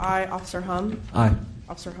Plummer, aye. Officer Hum. Aye.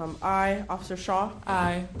 Officer Hum, aye. Officer Shaw.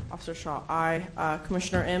 Aye. Officer Shaw, aye.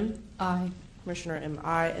 Commissioner Im. Aye. Commissioner Im,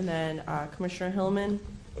 aye. And then Commissioner Hillman.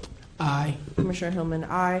 Aye. Commissioner Hillman,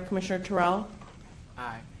 aye. Commissioner Terrell.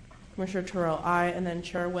 Aye. Commissioner Terrell, aye. And then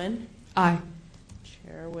Chair Nguyen. Aye.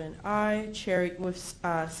 Chair Nguyen, aye. Chair, with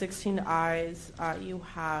 16 ayes, you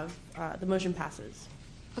have, the motion passes.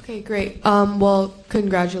 Okay, great. Well,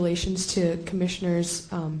 congratulations to Commissioners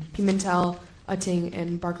Pimentel, Utting,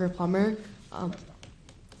 and Barker Plummer,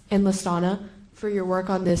 and Lastana for your work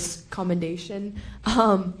on this commendation.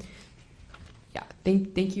 Yeah,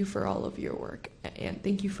 thank you for all of your work, and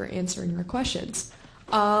thank you for answering our questions.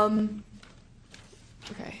 Okay.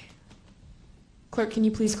 Clerk, can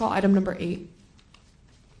you please call item number 8?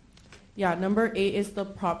 Yeah, number 8 is the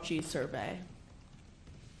Prop G survey.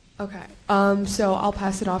 Okay. So I'll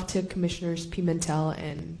pass it off to Commissioners Pimentel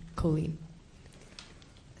and Colleen.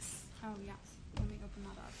 Oh, yes. Let me open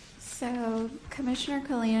that up. So Commissioner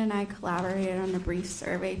Colleen and I collaborated on a brief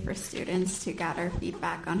survey for students to gather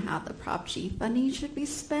feedback on how the Prop G funding should be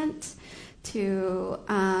spent to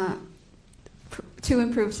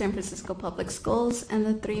improve San Francisco Public Schools. And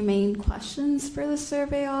the 3 main questions for the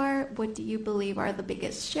survey are, what do you believe are the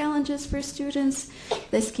biggest challenges for students?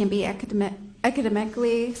 This can be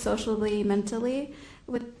academically, socially, mentally.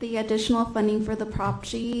 With the additional funding for the Prop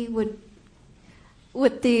G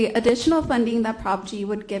with the additional funding that Prop G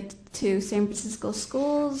would give to San Francisco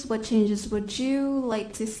schools, what changes would you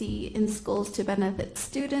like to see in schools to benefit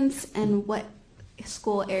students, and what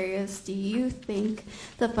school areas do you think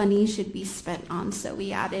the funding should be spent on? So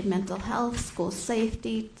we added mental health, school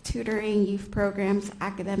safety, tutoring, youth programs,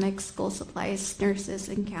 academics, school supplies, nurses,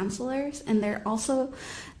 and counselors. And there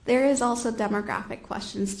is also demographic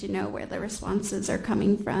questions to know where the responses are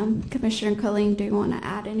coming from. Commissioner Colleen, do you want to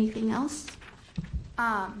add anything else?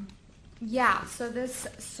 Yeah, so this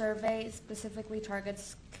survey specifically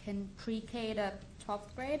targets pre-K to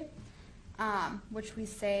 12th grade, which we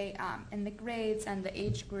say in the grades and the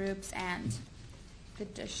age groups and the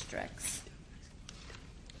districts.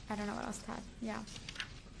 I don't know what else to add. Yeah.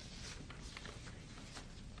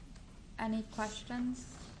 Any questions?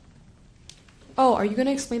 Oh, are you going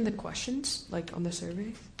to explain the questions, like on the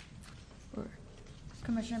survey? Or?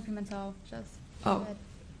 Commissioner Pimentel just. Oh.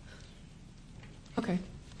 Okay.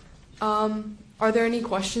 Are there any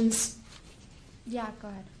questions? Yeah, go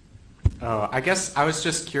ahead. Oh, I guess I was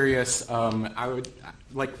just curious. I would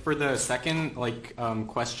like for the second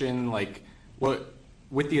question, what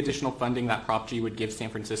with the additional funding that Prop G would give San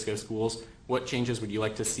Francisco schools, what changes would you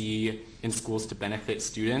like to see in schools to benefit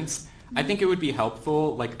students? I think it would be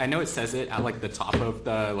helpful. I know it says it at the top of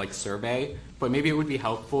the survey, but maybe it would be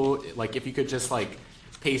helpful if you could just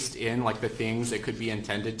paste in the things it could be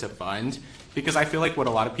intended to fund, because I feel like what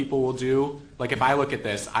a lot of people will do, if I look at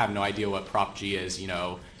this, I have no idea what Prop G is,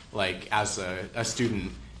 as a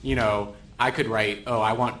student, I could write, oh,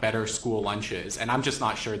 I want better school lunches, and I'm just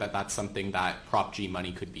not sure that that's something that Prop G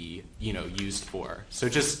money could be, used for. So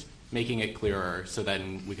just making it clearer so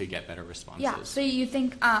then we could get better responses. Yeah, so you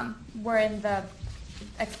think we're in the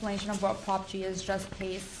explanation of what Prop G is, just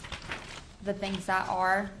paste the things that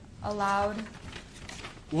are allowed?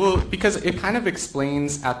 Well, because it kind of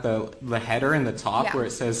explains at the header in the top, Yeah. where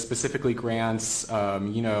it says specifically grants,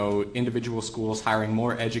 individual schools hiring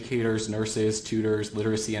more educators, nurses, tutors,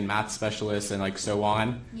 literacy and math specialists, and so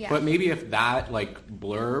on. Yeah. But maybe if that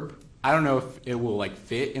blurb, I don't know if it will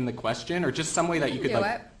fit in the question, or just some way that you could do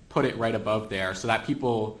it. put it right above there so that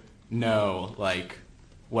people know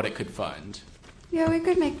what it could fund. Yeah, we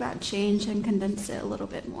could make that change and condense it a little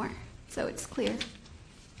bit more so it's clear.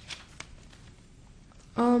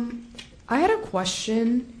 I had a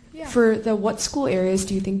question. Yeah. For what school areas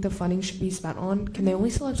do you think the funding should be spent on? Can they only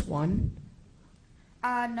select one?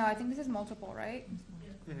 No, I think this is multiple, right?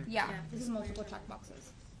 Yeah, this is multiple check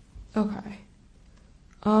boxes. Okay.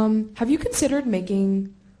 Have you considered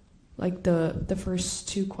making like the first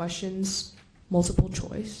two questions multiple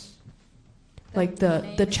choice? Like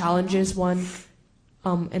the challenges one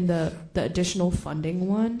and the additional funding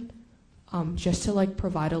one, just to like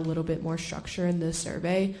provide a little bit more structure in the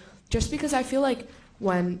survey. Just because I feel like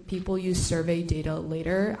when people use survey data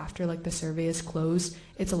later, after like the survey is closed,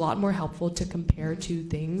 it's a lot more helpful to compare two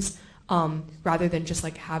things rather than just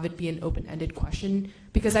like have it be an open-ended question.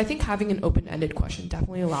 Because I think having an open-ended question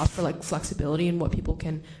definitely allows for like flexibility in what people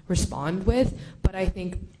can respond with. But I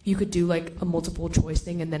think you could do like a multiple choice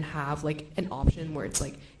thing and then have like an option where it's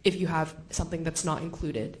like, if you have something that's not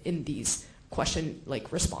included in these question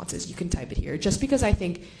like responses, you can type it here, just because I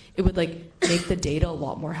think it would like make the data a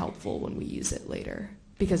lot more helpful when we use it later,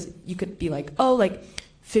 because you could be like, oh, like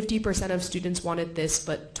 50% of students wanted this,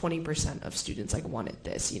 but 20% of students like wanted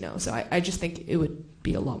this, you know. So I just think it would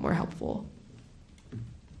be a lot more helpful.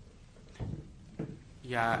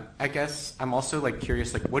 Yeah, I guess I'm also like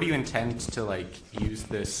curious, like what do you intend to like use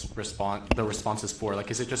the responses for?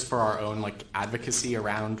 Like, is it just for our own like advocacy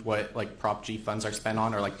around what like Prop G funds are spent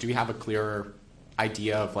on, or like do we have a clearer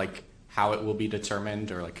idea of like how it will be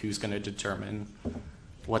determined, or like who's going to determine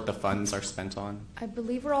what the funds are spent on? I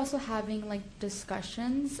believe we're also having like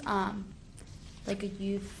discussions, like a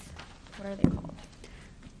youth, what are they called?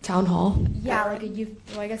 Town hall? Yeah, like a youth,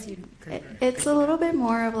 well, I guess you. It's a little bit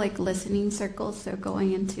more of like listening circles, so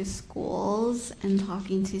going into schools and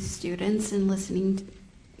talking to students and listening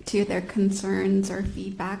to their concerns or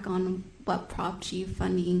feedback on what Prop G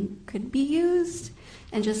funding could be used,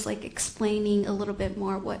 and just like explaining a little bit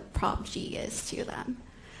more what Prop G is to them.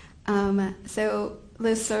 So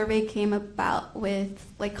the survey came about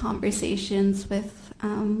with like conversations with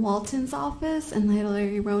Walton's office and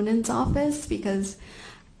Hillary Ronan's office, because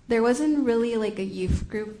there wasn't really like a youth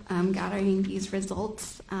group gathering these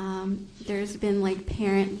results. There's been like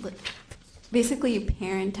parent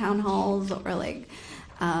town halls, or like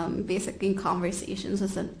basically conversations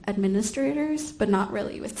with administrators, but not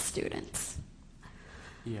really with students.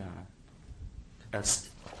 Yeah. That's.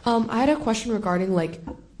 I had a question regarding like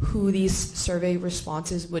who these survey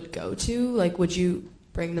responses would go to. Like, would you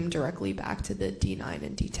bring them directly back to the D9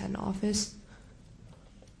 and D10 office?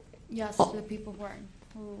 Yes, to the people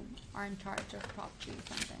who are in charge of Prop G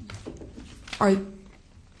funding. Are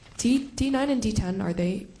D9 and D10, are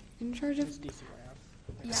they in charge of?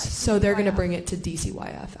 Yeah, so they're going to bring it to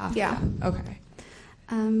DCYF after Yeah. that? Okay.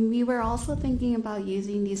 We were also thinking about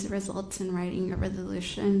using these results and writing a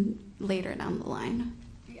resolution later down the line.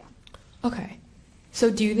 Yeah. Okay. So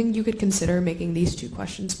do you think you could consider making these two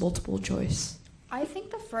questions multiple choice? I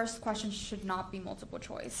think the first question should not be multiple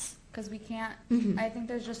choice, because we can't, I think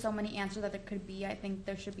there's just so many answers that there could be. I think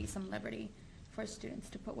there should be some liberty for students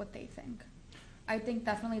to put what they think. I think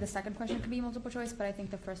definitely the second question could be multiple choice, but I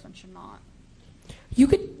think the first one should not. You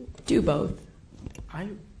could do both.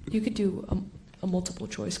 You could do a multiple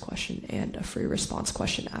choice question and a free response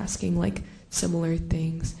question asking like similar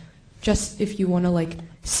things. Just if you want to like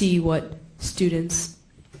see what students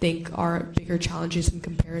think are bigger challenges in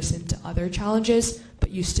comparison to other challenges, but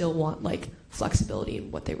you still want like flexibility in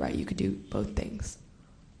what they write, you could do both things.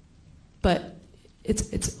 But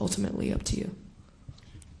it's ultimately up to you.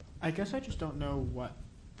 I guess I just don't know what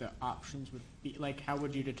the options would be. Like, how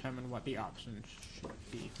would you determine what the options should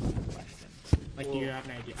be for the question? Like, do you have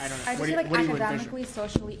an idea? I don't know. I just feel like academically,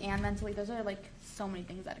 socially, and mentally, those are like so many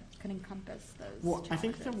things that could encompass those challenges. I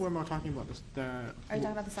think that we're more talking about this. Are you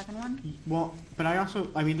talking about the second one? Well, but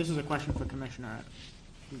I mean, this is a question for Commissioner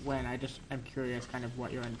Nguyen. I'm curious kind of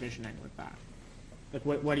what you're envisioning with that. Like,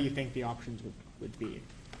 what do you think the options would be?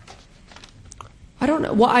 I don't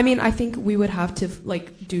know. Well, I mean, I think we would have to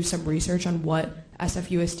like do some research on what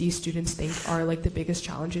SFUSD students think are like the biggest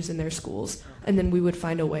challenges in their schools, and then we would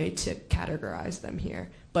find a way to categorize them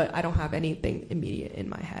here. But I don't have anything immediate in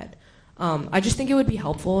my head. I just think it would be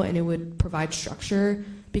helpful and it would provide structure,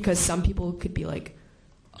 because some people could be like,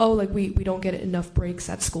 oh, like we don't get enough breaks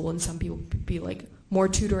at school, and some people could be like more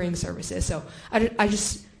tutoring services. So I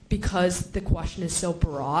just, because the question is so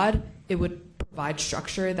broad, it would provide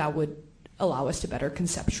structure that would allow us to better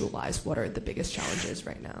conceptualize what are the biggest challenges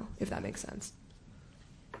right now, if that makes sense.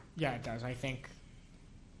 Yeah, it does. I think.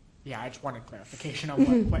 Yeah, I just wanted clarification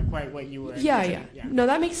on what you were. Yeah. No,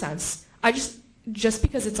 that makes sense. I just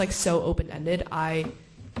because it's like so open-ended, I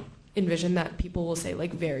envision that people will say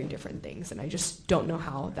like very different things, and I just don't know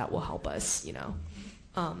how that will help us. You know,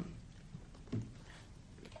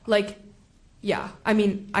 like Yeah, I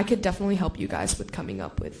mean, I could definitely help you guys with coming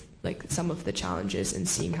up with like some of the challenges and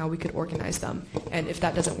seeing how we could organize them. And if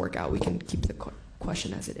that doesn't work out, we can keep the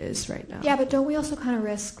question as it is right now. Yeah, but don't we also kind of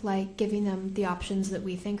risk like giving them the options that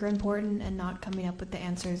we think are important and not coming up with the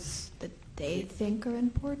answers that they think are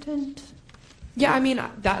important? Yeah, I mean,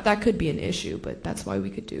 that could be an issue, but that's why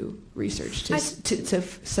we could do research to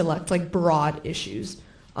select like broad issues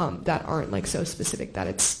that aren't like so specific that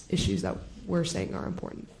it's issues that we're saying are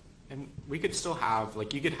important. And we could still have,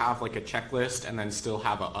 like, you could have like a checklist and then still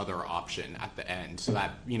have a other option at the end so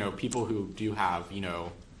that, you know, people who do have, you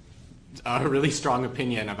know, a really strong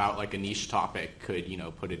opinion about like a niche topic could, you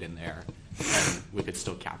know, put it in there and we could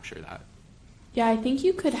still capture that. Yeah, I think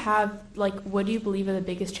you could have, like, what do you believe are the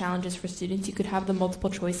biggest challenges for students? You could have the multiple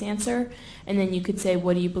choice answer, and then you could say,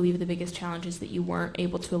 what do you believe are the biggest challenges that you weren't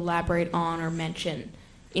able to elaborate on or mention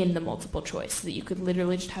in the multiple choice, so that you could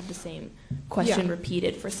literally just have the same question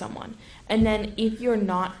repeated for someone. And then if you're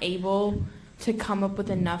not able to come up with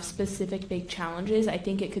enough specific big challenges, I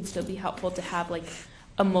think it could still be helpful to have like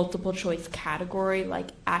a multiple choice category,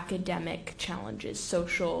 like academic challenges,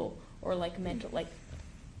 social, or like mental, like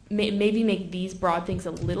maybe make these broad things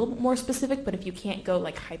a little more specific, but if you can't go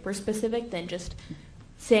like hyper specific, then just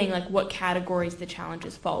saying like what categories the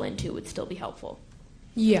challenges fall into would still be helpful.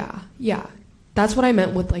 Yeah. That's what I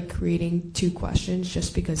meant with like creating 2 questions,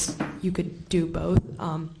 just because you could do both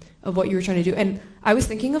of what you were trying to do. And I was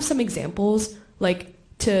thinking of some examples, like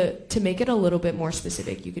to make it a little bit more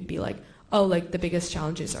specific. You could be like, oh, like the biggest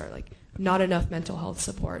challenges are like not enough mental health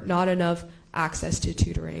support, not enough access to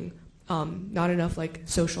tutoring, not enough like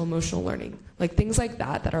social emotional learning, like things like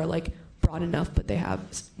that are like broad enough, but they have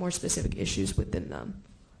more specific issues within them,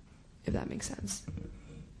 if that makes sense.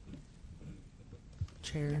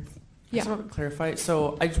 Chair. Yeah. I just want to clarify.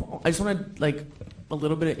 So I just want to like a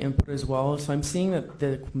little bit of input as well. So I'm seeing that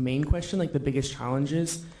the main question, like the biggest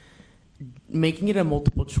challenges, making it a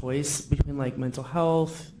multiple choice between like mental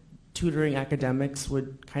health, tutoring, academics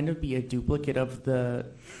would kind of be a duplicate of the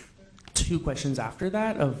 2 questions after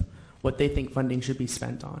that of what they think funding should be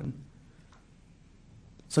spent on.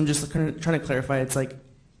 So I'm just kind of trying to clarify. It's like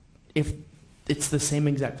if it's the same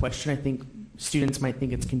exact question, I think students might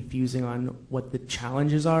think it's confusing on what the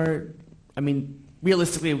challenges are. I mean,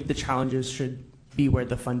 realistically, the challenges should be where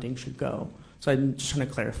the funding should go. So I'm just trying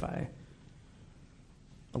to clarify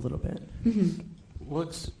a little bit. Mm-hmm.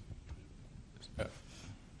 Well,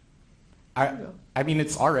 I mean,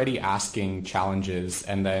 it's already asking challenges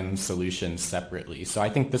and then solutions separately. So I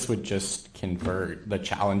think this would just convert the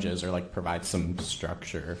challenges or like provide some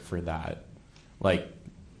structure for that, like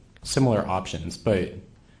similar options, but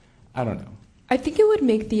I don't know. I think it would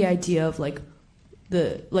make the idea of like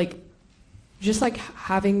just like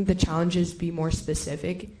having the challenges be more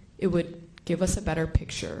specific, it would give us a better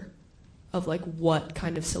picture of like what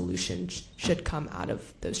kind of solutions should come out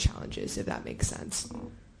of those challenges, if that makes sense.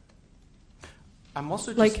 I'm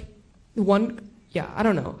also just like I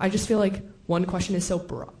don't know. I just feel like one question is so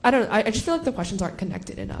broad. I just feel like the questions aren't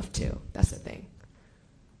connected enough too. That's the thing.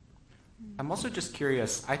 I'm also just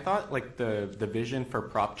curious. I thought like the vision for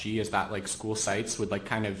Prop G is that like school sites would like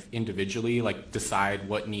kind of individually like decide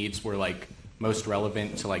what needs were like most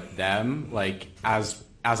relevant to like them, like as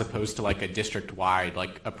opposed to like a district-wide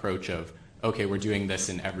like approach of, okay, we're doing this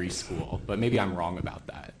in every school. But maybe I'm wrong about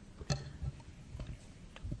that.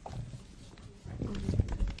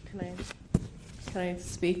 Can I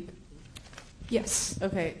speak? Yes.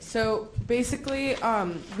 Okay, so basically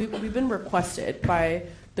we've been requested by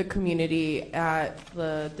the community at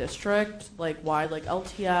the district, like wide, like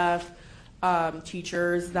LTF,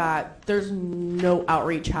 teachers, that there's no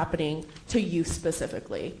outreach happening to youth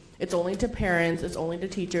specifically. It's only to parents, it's only to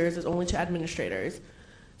teachers, it's only to administrators.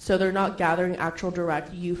 So they're not gathering actual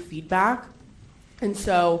direct youth feedback. And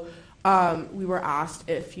so we were asked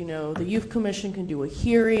if, the Youth Commission can do a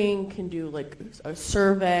hearing, can do like a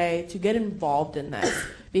survey to get involved in this,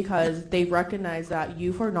 because they recognize that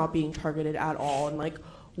youth are not being targeted at all, and like,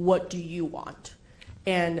 what do you want?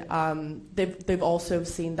 And they've also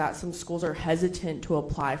seen that some schools are hesitant to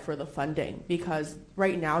apply for the funding, because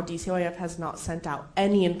right now DCYF has not sent out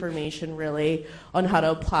any information really on how to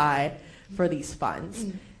apply for these funds.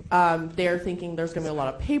 They're thinking there's going to be a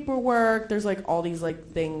lot of paperwork, there's like all these like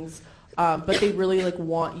things, but they really like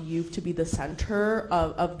want youth to be the center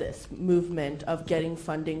of this movement of getting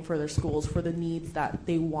funding for their schools for the needs that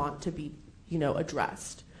they want to be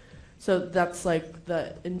addressed. So that's like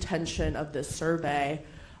the intention of this survey.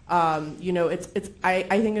 You know, I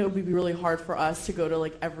think it would be really hard for us to go to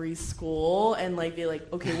like every school and like be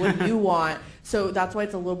like, okay, what do you want? So that's why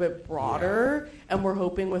it's a little bit broader, and we're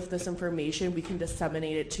hoping with this information we can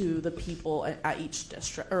disseminate it to the people at each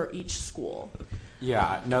district or each school.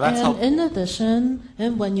 Yeah, no, that's And helpful. in addition,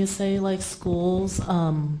 and when you say like schools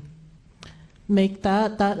make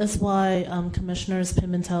that is why Commissioners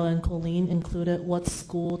Pimentel and Colleen included what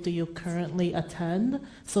school do you currently attend,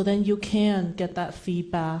 so then you can get that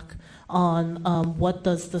feedback on what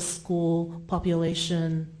does the school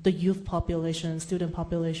population, the youth population, student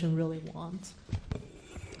population really want.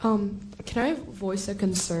 Can I voice a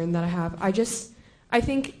concern that I have? I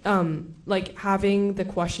think like having the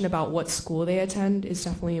question about what school they attend is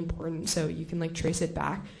definitely important, so you can like trace it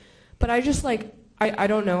back. But I just like I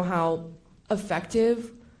don't know how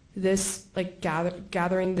effective this like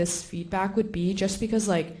gathering this feedback would be, just because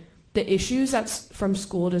like the issues that's from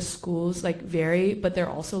school to schools like vary, but they're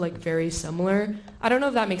also like very similar. I don't know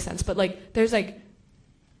if that makes sense, but like there's like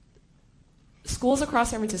schools across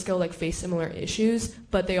San Francisco like face similar issues,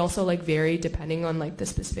 but they also like vary depending on like the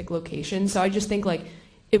specific location. So I just think like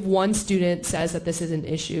if one student says that this is an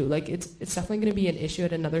issue, like it's definitely going to be an issue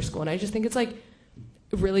at another school, and I just think it's like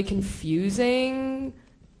really confusing.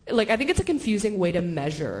 Like I think it's a confusing way to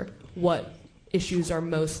measure what issues are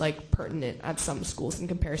most like pertinent at some schools in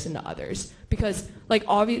comparison to others, because like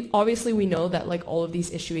obviously we know that like all of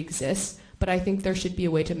these issues exist, but I think there should be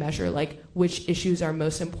a way to measure like which issues are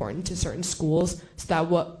most important to certain schools,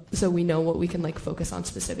 so we know what we can like focus on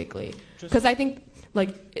specifically. Because I think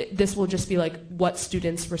like this will just be like what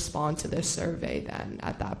students respond to this survey then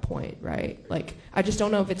at that point, right? Like I just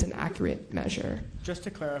don't know if it's an accurate measure. Just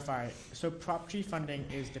to clarify, so Prop G funding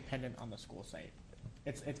is dependent on the school site.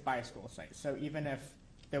 It's by school site. So even if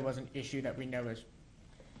there was an issue that we know is,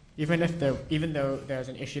 even though there's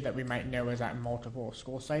an issue that we might know is at multiple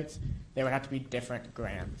school sites, there would have to be different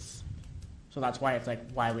grants. So that's why it's like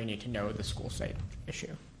why we need to know the school site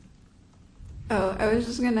issue. Oh, I was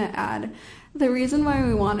just going to add, the reason why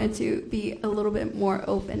we wanted to be a little bit more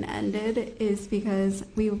open-ended is because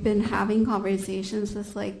we've been having conversations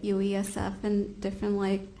with like UESF and different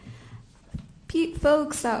like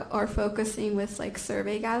folks that are focusing with like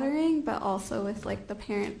survey gathering, but also with like the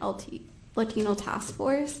Parent Latino Task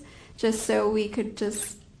Force, just so we could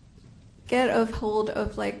just get a hold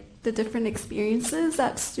of like the different experiences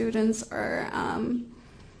that students are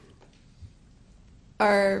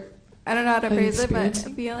I don't know how to phrase it, but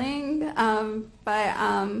feeling.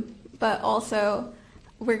 But also,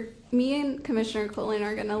 me and Commissioner Colleen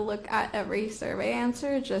are going to look at every survey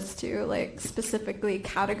answer just to like specifically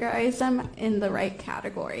categorize them in the right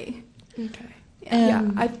category. Okay.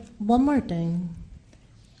 And one more thing.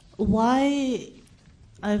 Why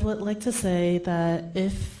I would like to say that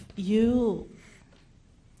if you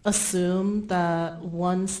assume that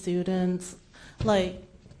one student, like,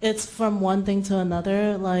 it's from one thing to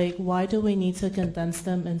another, like, why do we need to condense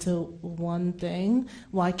them into one thing?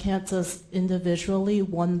 Why can't just individually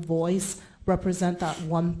one voice represent that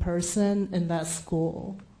one person in that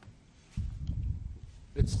school?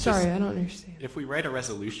 Sorry, I don't understand. If we write a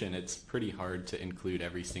resolution, it's pretty hard to include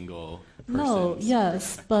every single person. No,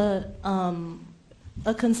 yes, but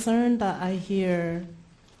a concern that I hear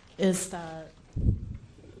is that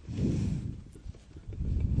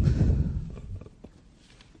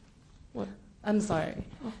I'm sorry.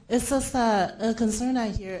 It's just that a concern I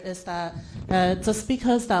hear is that just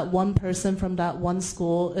because that one person from that one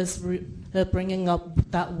school is bringing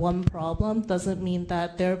up that one problem doesn't mean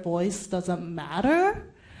that their voice doesn't matter.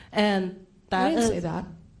 And that I didn't is, say that.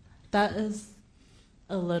 That is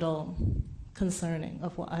a little concerning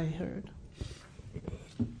of what I heard.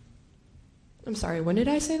 I'm sorry, when did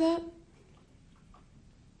I say that?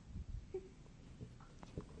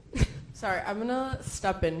 Sorry, I'm gonna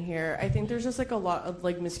step in here. I think there's just like a lot of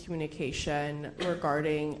like miscommunication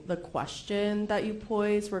regarding the question that you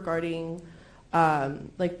posed regarding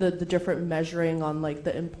like the different measuring on like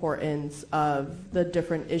the importance of the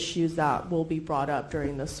different issues that will be brought up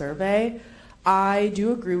during the survey. I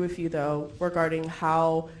do agree with you though regarding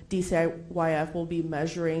how DCYF will be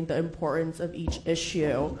measuring the importance of each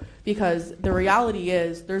issue, because the reality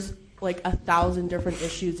is there's like 1,000 different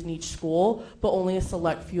issues in each school, but only a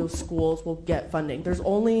select few schools will get funding. There's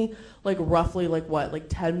only like roughly like what, like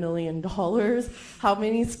 $10 million. How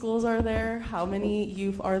many schools are there? How many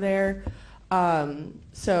youth are there?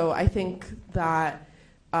 So I think that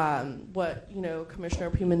what Commissioner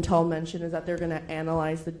Pimentel mentioned is that they're going to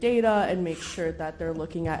analyze the data and make sure that they're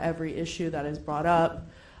looking at every issue that is brought up.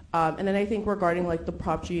 And then I think regarding like the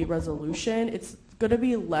Prop G resolution, it's going to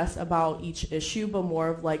be less about each issue, but more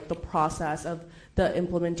of like the process of the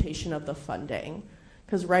implementation of the funding.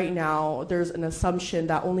 Because right now there's an assumption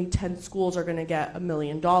that only 10 schools are going to get $1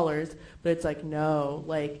 million, but it's like, no,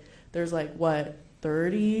 like there's like what,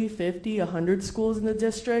 30, 50, 100 schools in the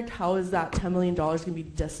district? How is that $10 million going to be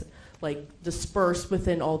dispersed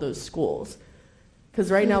within all those schools?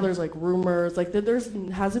 Because right now there's like rumors, like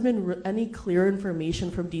hasn't been any clear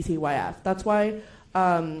information from DCYF. That's why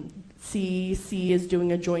CEC is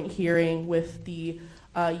doing a joint hearing with the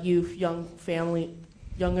young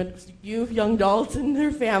adults and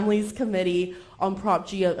their families committee on Prop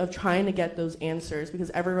G of trying to get those answers, because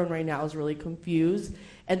everyone right now is really confused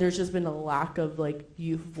and there's just been a lack of like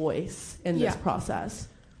youth voice in this process.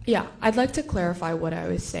 Yeah, I'd like to clarify what I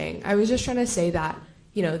was saying. I was just trying to say that,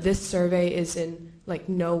 you know, this survey is in like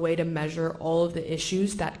no way to measure all of the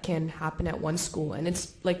issues that can happen at one school, and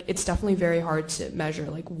it's definitely very hard to measure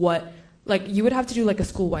you would have to do like a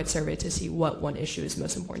school-wide survey to see what one issue is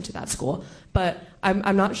most important to that school. But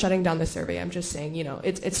I'm not shutting down the survey. I'm just saying, you know,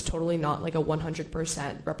 it's totally not like a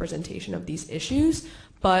 100% representation of these issues,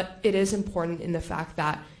 but it is important in the fact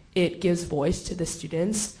that it gives voice to the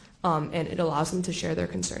students, and it allows them to share their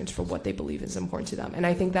concerns for what they believe is important to them. And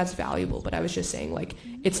I think that's valuable, but I was just saying, like,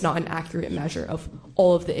 it's not an accurate measure of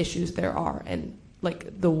all of the issues there are and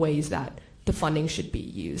like the ways that the funding should be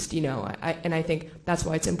used, you know. I think that's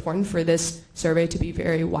why it's important for this survey to be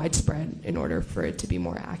very widespread in order for it to be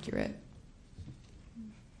more accurate.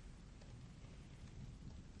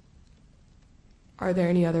 Are there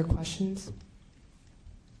any other questions?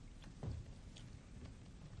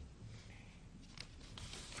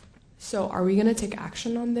 So are we going to take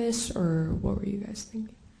action on this, or what were you guys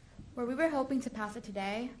thinking? Well, we were hoping to pass it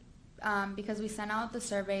today because we sent out the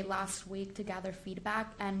survey last week to gather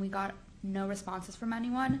feedback, and we got no responses from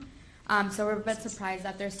anyone. So we're a bit surprised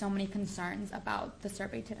that there's so many concerns about the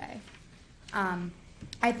survey today.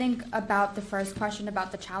 I think about the first question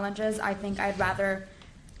about the challenges, I think I'd rather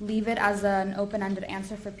leave it as an open-ended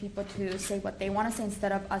answer for people to say what they want to say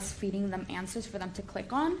instead of us feeding them answers for them to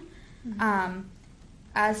click on. Mm-hmm.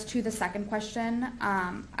 As to the second question,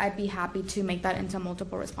 I'd be happy to make that into a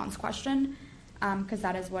multiple response question because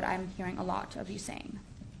that is what I'm hearing a lot of you saying.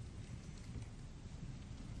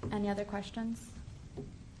 Any other questions?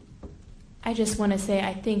 I just want to say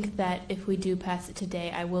I think that if we do pass it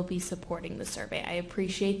today, I will be supporting the survey. I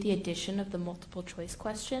appreciate the addition of the multiple choice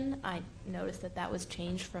question. I noticed that that was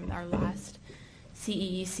changed from our last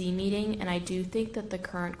CEEC meeting, and I do think that the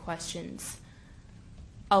current questions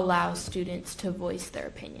allow students to voice their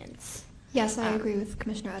opinions. Yes, I agree with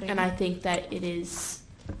Commissioner Oettinger. And I think that it is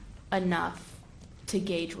enough to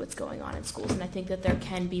gauge what's going on in schools, and I think that there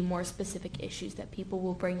can be more specific issues that people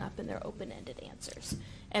will bring up in their open-ended answers.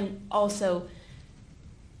 And also,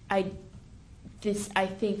 I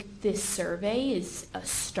think this survey is a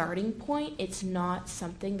starting point. It's not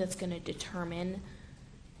something that's going to determine,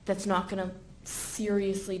 that's not going to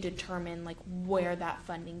seriously determine like where that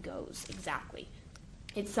funding goes exactly.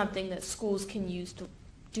 It's something that schools can use to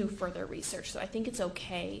do further research. So I think it's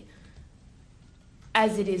okay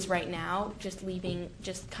as it is right now, just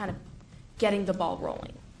kind of getting the ball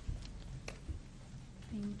rolling.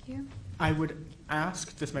 Thank you. I would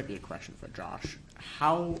ask, this might be a question for Josh,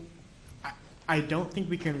 I don't think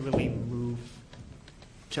we can really move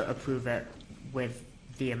to approve it with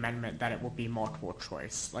the amendment that it will be multiple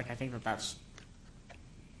choice. Like, I think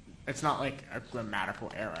it's not like a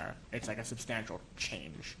grammatical error, it's like a substantial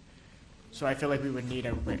change. So I feel like we would need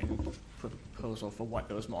a written proposal for what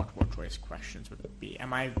those multiple choice questions would be.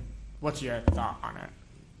 What's your thought on it?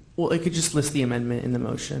 Well, it could just list the amendment in the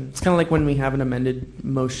motion. It's kind of like when we have an amended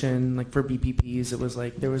motion, like for BPPs, it was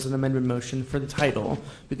like there was an amended motion for the title.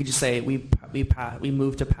 We could just say we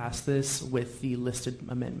move to pass this with the listed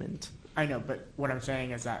amendment. I know, but what I'm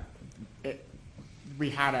saying is that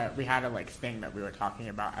we had a like thing that we were talking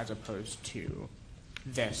about as opposed to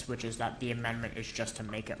this, which is that the amendment is just to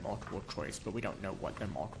make it multiple choice, but we don't know what the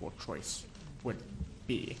multiple choice would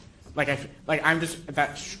be.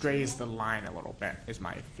 That strays the line a little bit, is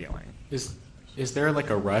my feeling. Is there like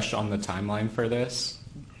a rush on the timeline for this?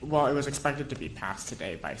 Well, it was expected to be passed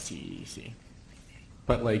today by CEEC.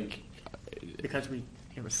 But because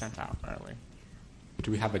it was sent out early. Do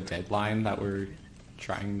we have a deadline that we're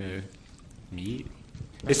trying to meet?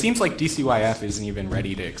 It seems like DCYF isn't even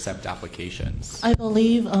ready to accept applications. I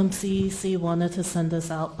believe CEC wanted to send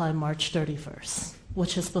this out by March 31st,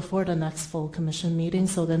 which is before the next full commission meeting,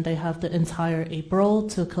 so then they have the entire April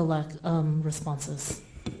to collect responses.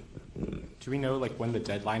 Do we know when the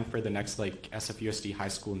deadline for the next SFUSD high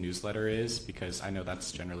school newsletter is? Because I know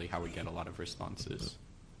that's generally how we get a lot of responses.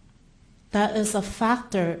 that is a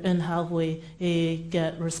factor in how we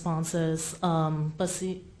get responses. But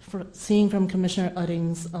seeing from Commissioner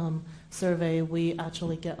Utting's survey, we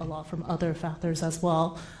actually get a lot from other factors as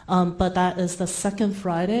well. But that is the second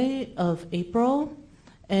Friday of April,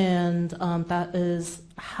 and that is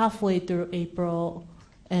halfway through April,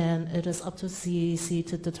 and it is up to CEC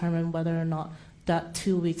to determine whether or not that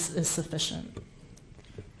 2 weeks is sufficient.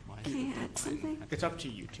 Can I add something? It's up to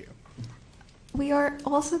you two. We are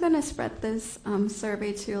also going to spread this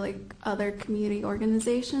survey to like other community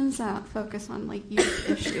organizations that focus on like youth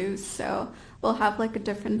issues. So we'll have like a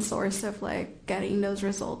different source of like getting those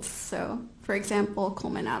results. So for example,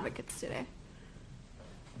 Coleman Advocates today.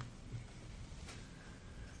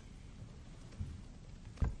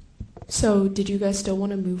 So did you guys still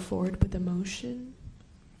want to move forward with the motion?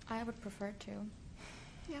 I would prefer to.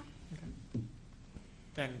 Yeah. Okay.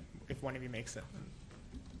 Then if one of you makes it.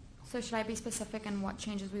 So should I be specific in what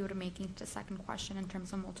changes we would be making to the second question in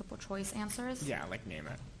terms of multiple choice answers? Yeah, like name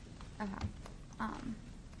it. Okay.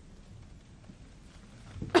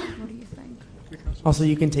 What do you think? Also,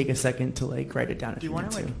 you can take a second to like write it down if Do you you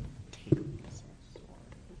want want to to. like take this?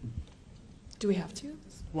 Do we have to?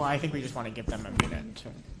 Well, I think we just want to give them a minute to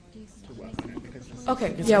work on it because this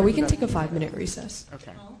Okay, yeah, we can take a 5-minute recess.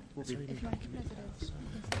 Okay. We'll be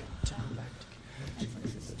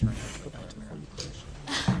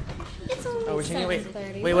Oh, we're taking wait,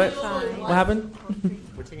 7:30. wait, what? Fine. What happened?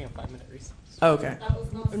 We're taking a 5-minute recess. Oh, okay.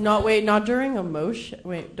 Not during a motion.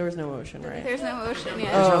 Wait, there was no motion, right? There's no motion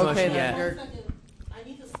yet. There's no Oh, okay, motion then yet. you're. I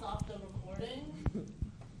need to stop the recording.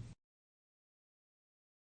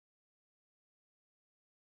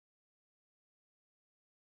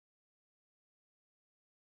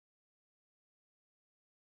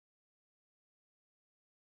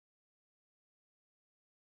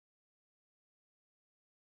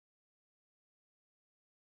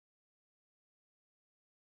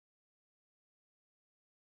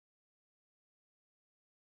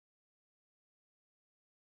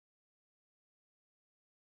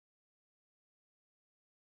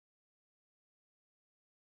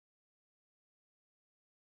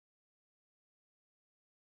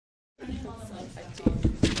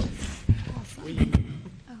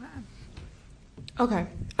 Okay,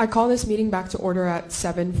 I call this meeting back to order at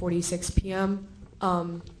 7:46 p.m.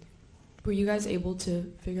 Were you guys able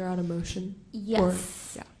to figure out a motion?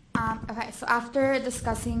 Yes. Or- yeah. Okay, so after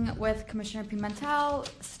discussing with Commissioner Pimentel,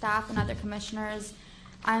 staff, and other commissioners,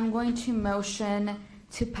 I'm going to motion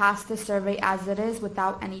to pass the survey as it is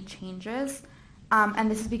without any changes.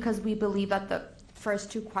 And this is because we believe that the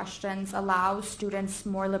first two questions allow students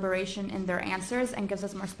more liberation in their answers and gives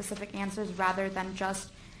us more specific answers rather than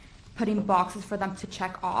just putting boxes for them to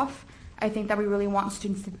check off. I think that we really want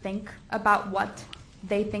students to think about what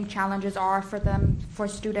they think challenges are for them, for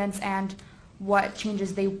students, and what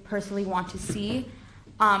changes they personally want to see.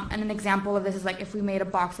 And an example of this is like if we made a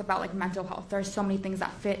box about like mental health. There's so many things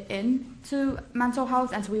that fit into mental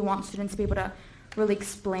health, and so we want students to be able to really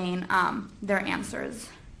explain their answers.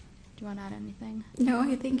 Do you want to add anything? No,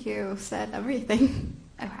 I think you said everything.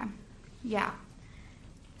 Okay. Yeah.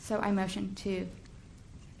 So I motion to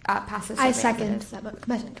pass this. I survey as it second. is.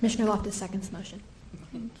 But Commissioner Loftus seconds the motion.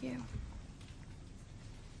 Thank you.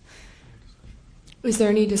 Is there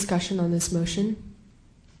any discussion on this motion?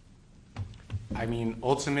 I mean,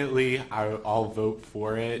 ultimately, I'll vote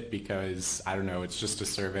for it because, I don't know, it's just a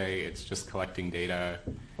survey, it's just collecting data,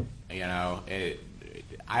 you know.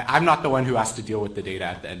 I'm not the one who has to deal with the data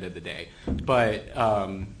at the end of the day. But,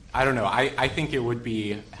 I don't know, I think it would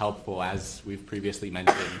be helpful, as we've previously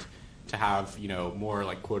mentioned, to have, you know, more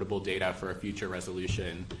like quotable data for a future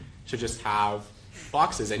resolution, to just have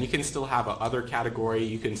boxes. And you can still have a other category,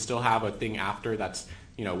 you can still have a thing after that's,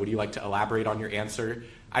 you know, would you like to elaborate on your answer?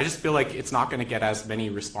 I just feel like it's not going to get as many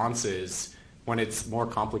responses when it's more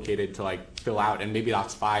complicated to like fill out, and maybe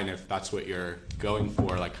that's fine if that's what you're going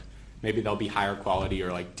for. Like maybe they'll be higher quality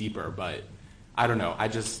or like deeper, but I don't know.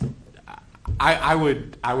 I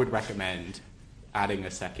would recommend adding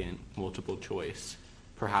a second multiple choice,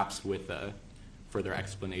 perhaps with a further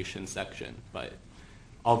explanation section, but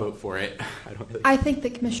I'll vote for it. I think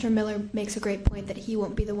that Commissioner Miller makes a great point that he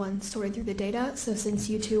won't be the one sorting through the data. So since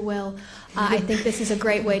you two will, I think this is a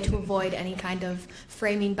great way to avoid any kind of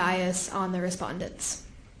framing bias on the respondents.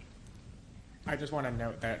 I just want to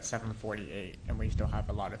note that it's 7:48 and we still have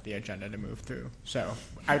a lot of the agenda to move through. So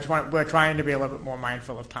we're trying to be a little bit more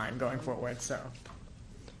mindful of time going forward. So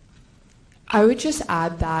I would just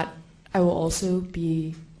add that I will also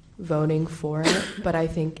be voting for it, but I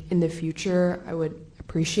think in the future I would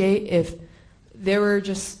appreciate if there were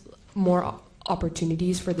just more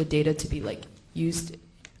opportunities for the data to be like used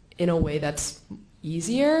in a way that's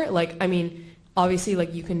easier. Like, I mean, obviously,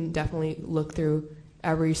 like, you can definitely look through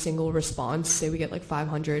every single response. Say we get like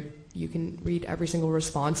 500, you can read every single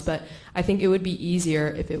response, but I think it would be easier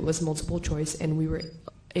if it was multiple choice and we were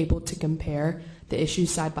able to compare the issues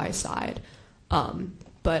side by side.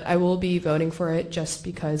 But I will be voting for it just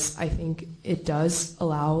because I think it does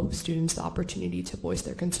allow students the opportunity to voice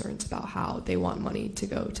their concerns about how they want money to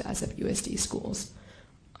go to SFUSD schools.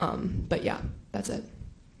 But yeah, that's it.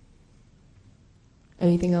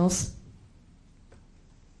 Anything else?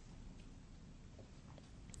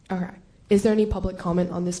 Okay. Is there any public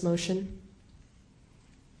comment on this motion?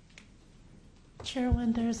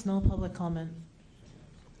 Chairwoman, there is no public comment.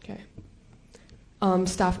 Okay.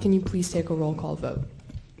 Staff, can you please take a roll call vote?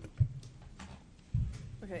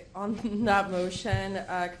 Okay, on that motion,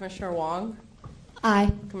 Commissioner Wong?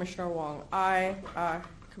 Aye. Commissioner Wong, aye.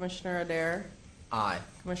 Commissioner Adair? Aye.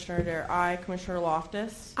 Commissioner Adair, aye. Commissioner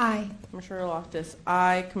Loftus? Aye. Commissioner Loftus,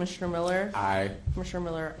 aye. Commissioner Miller? Aye. Commissioner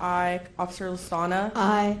Miller, aye. Officer Listana?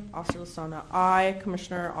 Aye. Officer Listana, aye.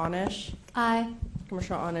 Commissioner Onish? Aye.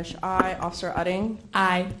 Commissioner Onish, aye. Officer Udding?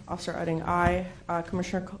 Aye. Officer Udding, aye.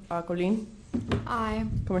 Commissioner Colleen? Aye.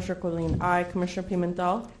 Commissioner Colleen, aye. Commissioner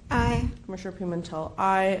Pimentel? Aye. Commissioner Pimentel,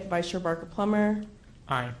 aye. Vice Chair Barker Plummer?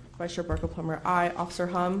 Aye. Vice Chair Barker Plummer, aye. Officer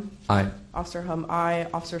Hum? Aye. Officer Hum, aye.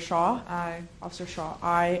 Officer Shaw? Aye. Officer Shaw,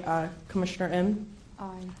 aye. Commissioner Im?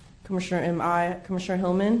 Aye. Commissioner Im, aye. Commissioner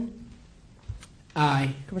Hillman?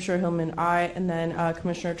 Aye. Commissioner Hillman, aye. And then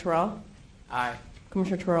Commissioner Terrell? Aye.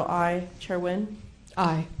 Commissioner Terrell, aye. Chair Wynn?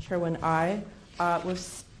 Aye. Chair Wynn, aye.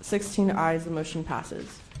 With 16 ayes, the motion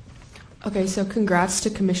passes. Okay, so congrats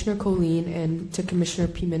to Commissioner Colleen and to Commissioner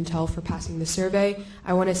Pimentel for passing the survey.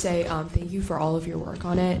 I want to say thank you for all of your work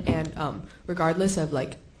on it, and regardless of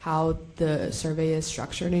like how the survey is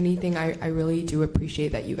structured or anything, I really do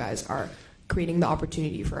appreciate that you guys are creating the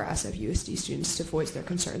opportunity for SFUSD students to voice their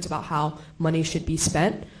concerns about how money should be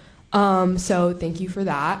spent. So thank you for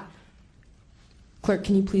that. Clerk,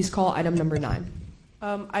 can you please call item number 9?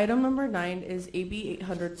 Item number 9 is AB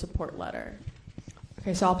 800 support letter.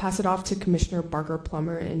 Okay, so I'll pass it off to Commissioner Barker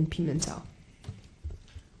Plummer and Pimentel.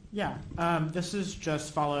 Yeah, this is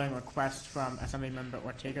just following requests from Assemblymember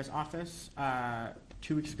Ortega's office.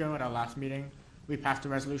 2 weeks ago at our last meeting, we passed a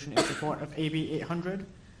resolution in support of AB 800.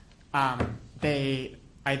 I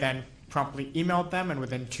then promptly emailed them, and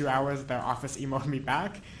within 2 hours, their office emailed me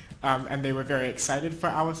back, and they were very excited for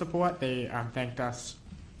our support. They thanked us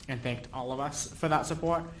and thanked all of us for that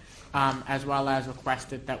support. As well as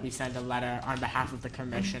requested that we send a letter on behalf of the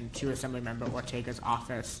commission to Assemblymember Ortega's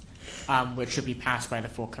office, which should be passed by the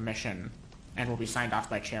full commission and will be signed off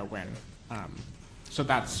by Chair Wynn. So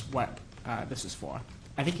that's what this is for.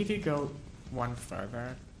 I think if you go one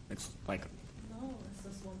further, it's like... No, it's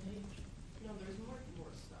this one page. No, there's more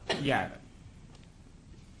stuff. Yeah.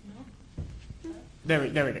 No? There we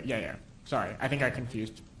go. Yeah. Sorry, I think I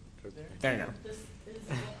confused. There you go. This is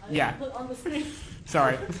Yeah. put on the screen.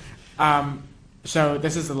 Sorry. So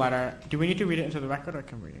this is the letter. Do we need to read it into the record, or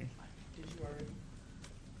can we? Did you already?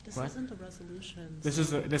 This What? isn't a resolution. This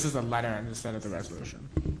is a letter instead of the resolution.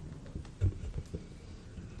 Do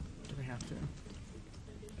we have to?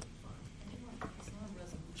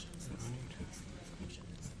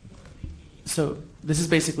 So this is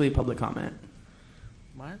basically public comment.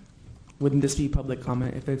 What? Wouldn't this be public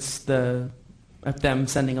comment if it's of them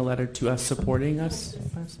sending a letter to us supporting us?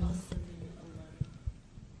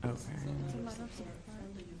 Okay.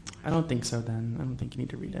 I don't think so then. I don't think you need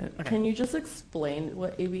to read it. Can you just explain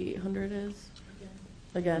what AB 800 is?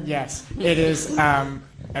 Again? Yes, it is. I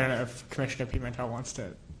don't know if Commissioner Pimentel wants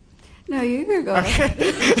to. No, you can go ahead.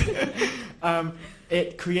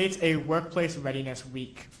 It creates a workplace readiness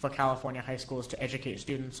week for California high schools to educate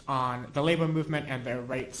students on the labor movement and their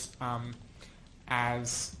rights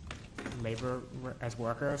as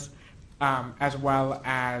workers, as well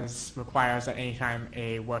as requires that anytime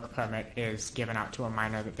a work permit is given out to a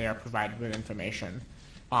minor that they are provided with information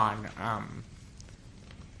on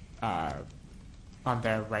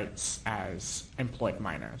their rights as employed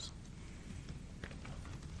minors.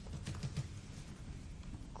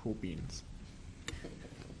 Cool beans.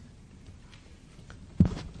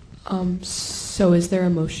 So is there a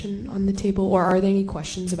motion on the table, or are there any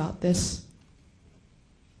questions about this?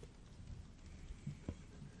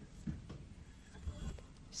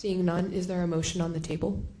 Seeing none, is there a motion on the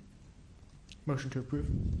table? Motion to approve.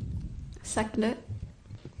 Second it.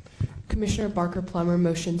 Commissioner Barker Plummer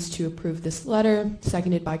motions to approve this letter,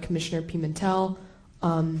 seconded by Commissioner Pimentel.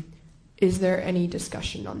 Is there any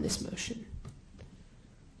discussion on this motion?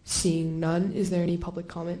 Seeing none, is there any public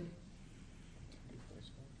comment?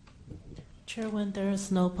 Chair, when there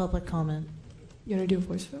is no public comment. You want to do a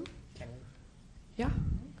voice vote? Yeah.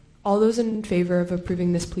 All those in favor of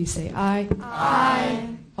approving this, please say aye.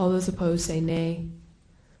 Aye. All those opposed say nay.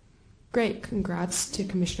 Great. Congrats to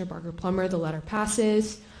Commissioner Barker Plummer. The letter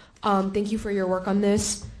passes. Thank you for your work on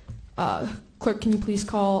this. Clerk, can you please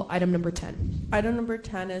call item number 10? Item number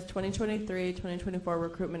 10 is 2023-2024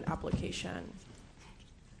 recruitment application.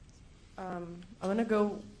 I'm going to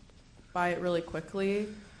go by it really quickly.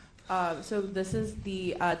 So this is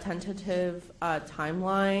the tentative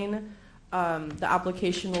timeline. The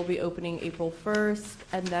application will be opening April 1st,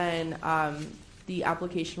 and then the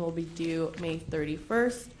application will be due May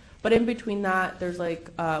 31st. But in between that, there's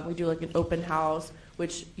we do an open house,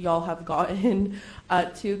 which y'all have gotten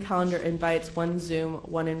 2 calendar invites, 1 Zoom,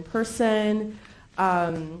 1 in person.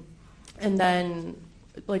 And then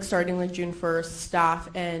starting June 1st, staff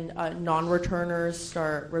and non-returners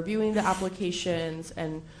start reviewing the applications,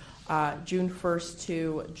 and June 1st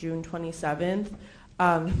to June 27th.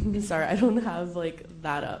 Sorry, I don't have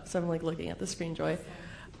that up, so I'm looking at the screen, Joy.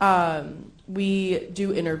 We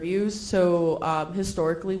do interviews, so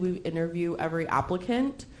historically we interview every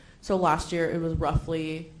applicant. So last year it was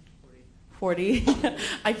roughly 40.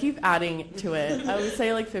 I keep adding to it. I would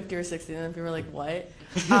say 50 or 60, and then people were like, what?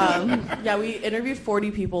 Yeah, we interviewed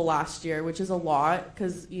 40 people last year, which is a lot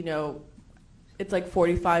because, it's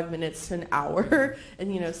 45 minutes to an hour,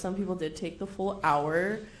 and, some people did take the full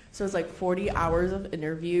hour. So it's 40 hours of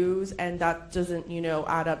interviews, and that doesn't,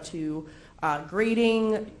 add up to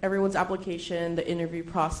grading everyone's application, the interview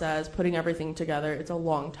process, putting everything together. It's a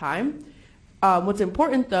long time. What's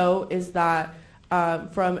important, though, is that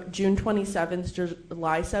from June 27th to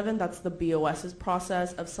July 7th, that's the BOS's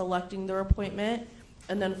process of selecting their appointment.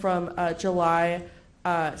 And then from July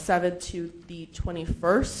 7th to the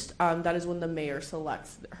 21st, that is when the mayor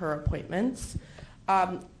selects her appointments.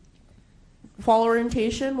 Fall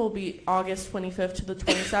orientation will be August 25th to the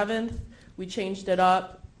 27th. We changed it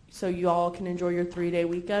up so you all can enjoy your 3-day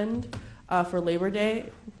weekend for Labor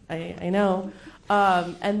Day. I know.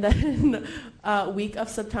 And then week of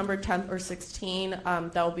September 10th or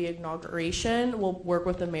 16th, that will be inauguration. We'll work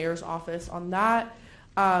with the mayor's office on that.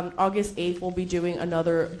 August 8th, we'll be doing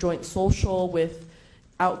another joint social with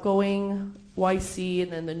outgoing YC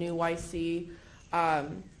and then the new YC.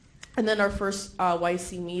 And then our first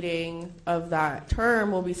YC meeting of that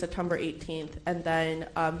term will be September 18th. And then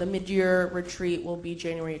the mid-year retreat will be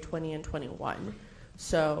January 20 and 21.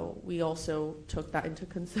 So we also took that into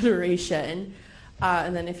consideration.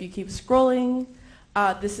 And then if you keep scrolling,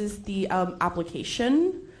 this is the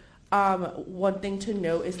application. One thing to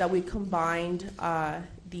note is that we combined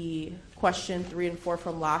the question 3 and 4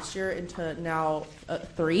 from last year into now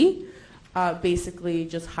 3. Basically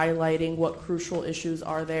just highlighting what crucial issues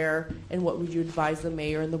are there and what would you advise the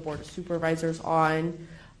mayor and the board of supervisors on.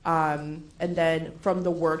 And then from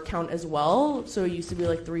the word count as well. So it used to be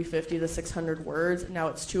 350 to 600 words. Now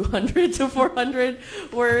it's 200 to 400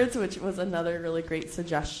 words, which was another really great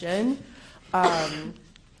suggestion. And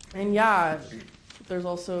yeah, there's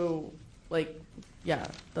also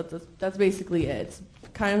that's basically it. It's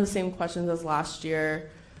kind of the same questions as last year.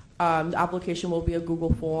 The application will be a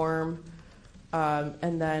Google form.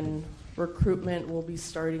 And then recruitment will be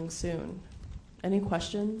starting soon. Any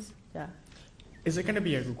questions? Yeah. Is it going to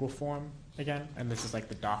be a Google form again? And this is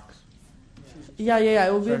the docs? Yeah.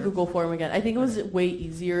 It will be a Google form again. I think it was way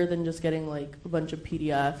easier than just getting a bunch of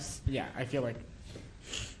PDFs. Yeah, I feel like.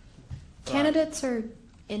 Candidates are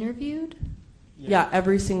interviewed? Yeah,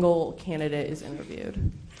 every single candidate is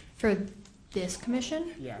interviewed. For this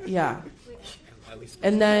commission? Yeah.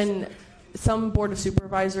 And then some board of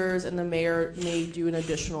supervisors and the mayor may do an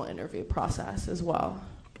additional interview process as well.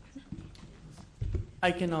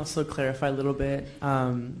 I can also clarify a little bit.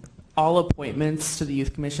 All appointments to the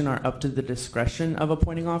Youth Commission are up to the discretion of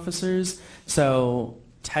appointing officers. So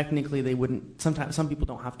technically they wouldn't, sometimes some people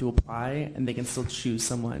don't have to apply and they can still choose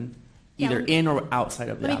someone either in or outside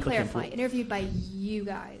of the applicant Let me clarify, pool. interviewed by you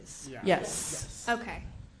guys? Yeah. Yes. Okay.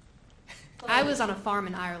 I was on a farm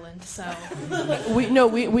in Ireland, so. We know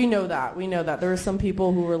that. We know that. There were some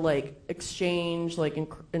people who were exchanged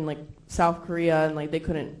in South Korea and they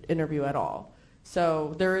couldn't interview at all.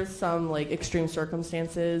 So there is some extreme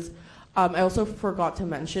circumstances. I also forgot to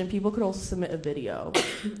mention people could also submit a video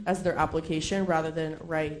as their application rather than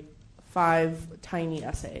write 5 tiny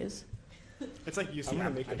essays. It's you see how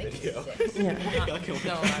to make a video.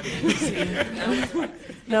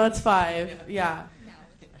 No, it's 5. Yeah.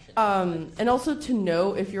 And also to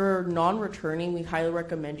note, if you're non-returning, we highly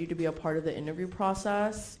recommend you to be a part of the interview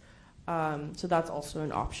process. So that's also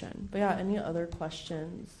an option. But yeah, any other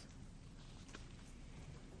questions?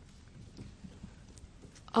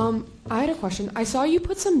 I had a question. I saw you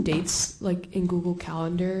put some dates like in Google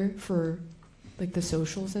Calendar for like the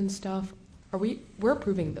socials and stuff. We're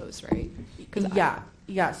approving those, right?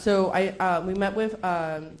 Yeah. So we met with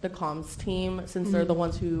the comms team since they're the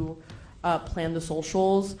ones who plan the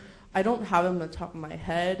socials. I don't have them on the top of my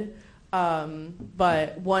head,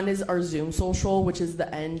 but one is our Zoom social, which is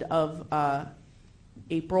the end of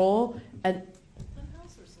April, and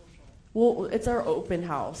well, it's our open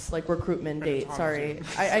house, like recruitment date. Sorry,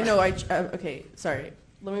 I know. Okay, sorry.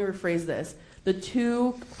 Let me rephrase this. The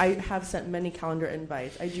two, I have sent many calendar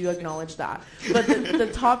invites. I do acknowledge that. But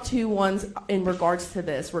the top two ones in regards to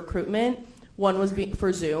this recruitment, one was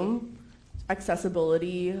for Zoom,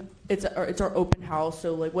 accessibility. It's our open house.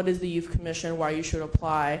 So like, what is the Youth Commission? Why you should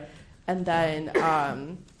apply? And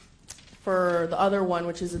then for the other one,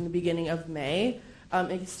 which is in the beginning of May,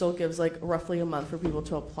 it still gives like roughly a month for people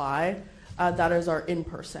to apply. That is our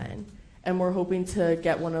in-person. And we're hoping to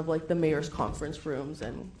get one of like the mayor's conference rooms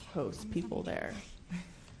and host people there.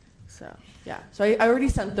 So yeah, so I already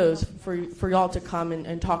sent those for y'all to come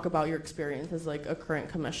and talk about your experience as like a current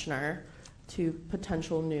commissioner to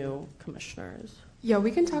potential new commissioners. Yeah,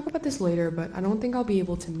 we can talk about this later, but I don't think I'll be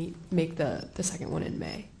able to make the second one in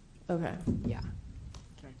May. Okay. Yeah.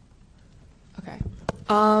 Okay.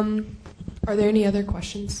 Are there any other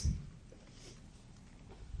questions?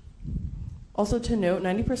 Also to note,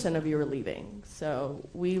 90% of you are leaving, so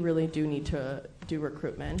we really do need to do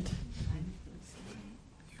recruitment.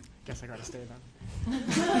 Guess I gotta stay then.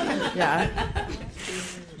 Yeah.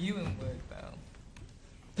 You and Wood,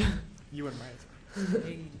 though. You and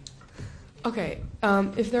Mike. Okay.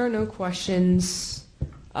 If there are no questions,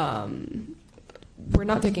 we're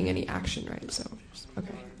not taking any action, right? So,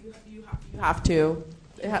 okay. You have to.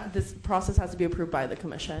 This process has to be approved by the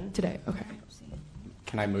commission. Today, okay.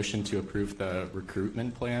 Can I motion to approve the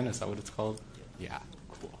recruitment plan? Is that what it's called? Yeah,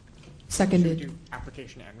 cool. Seconded. Should we do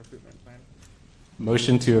application and recruitment plan?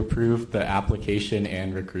 Motion to approve the application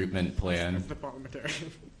and recruitment plan. The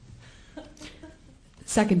parliamentarian.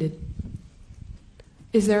 Seconded.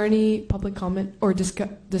 Is there any public comment or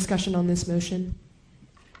discussion on this motion?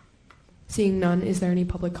 Seeing none, is there any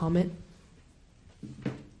public comment?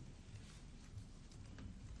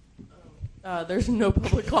 There's no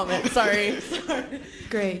public comment. Sorry.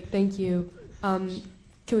 Great, thank you. Can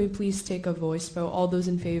we please take a voice vote? All those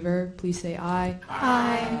in favor, please say aye.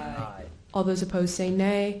 Aye. All those opposed say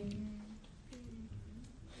nay.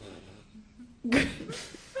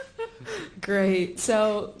 Great.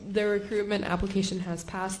 So the recruitment application has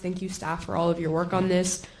passed. Thank you, staff, for all of your work on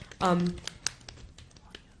this.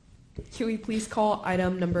 Can we please call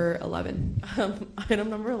item number 11? Item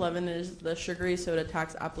number 11 is the sugary soda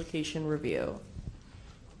tax application review.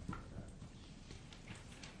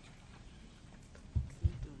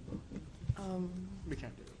 We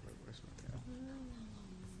can't do it.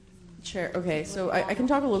 Chair, okay, so I can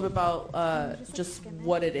talk a little bit about just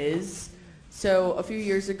what it is. So a few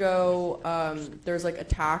years ago, there was like a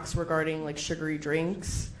tax regarding like sugary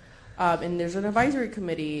drinks. And there's an advisory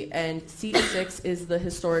committee, and seat 6 is the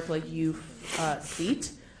historic like youth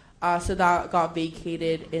seat. So that got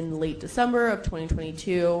vacated in late December of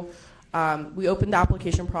 2022. We opened the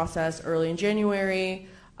application process early in January.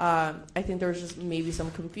 I think there was just maybe some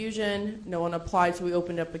confusion. No one applied, so we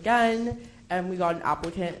opened up again, and we got an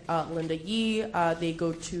applicant, Linda Yee. They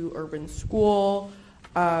go to Urban School.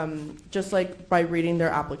 Just like by reading their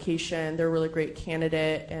application, they're a really great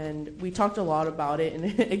candidate, and we talked a lot about it in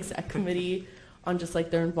the exec committee on just like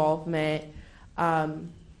their involvement.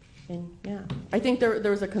 And yeah, I think there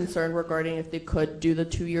was a concern regarding if they could do the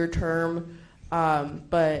 2-year term,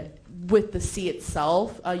 but with the seat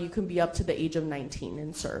itself, you can be up to the age of 19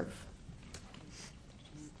 and serve.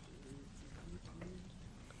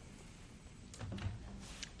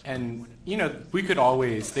 And, you know, they could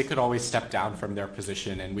always step down from their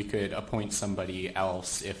position, and we could appoint somebody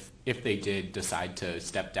else if they did decide to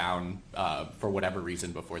step down for whatever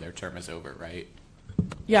reason before their term is over, right?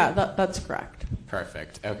 Yeah, that's correct.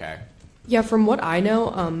 Perfect. Okay. Yeah, from what I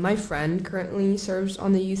know, my friend currently serves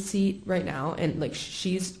on the youth seat right now, and like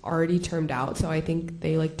she's already termed out, so I think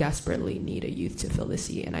they like desperately need a youth to fill the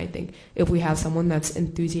seat. And I think if we have someone that's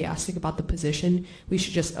enthusiastic about the position, we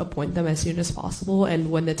should just appoint them as soon as possible,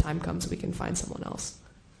 and when the time comes, we can find someone else.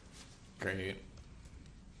 Great.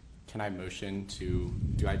 Can I motion to,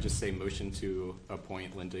 do I just say motion to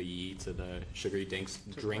appoint Linda Yee to the Sugary Drinks?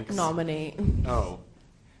 Nominate. Oh.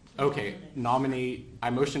 Okay, I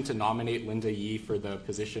motion to nominate Linda Yee for the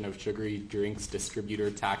position of Sugary Drinks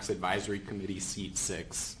Distributor Tax Advisory Committee, seat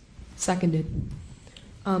 6. Seconded.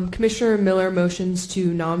 Commissioner Miller motions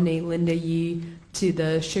to nominate Linda Yee to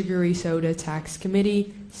the Sugary Soda Tax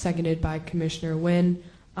Committee, seconded by Commissioner Nguyen.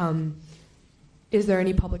 Is there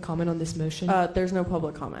any public comment on this motion? There's no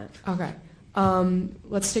public comment. Okay.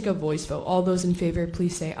 Let's take a voice vote. All those in favor,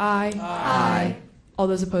 please say aye. Aye. All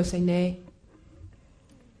those opposed say nay.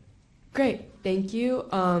 Great. Thank you.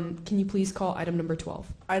 Can you please call item number 12?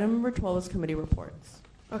 Item number 12 is committee reports.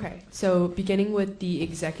 Okay. So beginning with the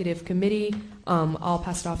executive committee, I'll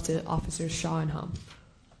pass it off to Officers Shaw and Hum.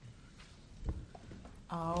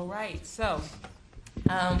 All right, so,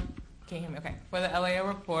 can you hear me? Okay. For the LAO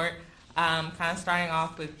report, kind of starting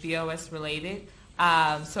off with BOS related.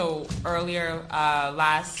 So earlier,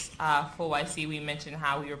 last full YC, we mentioned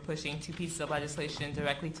how we were pushing 2 pieces of legislation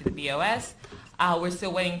directly to the BOS. We're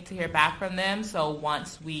still waiting to hear back from them. So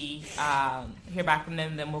once we hear back from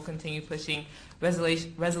them, then we'll continue pushing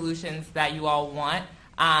resolutions that you all want.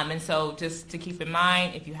 And so just to keep in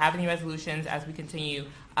mind, if you have any resolutions as we continue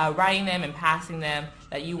writing them and passing them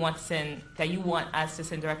that you want us to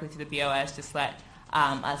send directly to the BOS, just let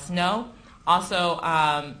us know. Also,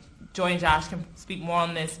 Joy and Josh can speak more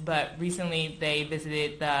on this, but recently they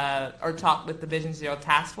visited talked with the Vision Zero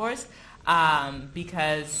Task Force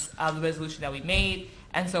because of the resolution that we made.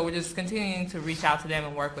 And so we're just continuing to reach out to them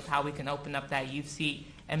and work with how we can open up that youth seat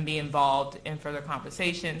and be involved in further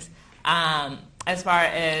conversations. As far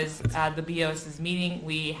as the BOS's meeting,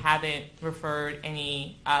 we haven't referred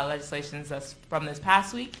any legislations from this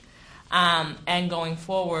past week. And going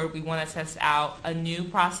forward, we want to test out a new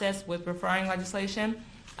process with referring legislation,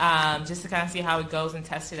 just to kind of see how it goes and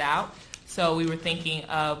test it out. So we were thinking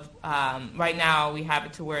of, right now we have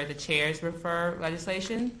it to where the chairs refer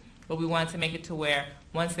legislation, but we wanted to make it to where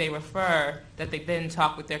once they refer, that they then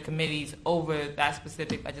talk with their committees over that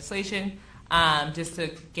specific legislation, just to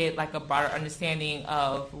get like a broader understanding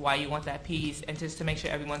of why you want that piece and just to make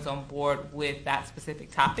sure everyone's on board with that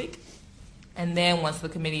specific topic. And then once the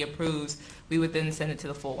committee approves, we would then send it to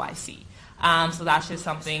the full YC. So that's just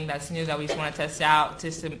something that's new that we just want to test out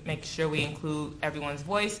just to make sure we include everyone's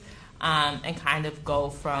voice and kind of go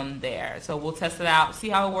from there. So we'll test it out, see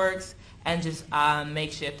how it works, and just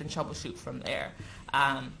make shift and troubleshoot from there.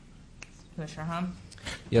 Commissioner Hum?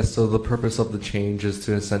 Yes, so the purpose of the change is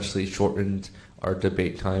to essentially shorten our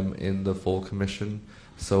debate time in the full commission.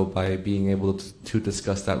 So by being able to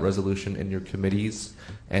discuss that resolution in your committees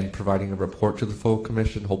and providing a report to the full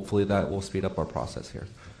commission, hopefully that will speed up our process here.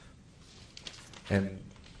 And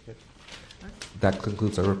that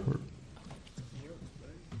concludes our report.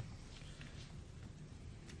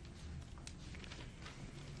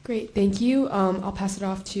 Great, thank you. I'll pass it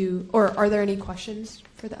off to, or are there any questions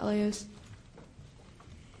for the LAOs?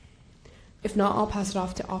 If not, I'll pass it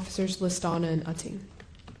off to Officers Listana and Utting.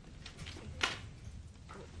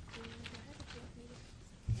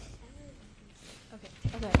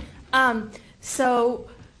 Okay. So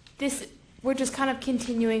we're just kind of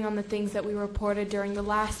continuing on the things that we reported during the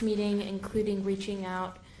last meeting, including reaching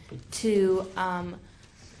out to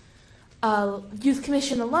Youth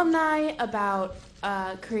Commission alumni about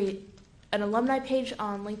create an alumni page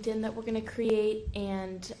on LinkedIn that we're going to create,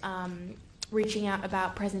 and reaching out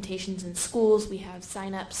about presentations in schools. We have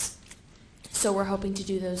sign-ups, so we're hoping to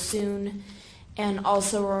do those soon. And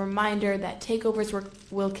also a reminder that takeovers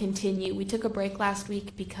will continue. We took a break last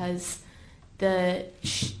week because the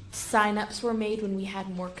sign-ups were made when we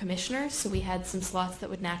had more commissioners, so we had some slots that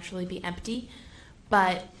would naturally be empty.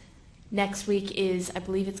 But next week is, I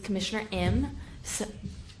believe it's Commissioner M. So,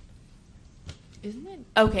 isn't it?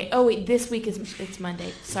 Okay. Oh wait, this week it's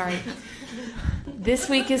Monday. Sorry. This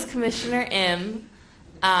week is Commissioner M.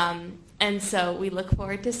 And so we look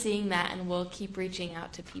forward to seeing that, and we'll keep reaching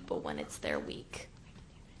out to people when it's their week.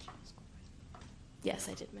 Yes,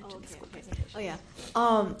 I did mention the school presentation. Oh yeah.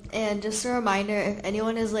 And just a reminder, if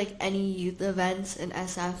anyone has like any youth events in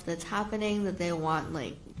SF that's happening that they want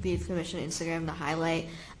like the Youth Commission Instagram to highlight,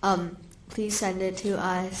 please send it to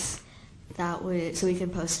us. So we can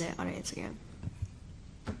post it on our Instagram.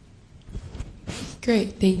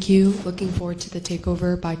 Great, thank you. Looking forward to the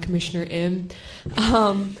takeover by Commissioner M.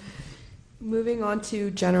 Moving on to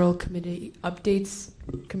general committee updates,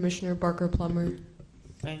 Commissioner Barker-Plummer.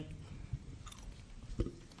 Thank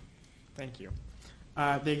you.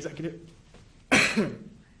 The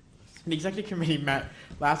executive committee met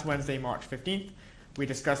last Wednesday, March 15th. We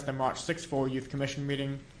discussed the March 6th Full Youth Commission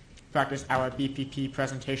meeting, practiced our BPP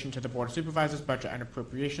presentation to the Board of Supervisors Budget and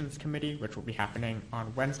Appropriations Committee, which will be happening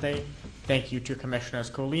on Wednesday. Thank you to Commissioners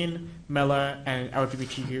Colleen, Miller, and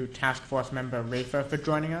LGBTQ Task Force member Rafer for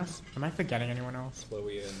joining us. Am I forgetting anyone else?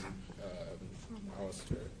 Chloe and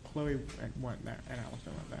Alistair. Chloe went there, and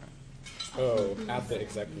Alistair went there. Oh, at the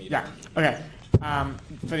exec meeting. Yeah, okay.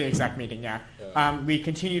 For the exec meeting, yeah. We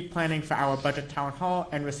continued planning for our budget town hall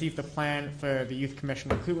and received the plan for the youth commission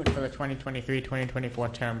recruitment for the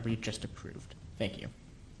 2023-2024 term we just approved. Thank you.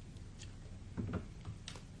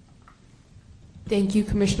 Thank you,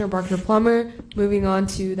 Commissioner Barker Plummer. Moving on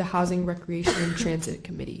to the Housing, Recreation, and Transit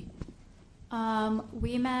Committee.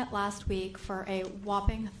 We met last week for a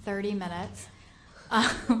whopping 30 minutes.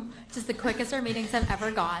 Just the quickest our meetings have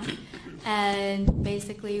ever gone. And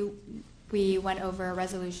basically, we went over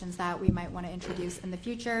resolutions that we might want to introduce in the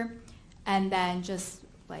future, and then just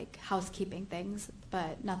like housekeeping things,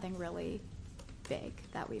 but nothing really big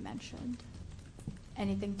that we mentioned.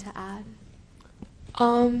 Anything to add?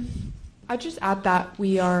 I just add that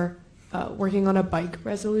we are working on a bike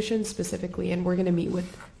resolution specifically, and we're going to meet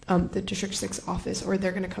with the District 6 office, or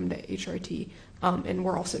they're going to come to HRT, and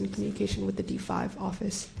we're also in communication with the D5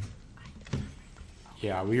 office.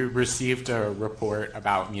 Yeah, we received a report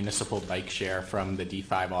about municipal bike share from the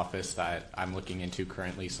D5 office that I'm looking into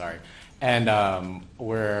currently, sorry. And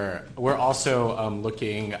we're also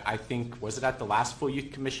looking, I think, was it at the last full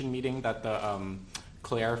youth commission meeting that the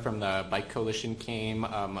Claire from the Bike Coalition came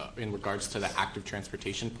in regards to the active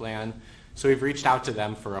transportation plan. So we've reached out to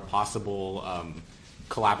them for a possible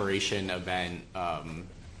collaboration event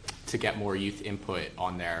to get more youth input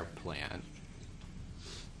on their plan.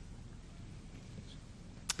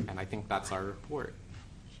 And I think that's our report.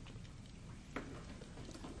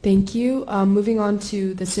 Thank you. Moving on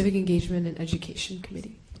to the Civic Engagement and Education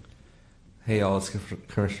Committee. Hey y'all, it's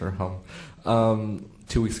Commissioner Hum.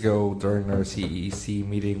 2 weeks ago during our CEC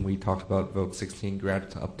meeting, we talked about Vote 16 grant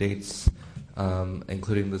updates,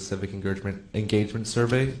 including the Civic Engagement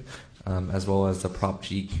Survey, as well as the Prop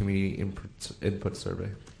G Community Input Survey.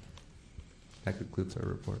 That concludes our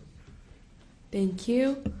report. Thank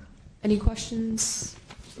you. Any questions?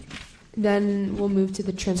 Then we'll move to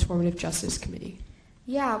the Transformative Justice Committee.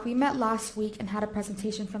 Yeah, we met last week and had a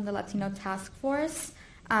presentation from the Latino Task Force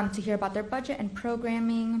to hear about their budget and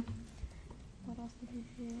programming. What else did we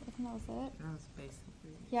do? I think that was it. That was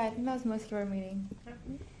basically. Yeah, I think that was most of our meeting.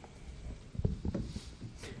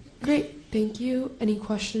 Great, thank you. Any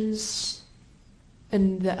questions?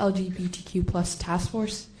 And the LGBTQ plus task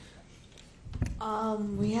force?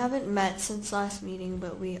 We haven't met since last meeting,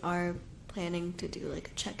 but we are planning to do like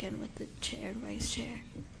a check-in with the chair and vice chair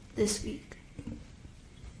this week.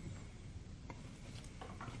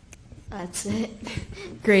 That's it.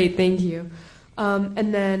 Great, thank you.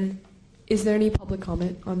 And then, is there any public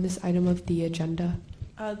comment on this item of the agenda?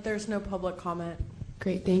 There's no public comment.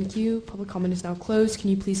 Great, thank you. Public comment is now closed. Can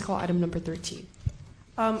you please call item number 13?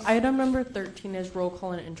 Item number 13 is roll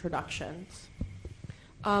call and introductions.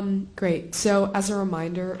 Great. So as a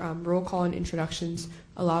reminder, roll call and introductions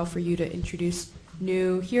allow for you to introduce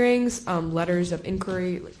new hearings, letters of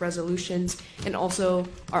inquiry, resolutions, and also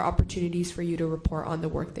are opportunities for you to report on the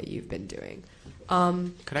work that you've been doing.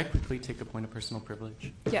 Could I quickly take a point of personal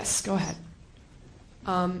privilege? Yes, go ahead.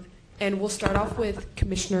 And we'll start off with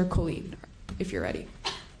Commissioner Colleen, if you're ready.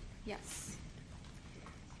 Yes.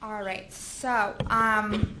 All right. So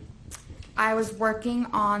I was working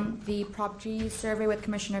on the Prop G survey with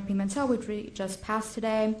Commissioner Pimentel, which we just passed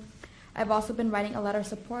today. I've also been writing a letter of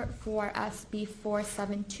support for SB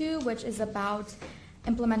 472, which is about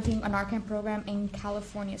implementing a Narcan program in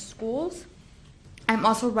California schools. I'm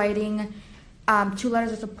also writing 2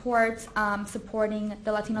 letters of support supporting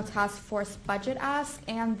the Latino Task Force budget ask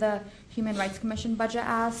and the Human Rights Commission budget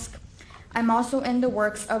ask. I'm also in the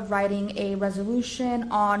works of writing a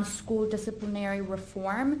resolution on school disciplinary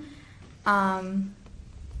reform.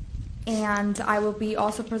 And I will be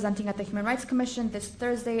also presenting at the Human Rights Commission this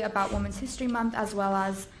Thursday about Women's History Month, as well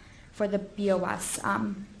as for the BOS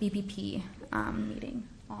BPP meeting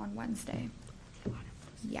on Wednesday.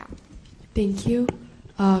 Yeah. Thank you.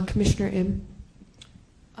 Commissioner Im.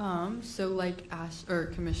 So like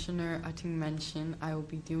Commissioner Utting mentioned, I will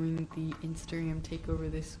be doing the Instagram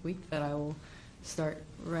takeover this week that I will start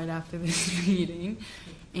right after this meeting.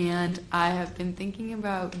 And I have been thinking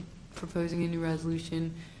about proposing a new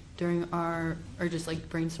resolution during or just like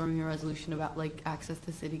brainstorming a resolution about like access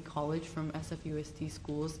to City College from SFUSD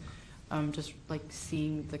schools. Just like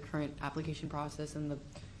seeing the current application process and the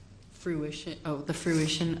fruition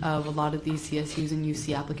of a lot of these CSUs and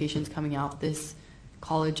UC applications coming out this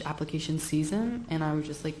college application season, and I was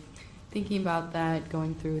just like thinking about that,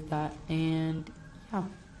 going through with that, and yeah.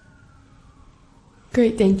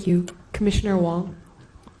 Great, thank you. Commissioner Wong.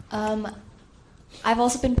 I've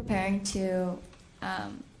also been preparing to,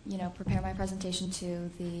 prepare my presentation to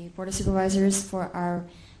the Board of Supervisors for our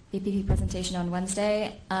BPP presentation on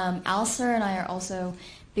Wednesday. Alistair and I are also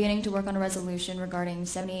beginning to work on a resolution regarding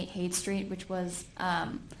 78 Haight Street, which was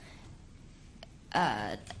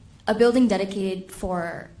a building dedicated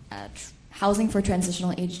for housing for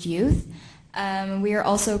transitional aged youth. We are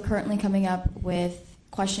also currently coming up with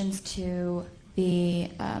questions to the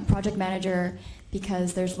project manager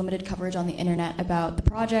because there's limited coverage on the internet about the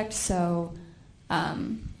project, so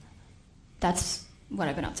that's what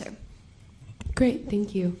I've been up to. Great,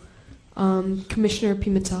 thank you. Commissioner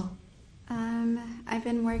Pimentel. I've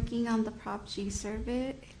been working on the Prop G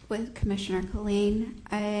survey with Commissioner Colleen.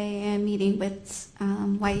 I am meeting with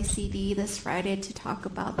YCD this Friday to talk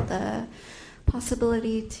about the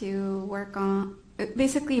possibility to work on,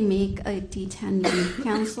 basically make a D10 youth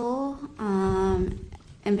council, and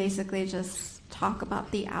basically just talk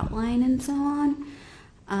about the outline and so on.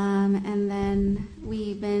 And then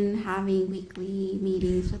we've been having weekly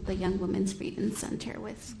meetings with the Young Women's Freedom Center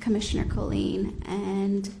with Commissioner Colleen,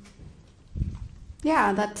 and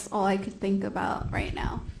yeah, that's all I could think about right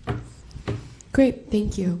now. Great,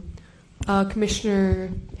 thank you.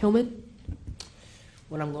 Commissioner Hillman?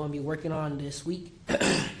 What I'm going to be working on this week,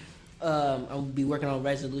 I'll be working on a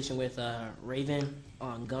resolution with Raven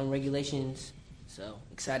on gun regulations, so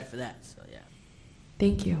excited for that, so yeah.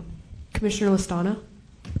 Thank you. Commissioner Listana?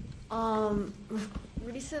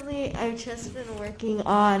 Recently I've just been working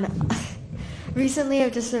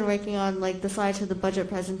on like the slides for the budget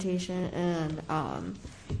presentation and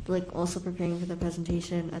like also preparing for the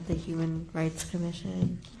presentation at the Human Rights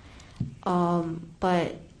Commission.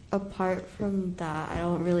 But apart from that, I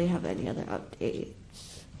don't really have any other updates.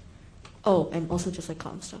 Oh, and also just like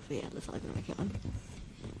comm stuff. But yeah, that's all I've been working on.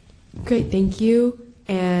 Great, thank you.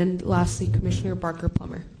 And lastly, Commissioner Barker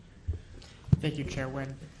Plummer. Thank you, Chair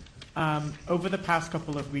Nguyen. Over the past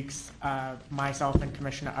couple of weeks, myself and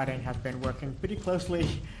Commissioner Utting have been working pretty closely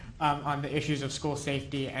on the issues of school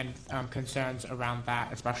safety and concerns around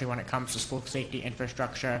that, especially when it comes to school safety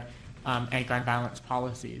infrastructure and gun violence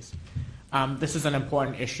policies. This is an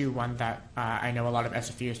important issue, one that I know a lot of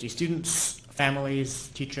SFUSD students, families,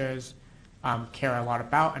 teachers care a lot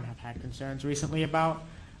about and have had concerns recently about.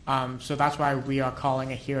 So that's why we are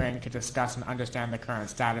calling a hearing to discuss and understand the current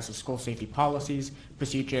status of school safety policies,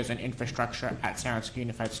 procedures, and infrastructure at San Francisco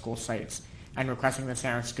Unified School sites, and requesting the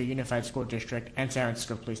San Francisco Unified School District and San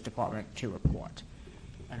Francisco Police Department to report.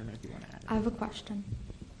 I don't know if you want to add. I have a question.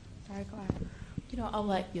 Sorry, go ahead. I'll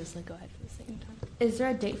let Yusla go ahead for the same time. Is there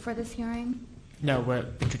a date for this hearing? No, we're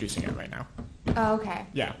introducing it right now. Oh, okay.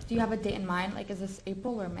 Yeah. Do you have a date in mind? Like, is this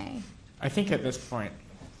April or May? I think at this point,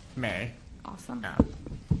 May. Awesome. Yeah.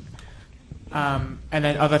 And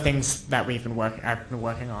then other things that I've been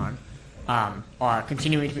working on are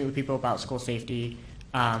continuing to meet with people about school safety,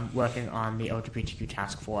 working on the LGBTQ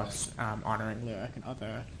task force, honoring Lyric and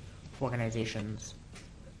other organizations.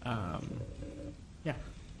 Yeah.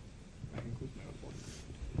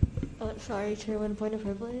 Sorry, Chair, one point of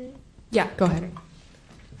privilege. Yeah, go ahead.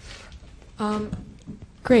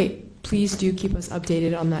 Great. Please do keep us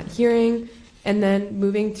updated on that hearing. And then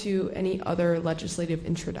moving to any other legislative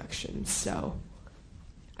introductions. So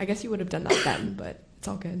I guess you would have done that then, but it's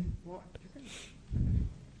all good.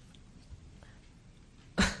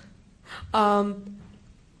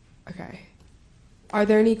 Okay. Are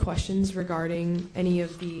there any questions regarding any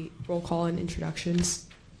of the roll call and introductions?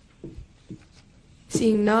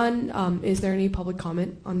 Seeing none, is there any public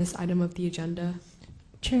comment on this item of the agenda?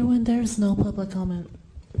 Chairman, there's no public comment.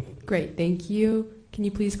 Great, thank you. Can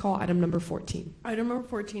you please call item number 14? Item number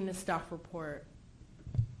 14 is staff report.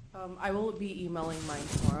 I will be emailing mine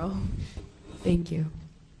tomorrow. Thank you.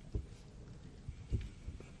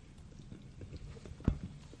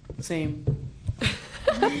 Same.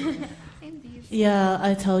 Yeah,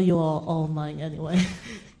 I tell you all mine anyway.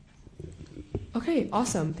 Okay,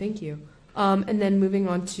 awesome. Thank you. And then moving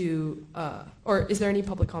on to, or is there any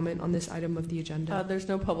public comment on this item of the agenda? There's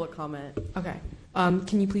no public comment. Okay.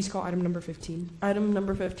 Can you please call item number 15? Item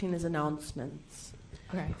number 15 is announcements.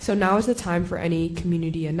 Okay. So now is the time for any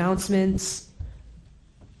community announcements.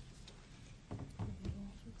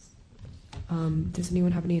 Does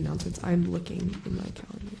anyone have any announcements? I'm looking in my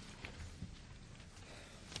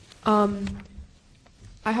calendar.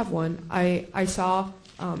 I have one. I saw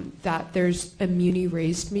that there's a Muni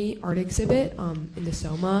Raised Me art exhibit in the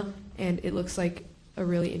SOMA, and it looks like a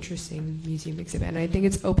really interesting museum exhibit. And I think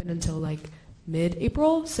it's open until like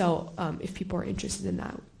mid-April, so if people are interested in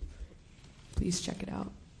that, please check it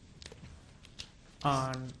out.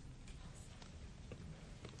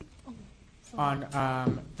 On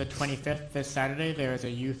the 25th, this Saturday, there is a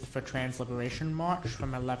Youth for Trans Liberation March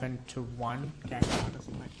from 11 to 1. Okay,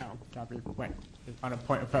 that'll be quick. on a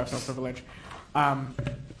point of personal privilege.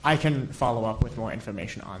 I can follow up with more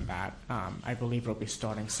information on that. I believe it'll be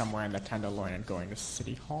starting somewhere in the Tenderloin and going to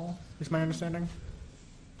City Hall, is my understanding.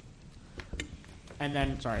 And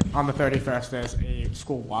then, on the 31st, there's a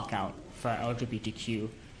school walkout for LGBTQ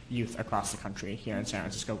youth across the country here in San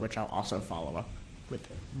Francisco, which I'll also follow up with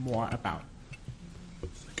more about.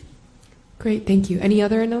 Great, thank you. Any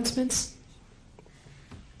other announcements?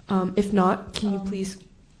 If not, can you please?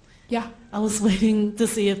 Yeah. I was waiting to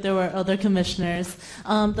see if there were other commissioners.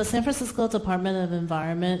 The San Francisco Department of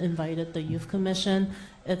Environment invited the Youth Commission.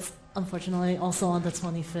 It's unfortunately also on the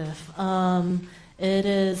 25th. It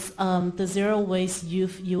is the Zero Waste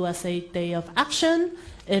Youth USA Day of Action.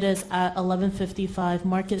 It is at 1155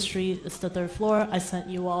 Market Street. It's the 3rd floor. I sent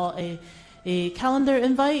you all a calendar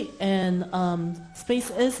invite, and space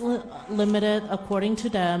is limited according to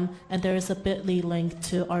them, and there is a bit.ly link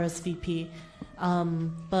to RSVP.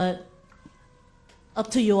 But up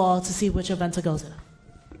to you all to see which event to go to.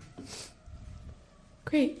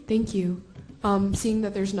 Great, thank you. Seeing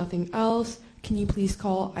that there's nothing else, can you please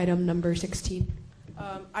call item number 16?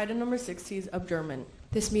 Item number 16 is adjournment.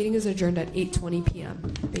 This meeting is adjourned at 8:20 p.m.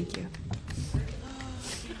 Thank you.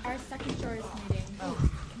 Our second choice meeting. Oh,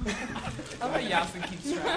 Yasin keeps track.